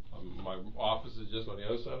 My office is just on the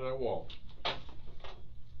other side of that wall.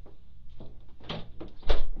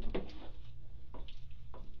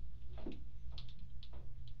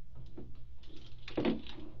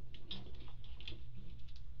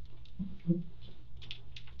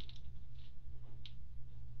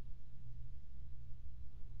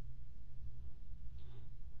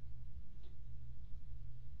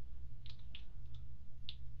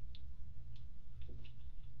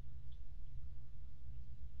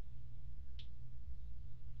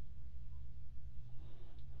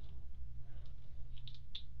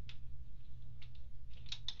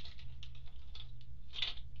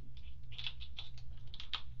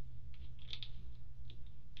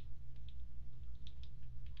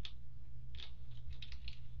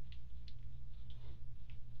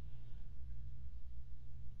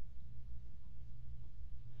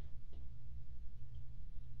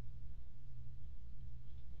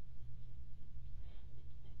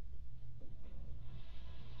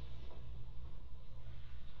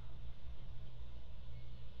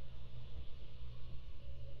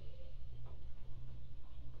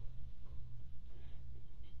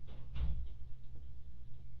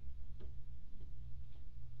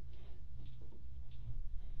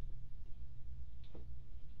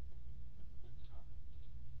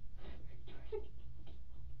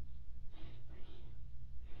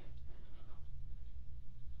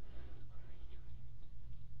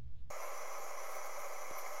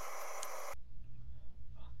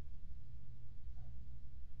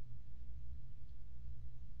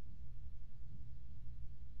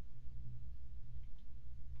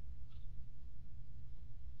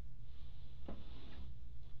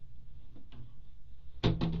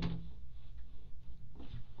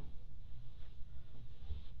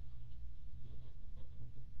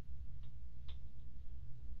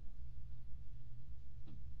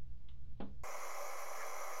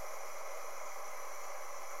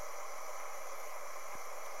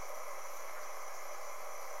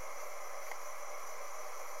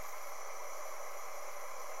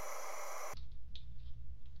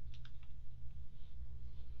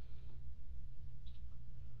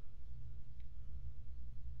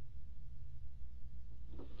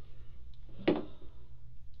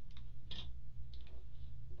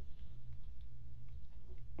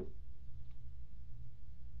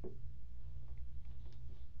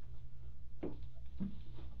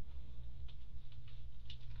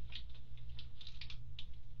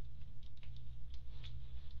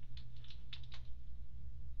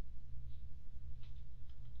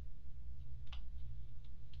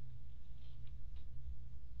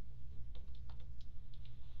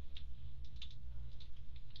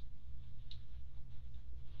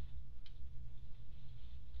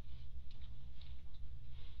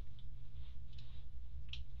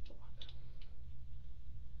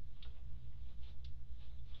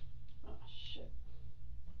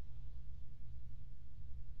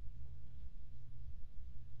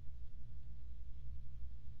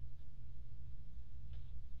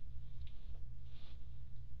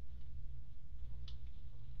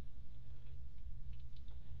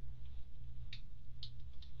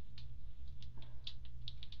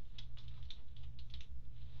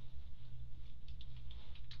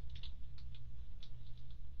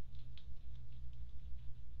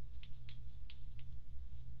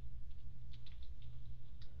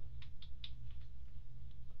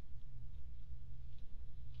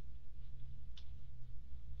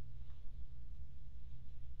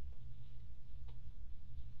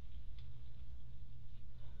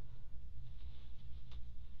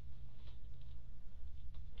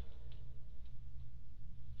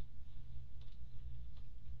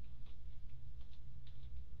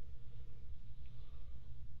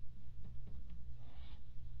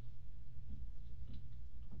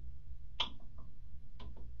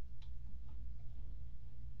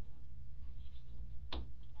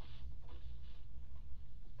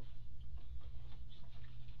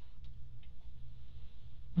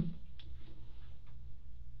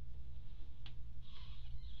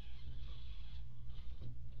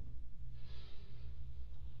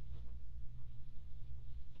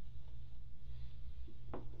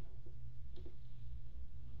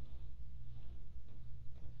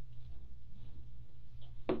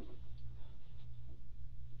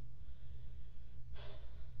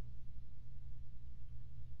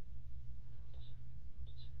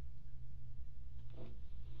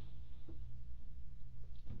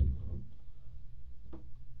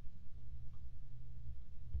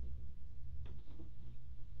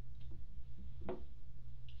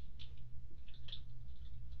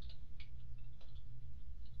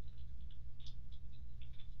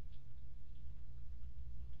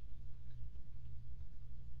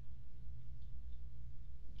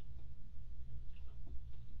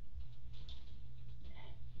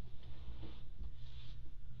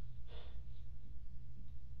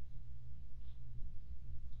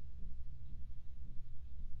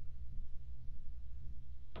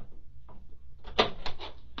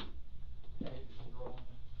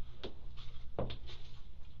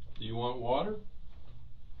 you want water?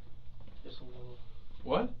 Just a little.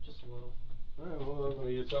 What? Just a little. Alright, well, I'm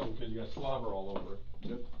gonna get something because you got slobber all over it.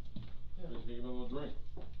 Yep. Yeah, just give me a little drink.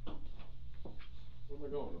 Where am I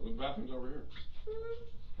going? The bathroom's over here. It's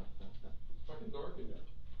fucking dark in there.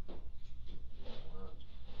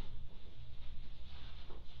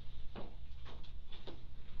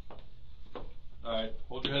 Alright,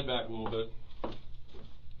 hold your head back a little bit.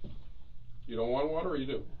 You don't want water or you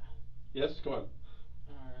do? Yes, come on.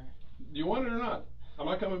 Alright. Do you want it or not? I'm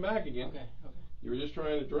not coming back again. Okay, okay. You were just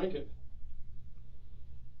trying to drink it.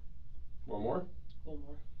 One more? A little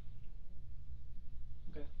more.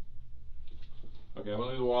 Okay. Okay, I'm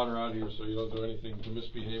gonna leave the water out here so you don't do anything to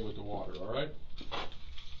misbehave with the water, alright?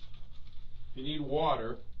 If you need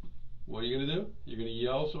water, what are you gonna do? You're gonna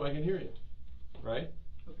yell so I can hear you. Right?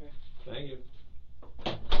 Okay. Thank you.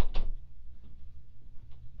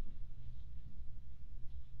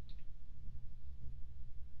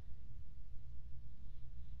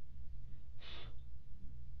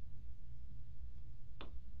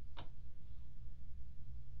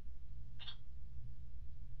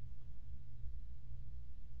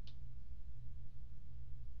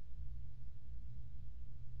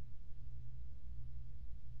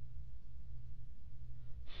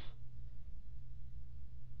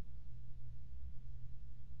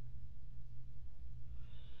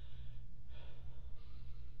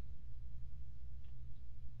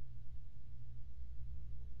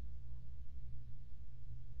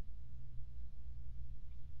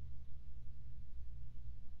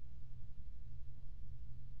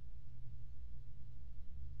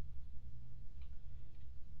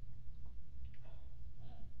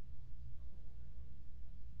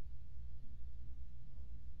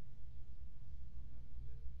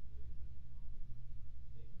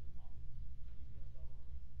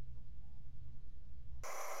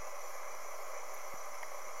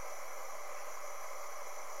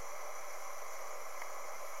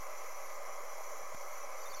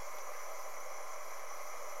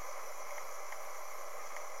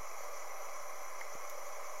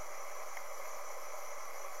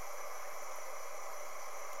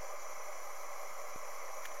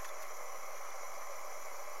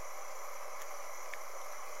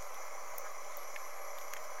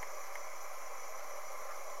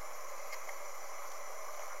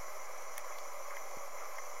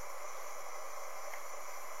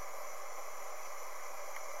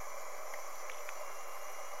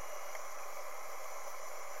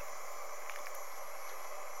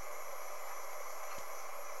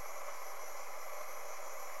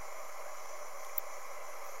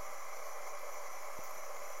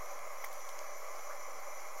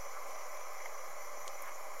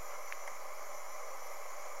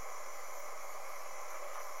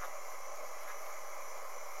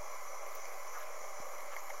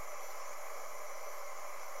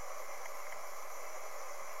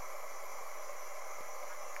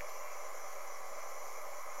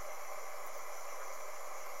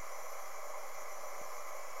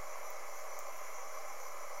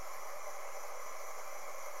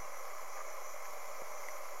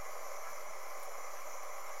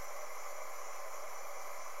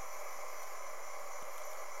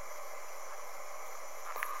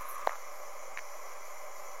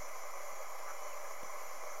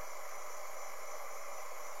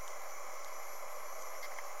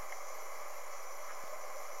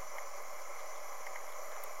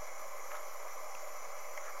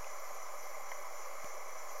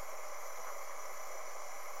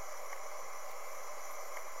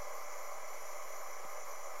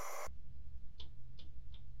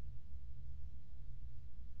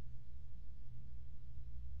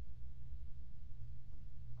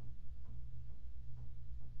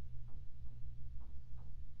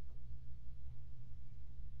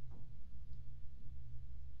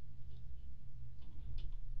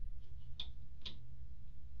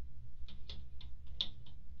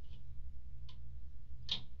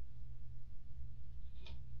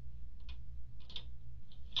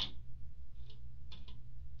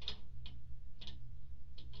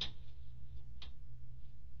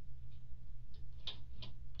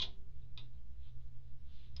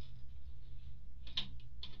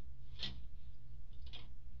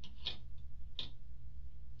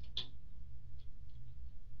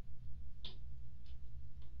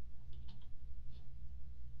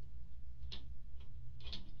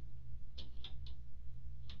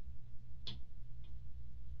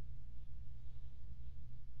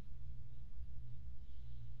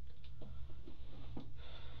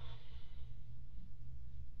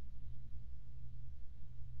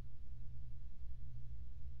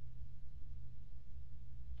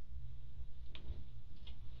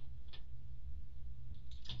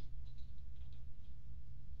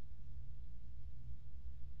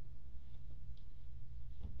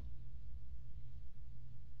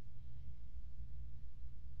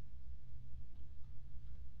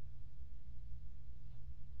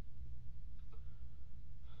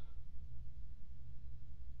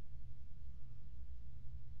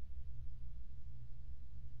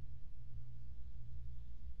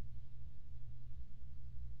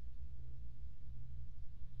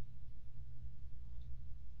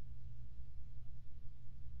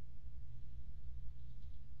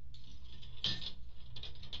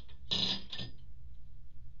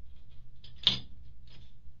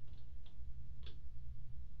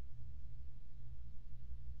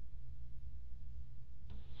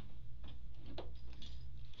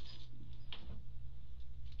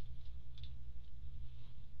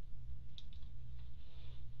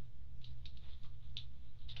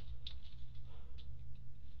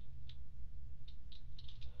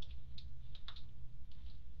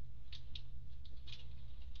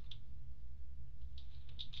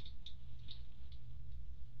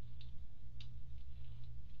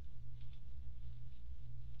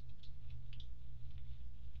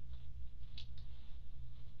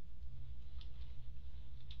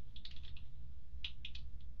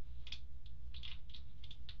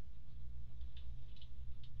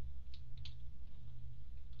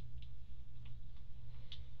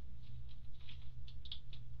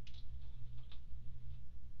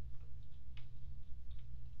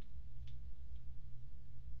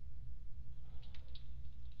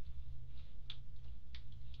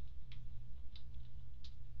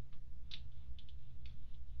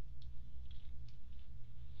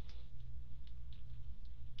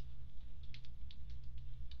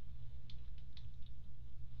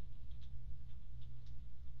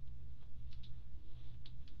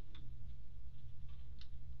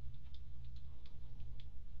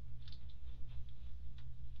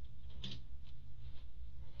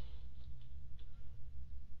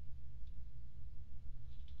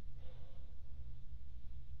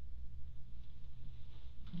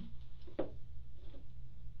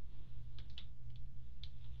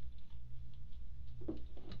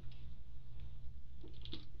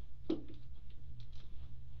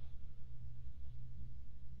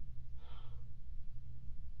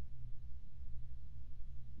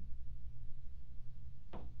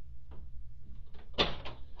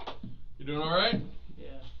 doing all right? Yeah.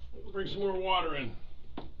 Bring some more water in.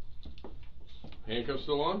 Handcuffs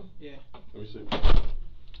still on? Yeah. Let me see.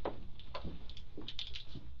 They're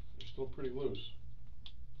still pretty loose.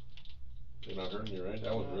 They're not hurting you, right?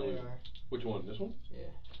 That one's really. They are. Which one? This one? Yeah.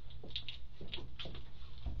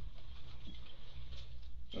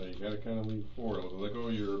 You gotta kind of lean forward. Let go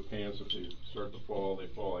of your pants. If they start to fall, they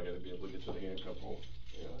fall. I gotta be able to get to the handcuff hole.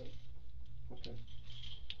 Yeah. Okay.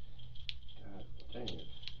 God dang it.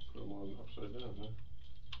 Put them on upside down, huh?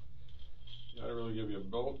 Gotta really give you a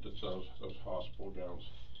belt that's those hospital gowns.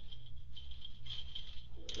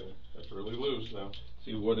 Okay. That's really loose now.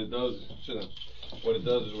 See what it does. Sit down. What it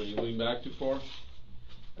does is when you lean back too far,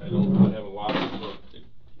 I don't really have a lot of it, so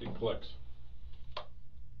it clicks.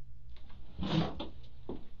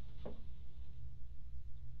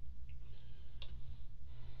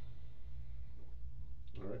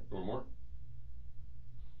 Alright, one more?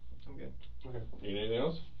 I'm good. Okay. Need anything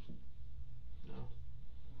else?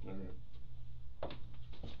 No. Alright.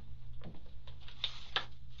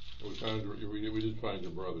 We did find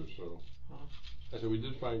your brother, so. Huh? I said we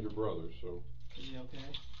did find your brother, so. Is he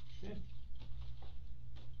okay? Yeah.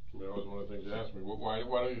 I mean, that was one of the things you asked me. Why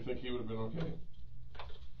do you think he would have been okay?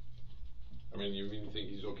 I mean, you think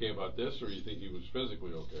he's okay about this, or you think he was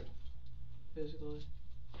physically okay? Physically.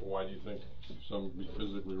 Well, why do you think something would be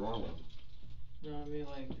physically wrong with him? No, I mean,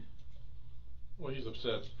 like. Well, he's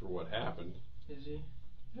upset for what happened. Is he?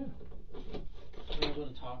 Yeah. Am I able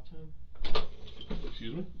to talk to him?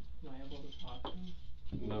 Excuse me? Am I able to talk to him?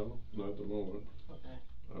 No, not at the moment. Okay.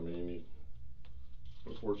 I mean,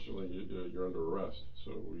 unfortunately, you're under arrest,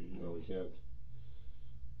 so we can't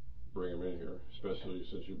bring him in here, especially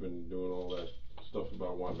since you've been doing all that stuff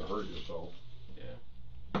about wanting to hurt yourself.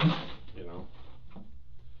 Yeah. You know.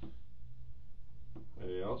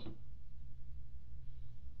 Anything else?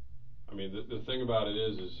 I mean, the thing about it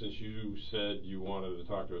is since you said you wanted to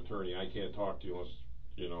talk to an attorney, I can't talk to you unless,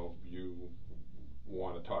 you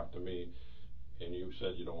want to talk to me, and you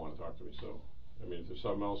said you don't want to talk to me, so, I mean, if there's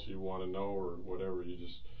something else you want to know or whatever, you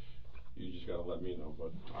just gotta let me know,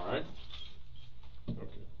 but, alright?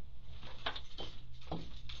 Okay.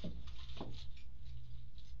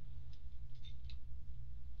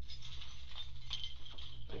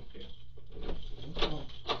 Thank you.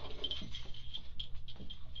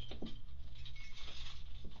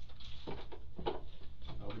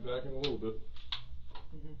 I'll be back in a little bit.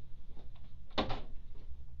 Mhm.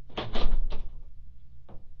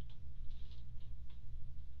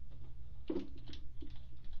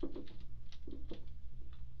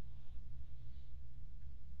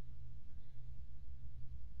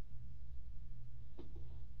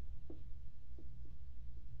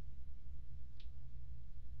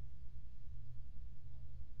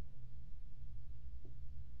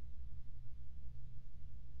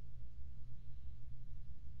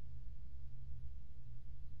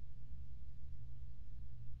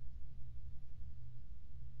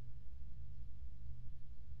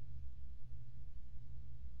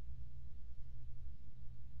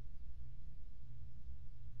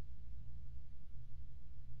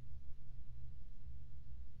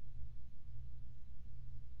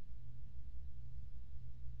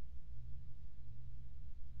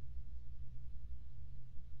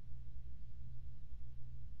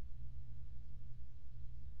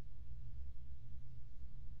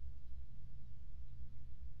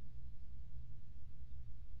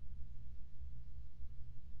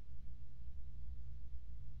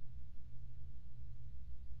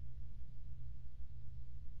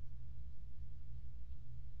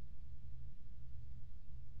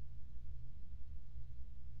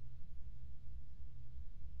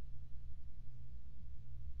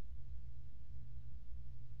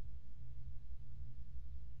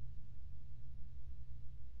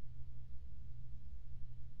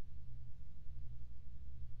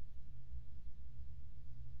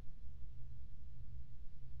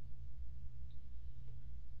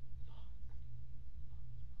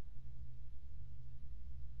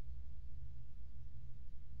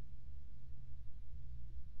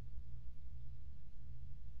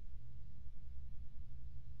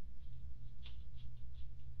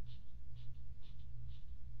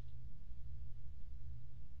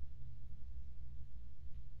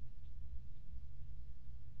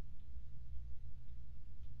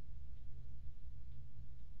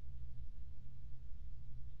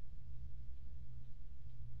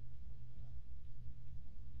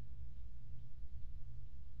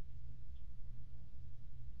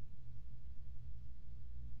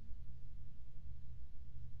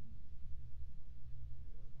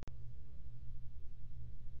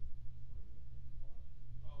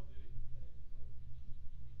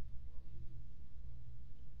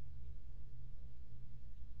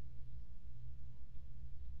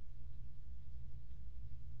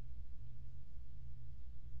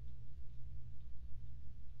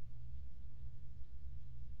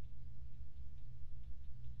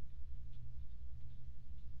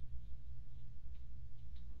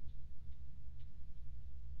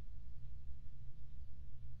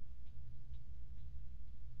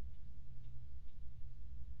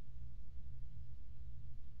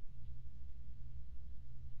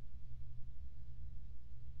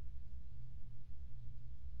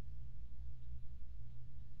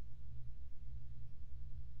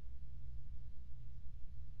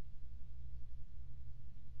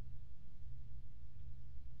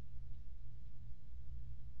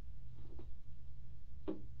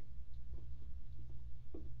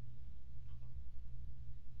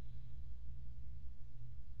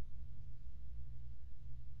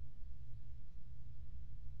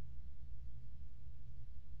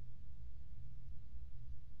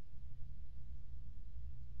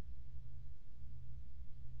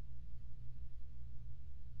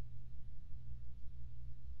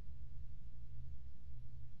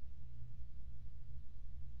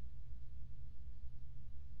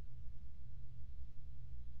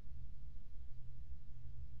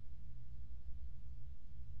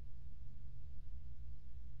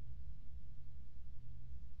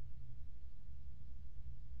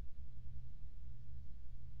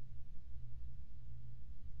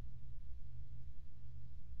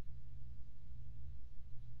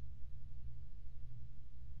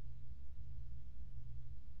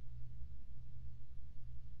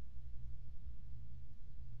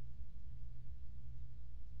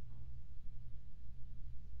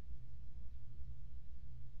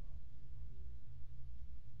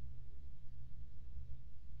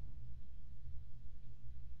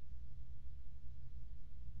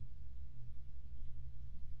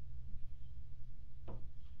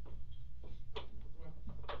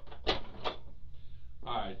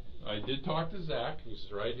 did talk to Zach. He's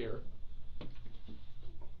right here.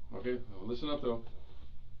 Okay, well, listen up though.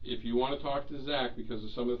 If you want to talk to Zach because of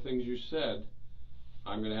some of the things you said,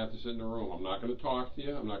 I'm going to have to sit in a room. I'm not going to talk to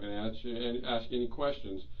you. I'm not going to ask you any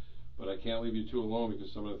questions, but I can't leave you two alone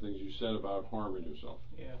because some of the things you said about harming yourself.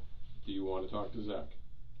 Yeah. Do you want to talk to Zach?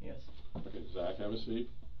 Yes. Okay, Zach, have a seat.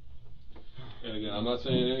 And again, I'm not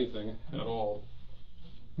saying anything at all.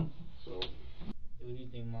 So. What do you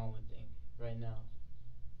think Mom would think right now?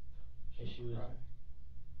 If she was,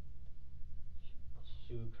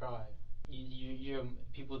 she would cry. You're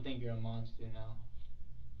people think you're a monster now.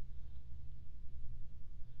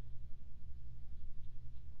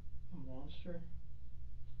 A monster?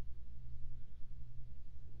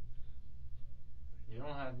 You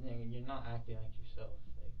don't have. You're not acting like yourself.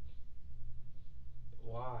 Like,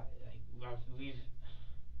 why? Like, we've.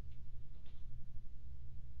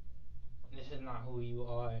 This is not who you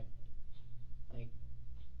are. Like,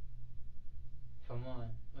 come on.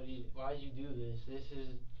 Why'd you do this? This is.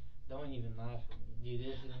 Don't even laugh at me, dude.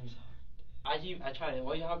 This is. I tried to.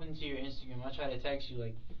 What happened to your Instagram? I tried to text you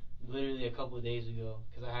like literally a couple of days ago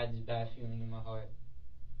because I had this bad feeling in my heart.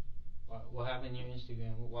 What happened to your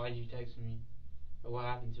Instagram? Why did you text me? Or what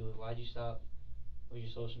happened to it? Why'd you stop with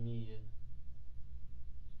your social media?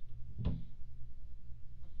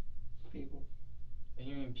 People. What do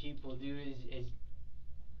you mean people, dude? Is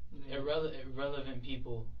irrelevant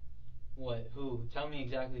people. What? Who? Tell me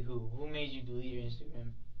exactly who. Who made you delete your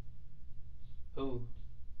Instagram? Who?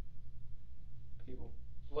 People.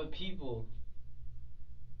 What people?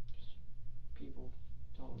 Just people.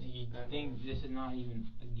 Do you think this is not even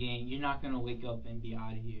a game? You're not gonna wake up and be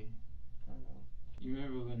out of here. I know. You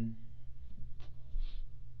remember when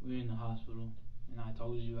we were in the hospital and I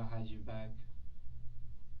told you I had your back?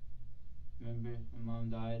 Remember when Mom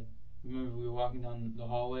died? Remember we were walking down the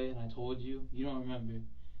hallway and I told you? You don't remember.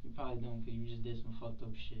 You probably don't because you just did some fucked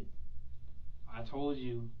up shit. I told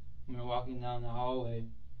you when we were walking down the hallway,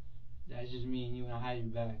 that's just me and you and I had your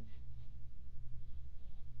back.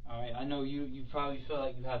 Alright, I know you probably feel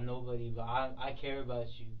like you have nobody, but I care about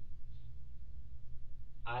you.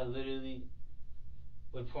 I literally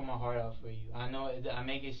would pour my heart out for you. I know I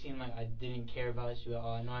make it seem like I didn't care about you at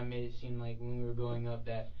all. I know I made it seem like when we were growing up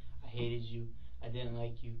that I hated you, I didn't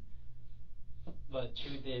like you. But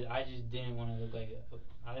truth is, I just didn't want to look like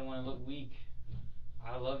I didn't want to look weak.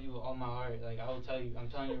 I love you with all my heart. Like I will tell you, I'm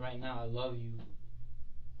telling you right now, I love you.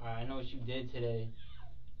 Alright, I know what you did today.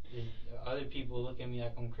 Other people look at me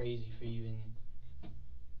like I'm crazy for you,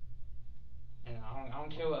 and I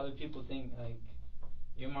don't care what other people think. Like,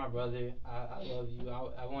 you're my brother. I love you.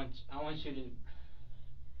 I want you to.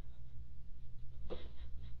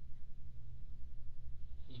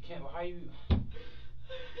 You can't. Why are you?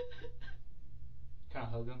 Can I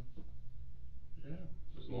hug him? Yeah.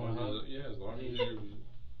 As long as you.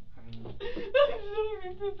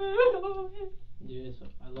 Yes,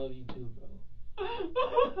 I love you too, bro.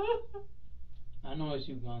 I know what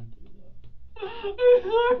you've gone through, though.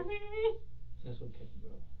 That's okay,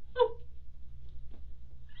 bro.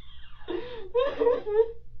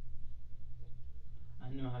 I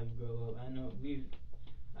know how you grow up. I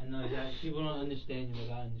know that people don't understand you,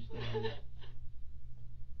 but I understand you.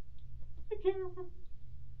 I can't remember.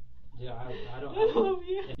 Yeah, I don't. I love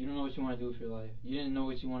you. You don't know what you want to do with your life. You didn't know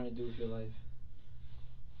what you wanted to do with your life.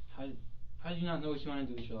 How do you not know what you want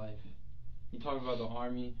to do with your life? You talk about the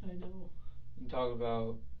army. I know. You talk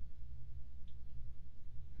about.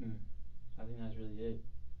 I think that's really it.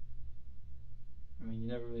 I mean, you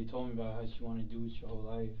never really told me about how you want to do with your whole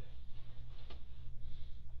life.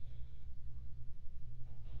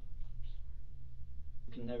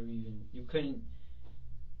 You couldn't.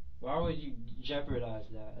 Why would you jeopardize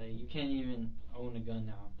that? Like, you can't even own a gun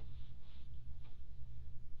now.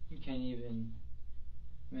 You can't even.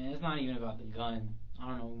 Man, it's not even about the gun. I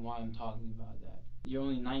don't know why I'm talking about that. You're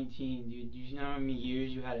only 19, dude. Do you know how many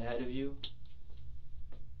years you had ahead of you?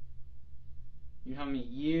 You know how many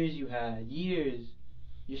years you had? Years.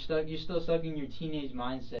 You're still stuck in your teenage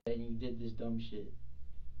mindset and you did this dumb shit.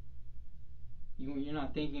 You're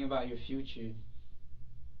not thinking about your future.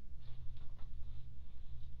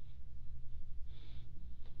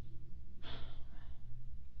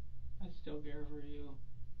 I still care for you.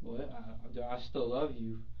 What? I still love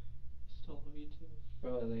you. Still love you too.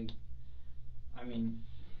 Bro, like, I mean,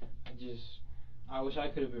 I wish I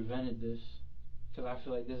could have prevented this. Because I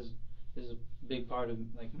feel like this is a big part of,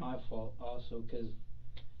 like, my fault also. Because,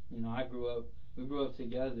 you know, we grew up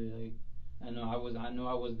together. Like, I know I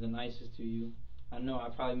was the nicest to you. I know I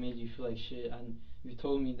probably made you feel like shit. You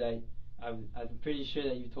told me that, I'm pretty sure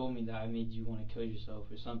that you told me that I made you want to kill yourself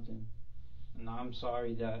or something. And I'm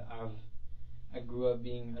sorry that I grew up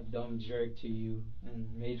being a dumb jerk to you and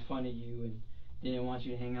made fun of you and didn't want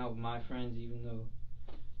you to hang out with my friends, even though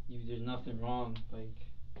there's nothing wrong. Like,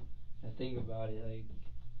 I think about it, like,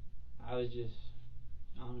 I was just,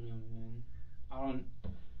 I don't know, man.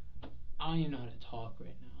 I don't even know how to talk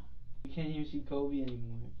right now. You can't even see Kobe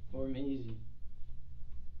anymore, or Maisie.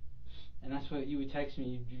 And that's what you would text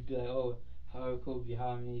me, you'd be like, oh, how are Kobe, how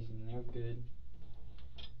amazing, they're good.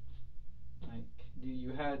 Like, dude,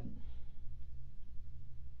 you had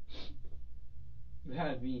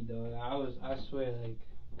me, dog. I swear, like,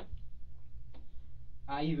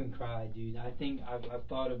 I even cried, dude. I think I've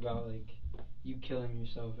thought about, like, you killing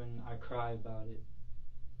yourself, and I cry about it.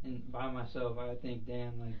 And by myself, I think,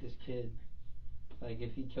 damn, like, this kid, like,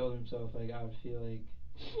 if he killed himself, like, I'd feel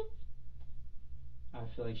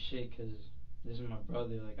like shit, cause this is my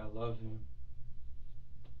brother, like, I love him.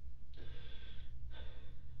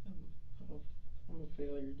 I'm a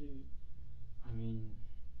failure, dude. I mean,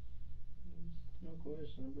 no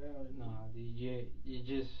question about it. nah, dude,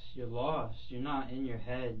 you're lost. You're not in your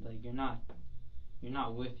head, like, you're not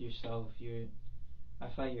with yourself. I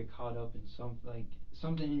feel like you're caught up in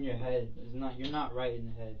something in your head. You're not right in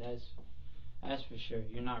the head. That's for sure.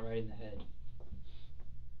 You're not right in the head.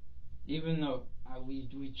 Even though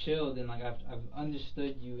we chilled and, like, I've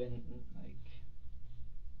understood you, and like,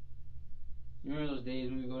 you remember those days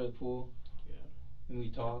when we go to the pool? Yeah. And we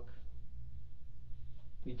talk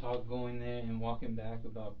going there and walking back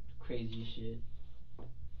about crazy shit.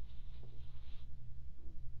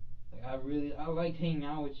 Like, I liked hanging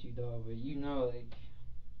out with you, dog, but you know, like,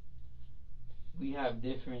 we have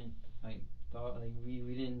different, like, thought, like, we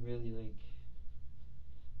didn't really, like,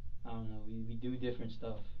 I don't know, we do different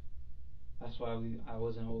stuff. That's why I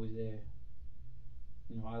wasn't always there.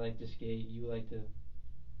 You know, I like to skate, you like to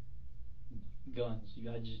guns.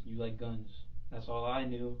 You like guns. That's all I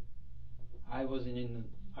knew. I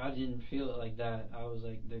didn't feel it like that. I was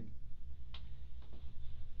like,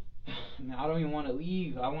 man, I don't even want to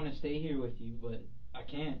leave. I want to stay here with you, but I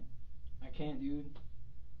can't, dude.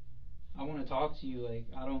 I want to talk to you. Like,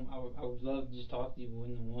 I would love to just talk to you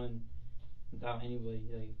one without anybody.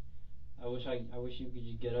 Like, I wish you could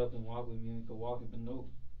just get up and walk with me, and we could walk it, but nope.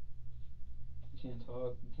 You can't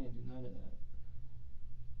talk. You can't do none of that.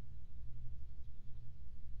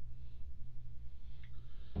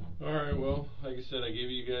 Alright, well, like I said, I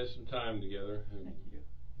gave you guys some time together. Thank you.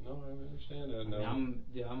 No, I understand that I now. mean,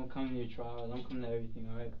 I'm gonna come to your trials. I'm coming to everything.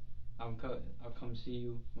 All right. I'll come see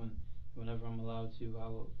you whenever I'm allowed to. I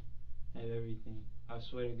will have everything. I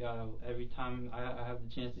swear to God, every time I have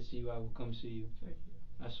the chance to see you, I will come see you. Thank you.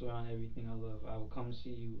 I swear on everything I love, I will come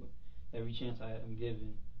see you every chance I am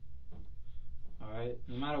given. All right.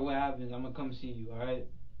 No matter what happens, I'm gonna come see you. All right.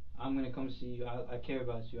 I'm gonna come see you. I care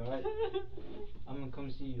about you. All right. I'm gonna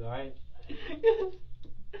come see you. All right. I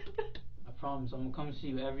promise. I'm gonna come see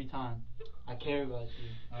you every time. I care about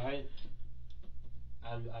you. All right.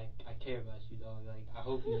 I care about you, dog. Like, I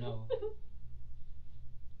hope you know.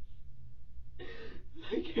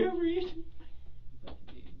 I can't breathe. But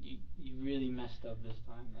you really messed up this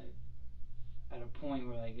time. Like, at a point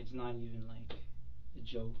where, like, it's not even like a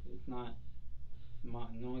joke. It's not. No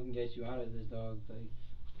one can get you out of this, dog. Like.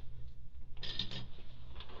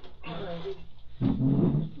 Alright.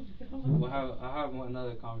 I'll have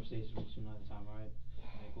another conversation with you another time, alright?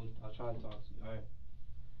 Like, I'll try to talk to you, alright?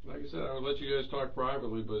 Like I said, I would let you guys talk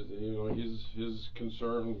privately, but you know, his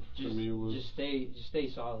concern to me was just stay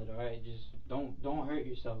solid, alright? Just don't hurt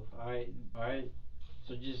yourself, alright? Alright?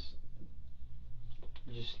 So just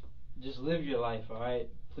live your life, alright?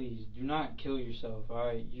 Please do not kill yourself,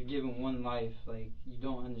 alright? You're given one life. Like, you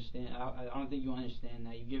don't understand. I don't think you understand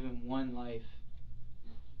that. You're given one life.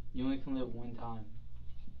 You only can live one time.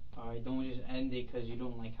 Alright, don't just end it because you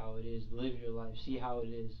don't like how it is. Live your life. See how it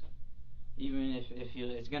is. Even if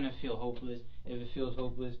it's gonna feel hopeless. If it feels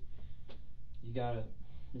hopeless, you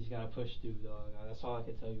just gotta push through, dog. That's all I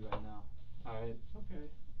can tell you right now. Alright? Okay.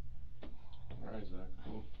 alright, Zach.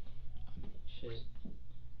 Cool. Shit.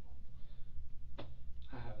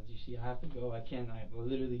 You see, I have to go. I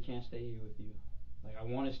literally can't stay here with you. Like, I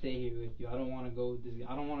want to stay here with you. I don't want to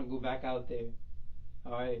go back out there.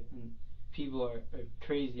 Alright? And people are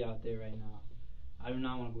crazy out there right now. I do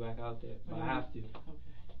not want to go back out there, but I have to. Okay.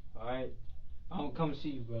 Alright? I'm gonna come see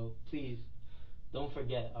you, bro. Please. Don't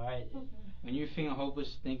forget, alright? Okay. When you're feeling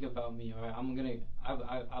hopeless, think about me, alright? I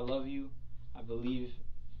love you. I believe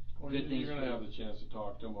Well, good things you're for gonna you. have the chance to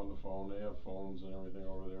talk to him on the phone. They have phones and everything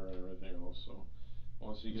over there and everything else, so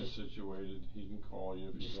once he gets situated, he can call you.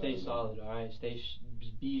 If Just he's stay got solid, alright?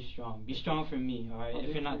 Be strong. Be strong for me, alright?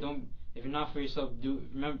 If you're not, If you're not for yourself,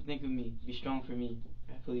 remember, think of me. Be strong for me,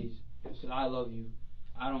 please. Because I love you.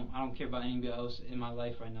 I don't care about anybody else in my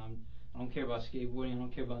life right now. I don't care about skateboarding. I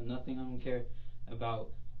don't care about nothing. I don't care about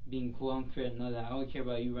being cool. I don't care none of that. I only care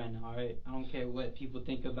about you right now, alright? I don't care what people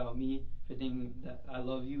think about me for thinking that I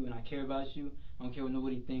love you and I care about you. I don't care what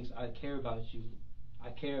nobody thinks. I care about you. I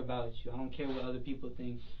care about you. I don't care what other people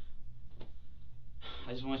think.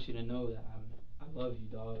 I just want you to know that I love you,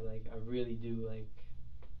 dog. Like, I really do. Like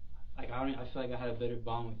I feel like I had a better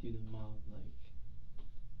bond with you than Mom. Like,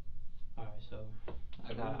 alright, so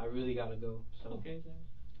I really gotta go. So Okay, then.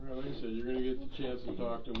 Alright, like I said, you're gonna get the chance to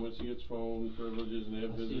talk to him once he gets phone privileges and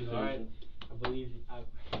have I see you, visitation. alright? I believe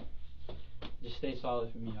you. Just stay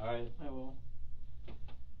solid for me, alright? I will.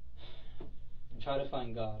 And try to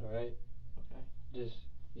find God, alright? Okay. Just,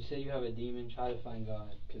 you say you have a demon, try to find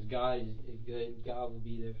God. Because God is good. God will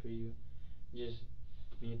be there for you. Just,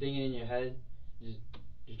 when you're thinking in your head, just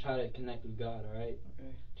try to connect with God, alright? Okay.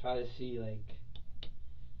 Try to see, like,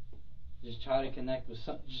 just try to connect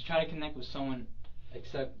with someone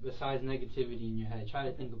except besides negativity in your head. Try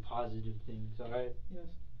to think of positive things, alright? Yes.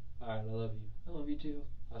 Alright, I love you. I love you too.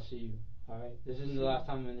 I'll see you, alright? This isn't the last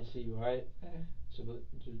time I'm gonna see you, alright? Okay. So, but,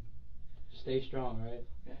 just stay strong, alright?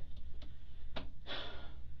 Okay.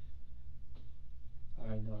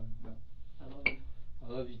 Alright, dog. I love you.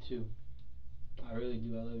 I love you too. I really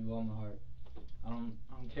do. I love you with all my heart. I don't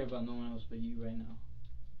care about no one else but you right now.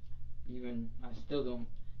 I still don't.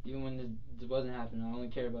 Even when this wasn't happening, I only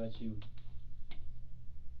care about you.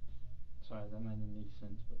 Sorry, that might not make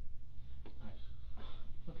sense, but. Alright.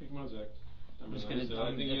 Okay, come on, Zach. I'm just gonna.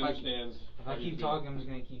 I think he understands. If I keep talking, I'm just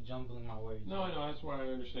gonna keep jumbling my words. No, I know. That's why I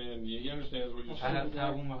understand. He understands what you're I saying.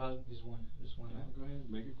 have one more hug. Just one. Yeah, go ahead.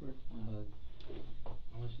 Make it quick. One hug.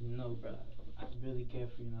 I want you to know, bro. I really care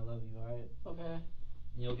for you and I love you. All right. Okay.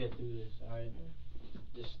 And you'll get through this. All right.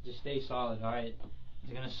 Just stay solid. All right.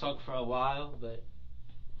 It's gonna suck for a while, but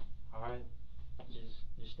all right.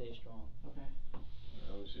 Just stay strong. Okay.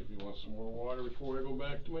 Let me see if he wants some more water before I go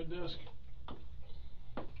back to my desk.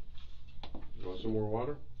 You want some more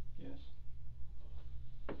water? Yes.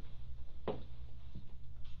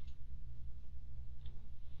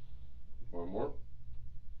 Want more?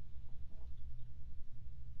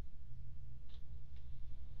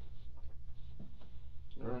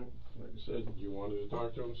 Alright, like I said, you wanted to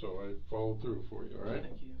talk to him, so I followed through for you, alright?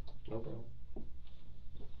 Thank you. No problem.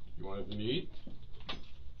 You want anything to eat?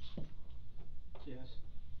 Yes.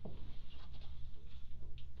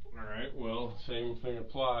 Alright, well, same thing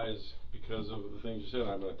applies because of the things you said.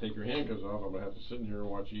 I'm going to take your handcuffs off. I'm going to have to sit in here and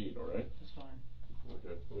watch you eat, alright? That's fine.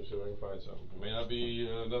 Okay, let me see if I can find something. It may not be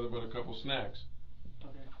nothing but a couple snacks.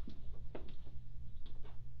 Okay.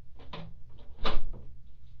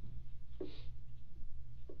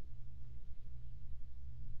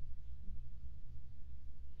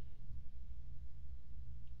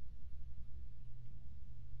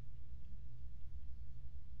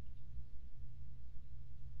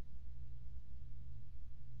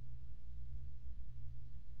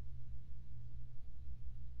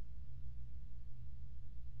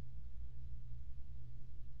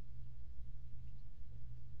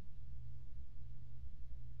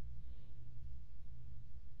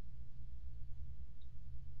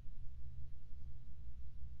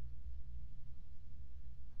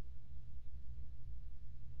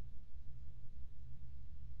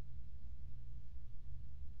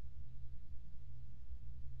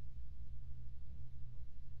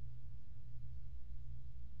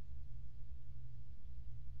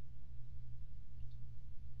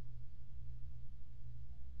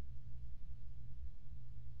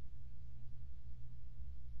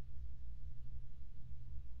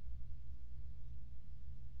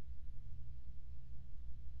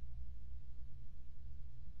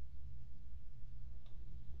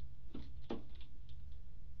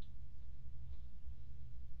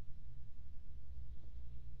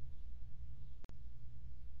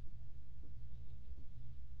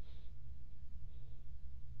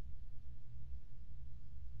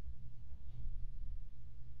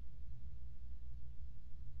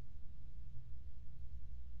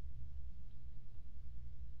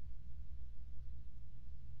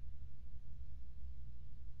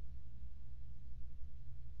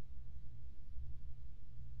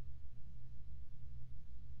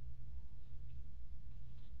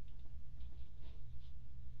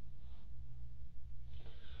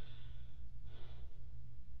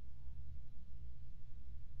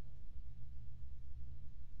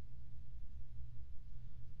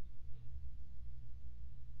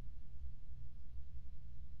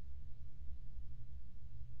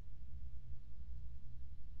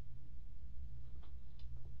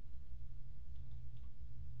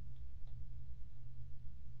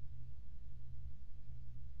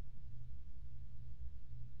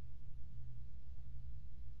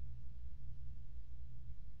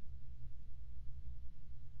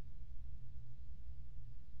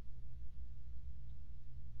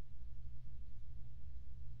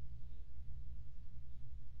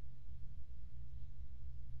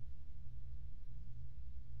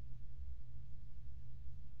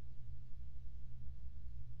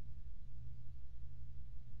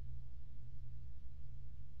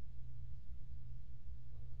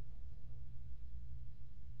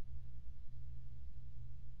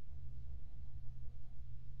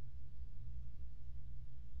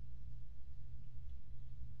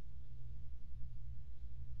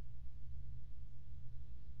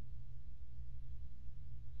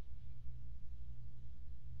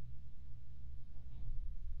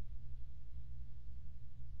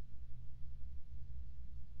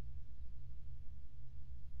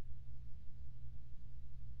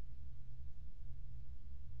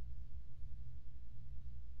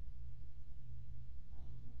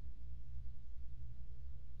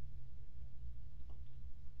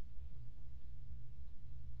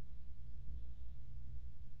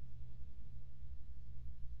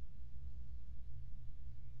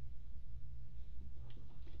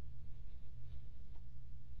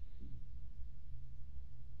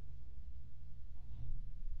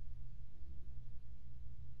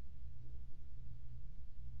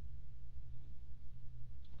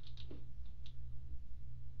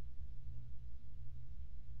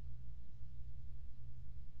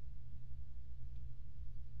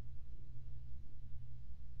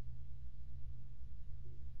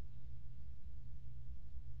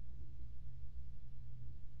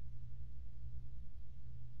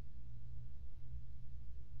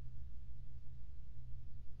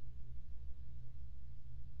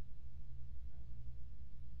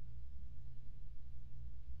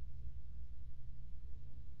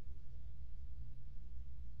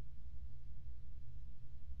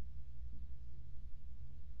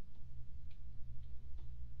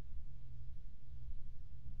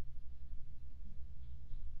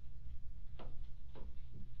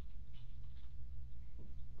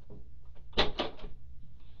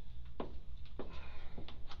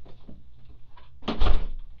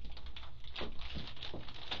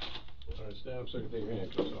 have a second, take your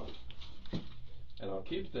handcuffs off. And I'll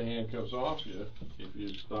keep the handcuffs off you if you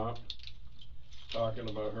stop talking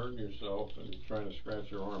about hurting yourself and trying to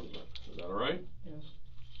scratch your arms up. Is that alright? Yes.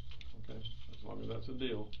 Okay, as long as that's a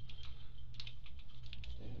deal.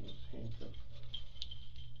 And this handcuff.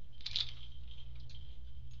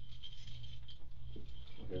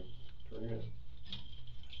 Okay, turn your head.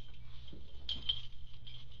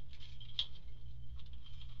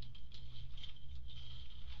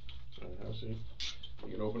 Have a seat.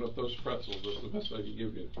 You can open up those pretzels, that's the best I can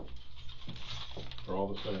give you. They're all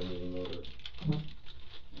the same, even though they're...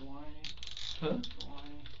 Why? Huh? Why?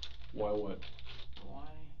 Why what? Why?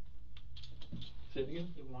 Say it again?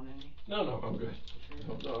 You want any? No, I'm good.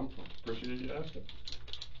 Sure. No, I'm appreciative you asking.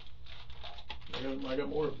 I got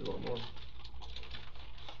more if you want more.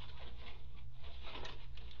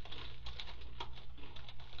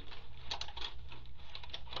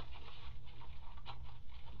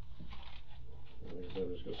 Like I said,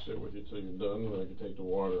 I'm just gonna sit with you till you're done, and then I can take the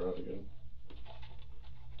water out again.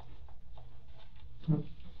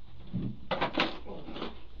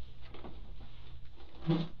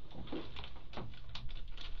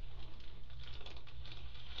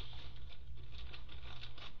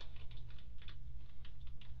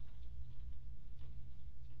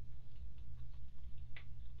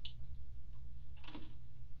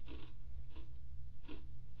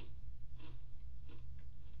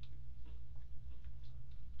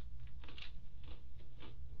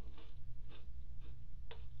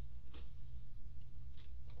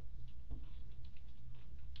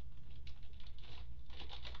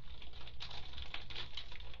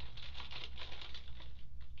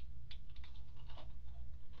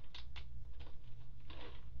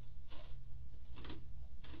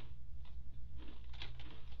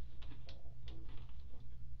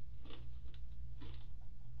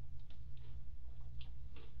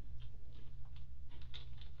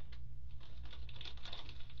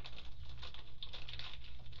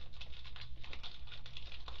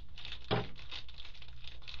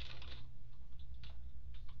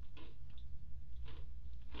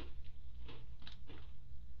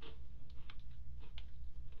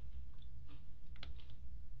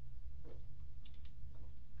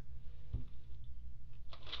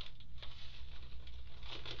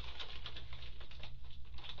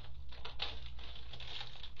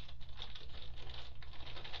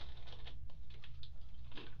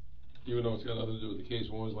 Even though it's got nothing to do with the case,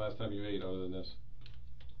 when was the last time you ate other than this?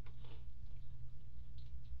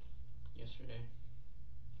 Yesterday.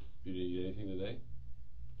 You didn't eat anything today?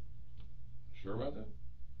 Sure about that?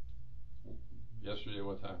 Yesterday,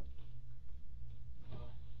 what time?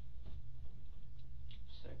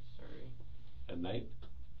 6:30. At night?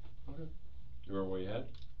 Okay. You remember what you had?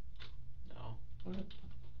 No. Okay.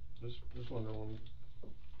 Just wondering.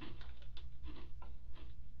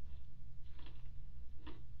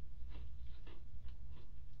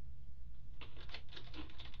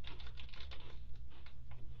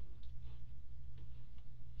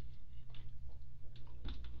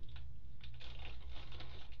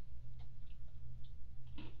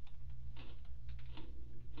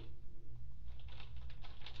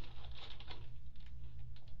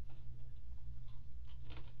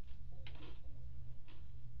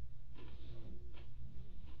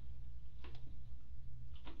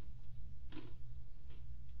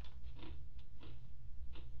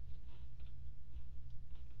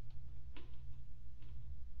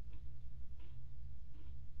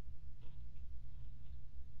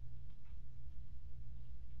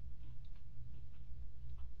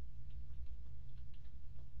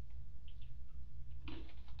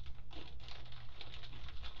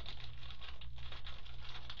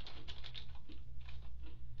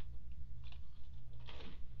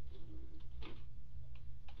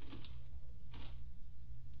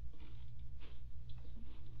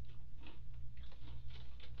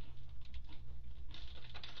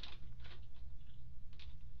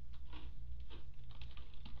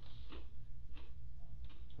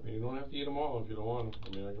 I mean, you don't have to eat them all if you don't want them. I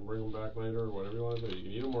mean, I can bring them back later or whatever you want to do. You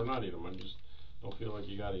can eat them or not eat them. I just don't feel like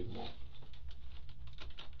you gotta eat them all.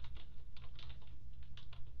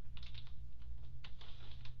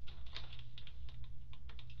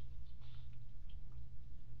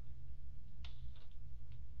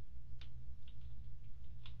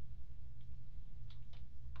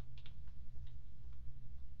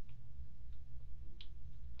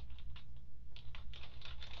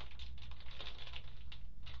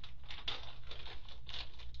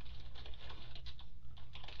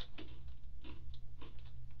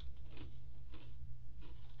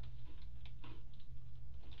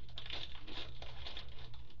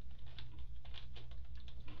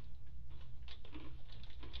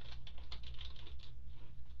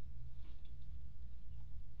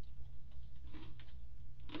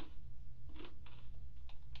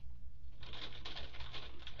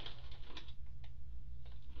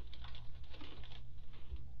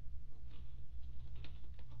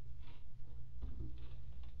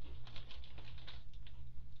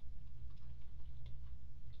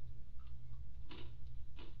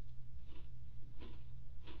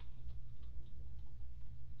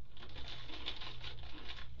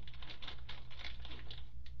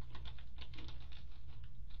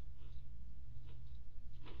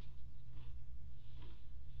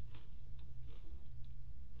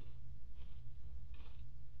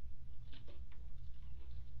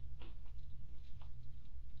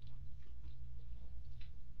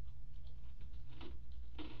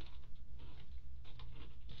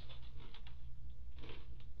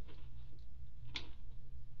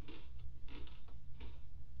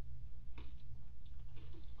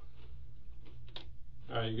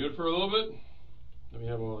 Alright, you good for a little bit? Let me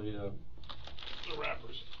have all the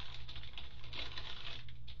wrappers.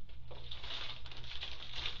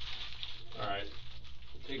 Alright,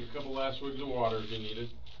 take a couple last swigs of water if you need it,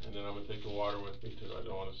 and then I'm going to take the water with me too. I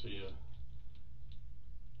don't want to see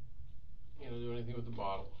you know, do anything with the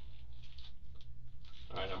bottle.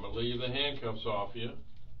 Alright, I'm going to leave the handcuffs off you.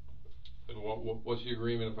 And what's the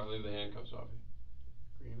agreement if I leave the handcuffs off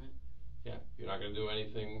you? Agreement? Yeah, you're not going to do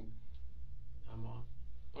anything. I'm off.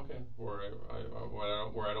 Okay, where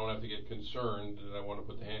I don't have to get concerned that I want to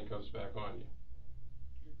put the handcuffs back on you.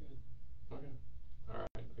 You're good. Okay.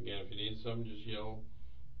 Alright, again, if you need something, just yell,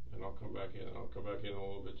 and I'll come back in. I'll come back in a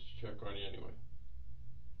little bit to check on you anyway.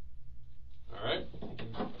 Alright?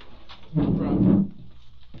 No problem.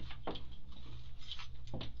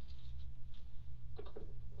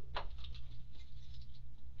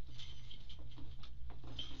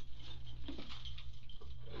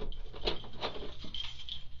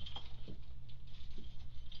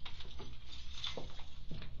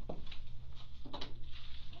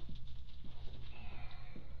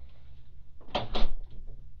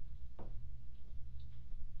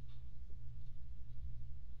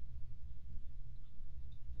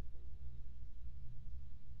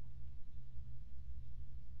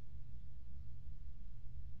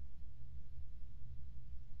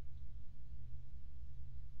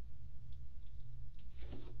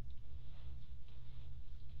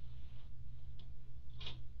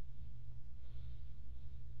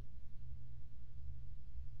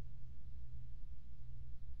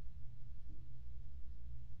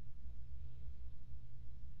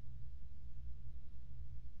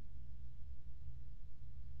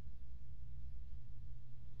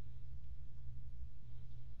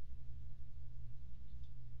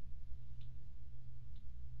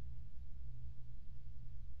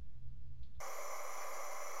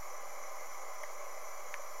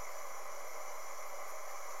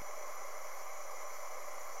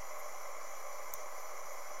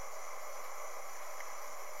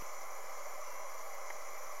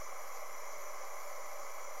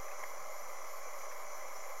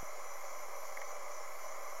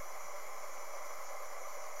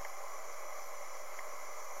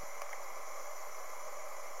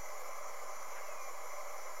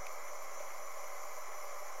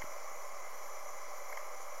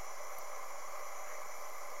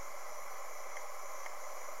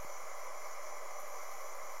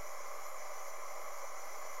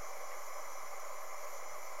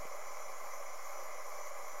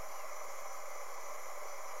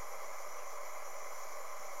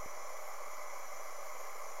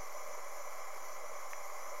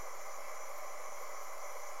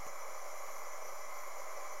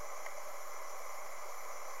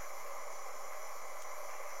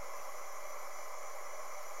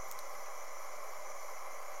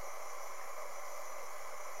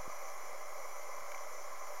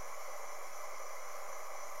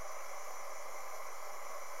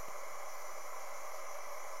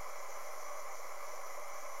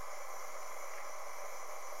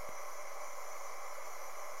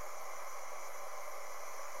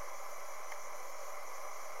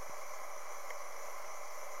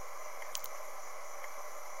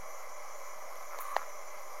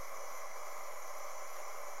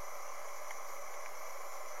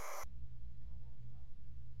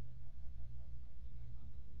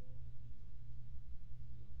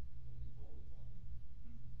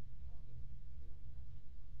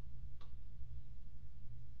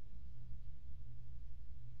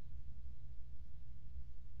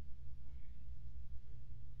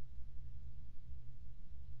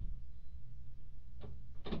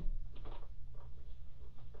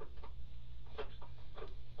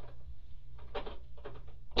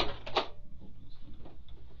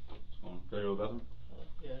 Ready to go to the bathroom?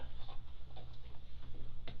 Yeah.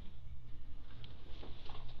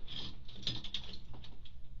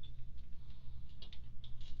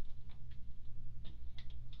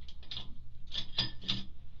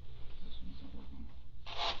 This one's not working.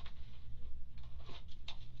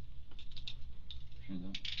 Machine's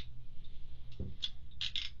on.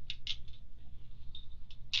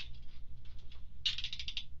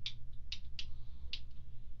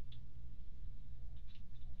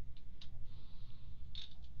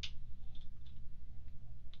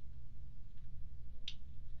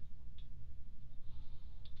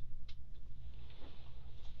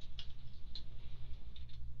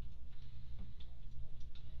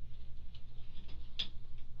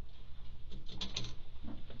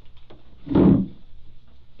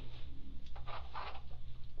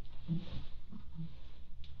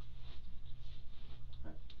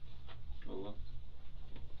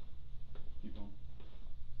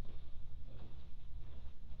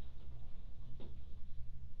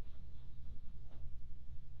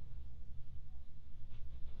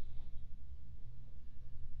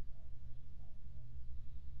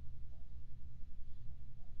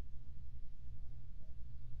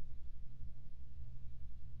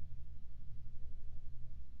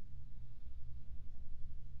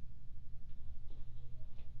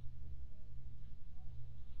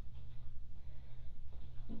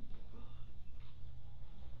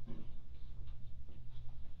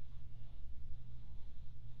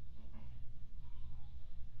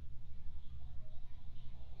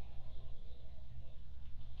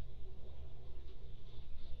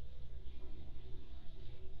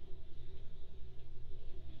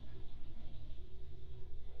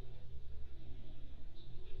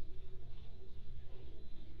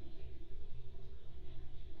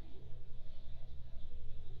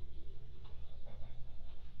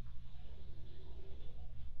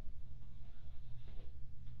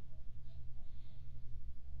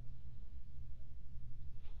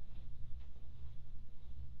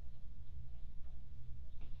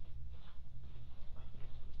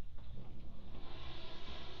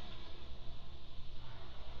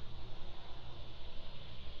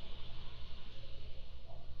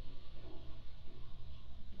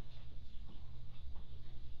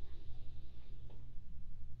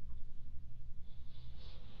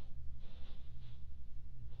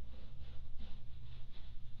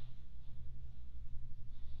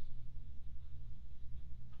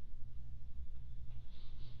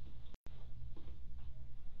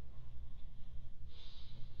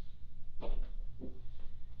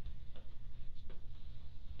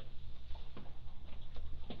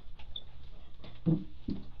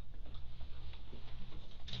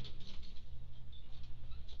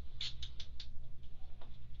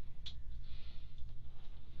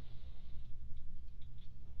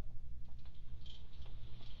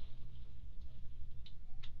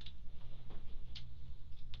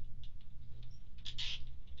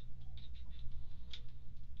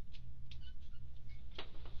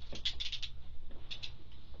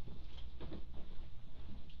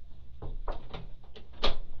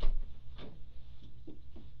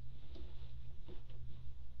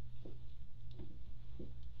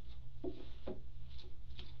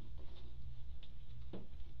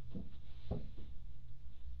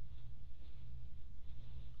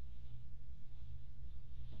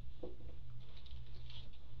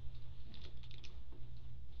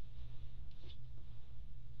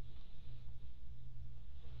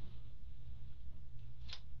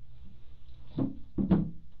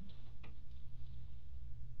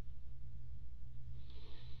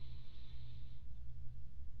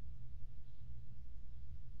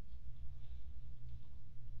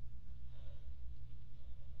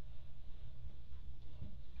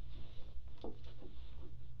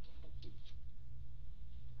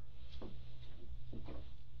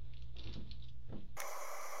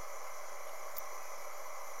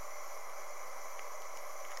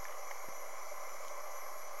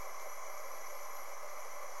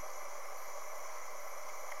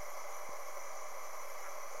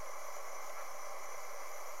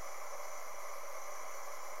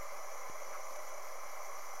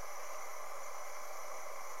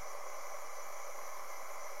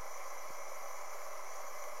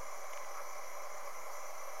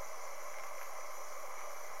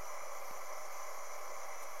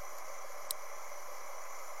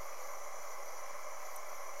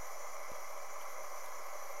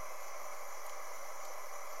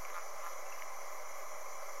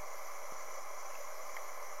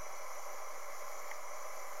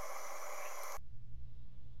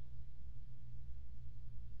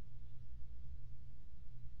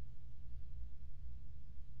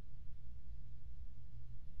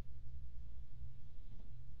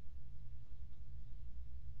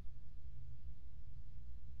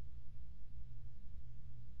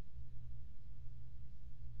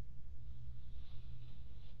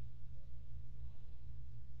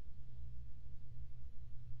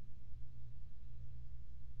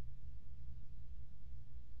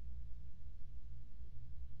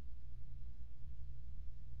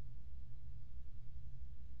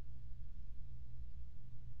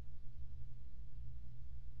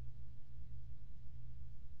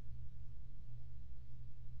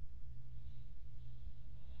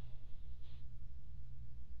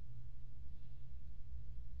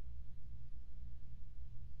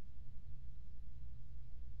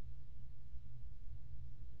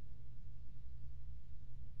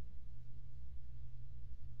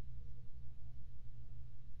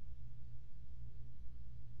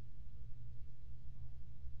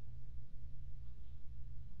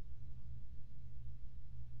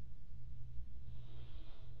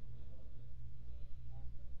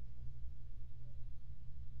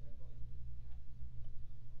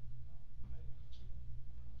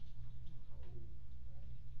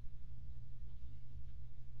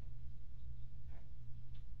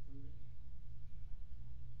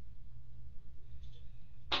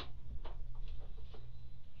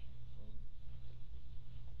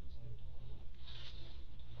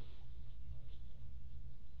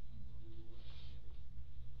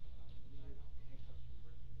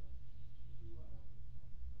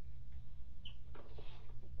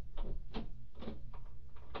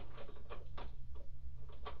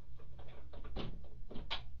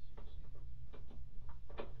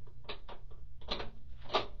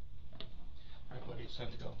 Set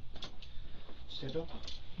to go. Stand up.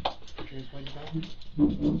 Put your hands behind your back. When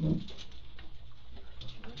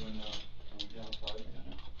we get outside,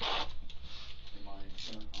 in my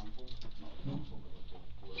center console, not the console, but the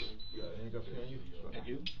whatever. You got a handcuff here on you? I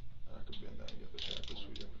do. I could bend down and get the shackles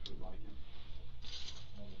for you.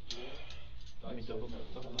 Let me double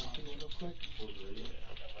lock it real quick.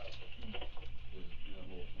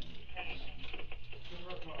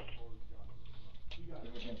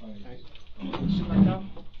 Nice. Sit back down.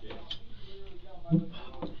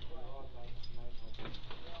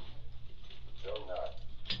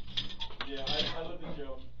 Yeah, I lived in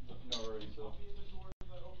jail already, so.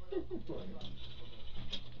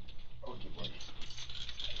 Okay, buddy.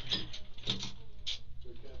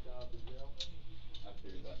 I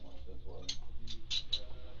figured that much, that's why.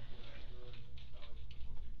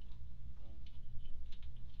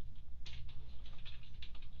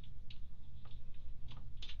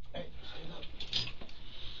 Hey, stand up.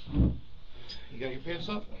 your pants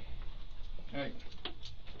up?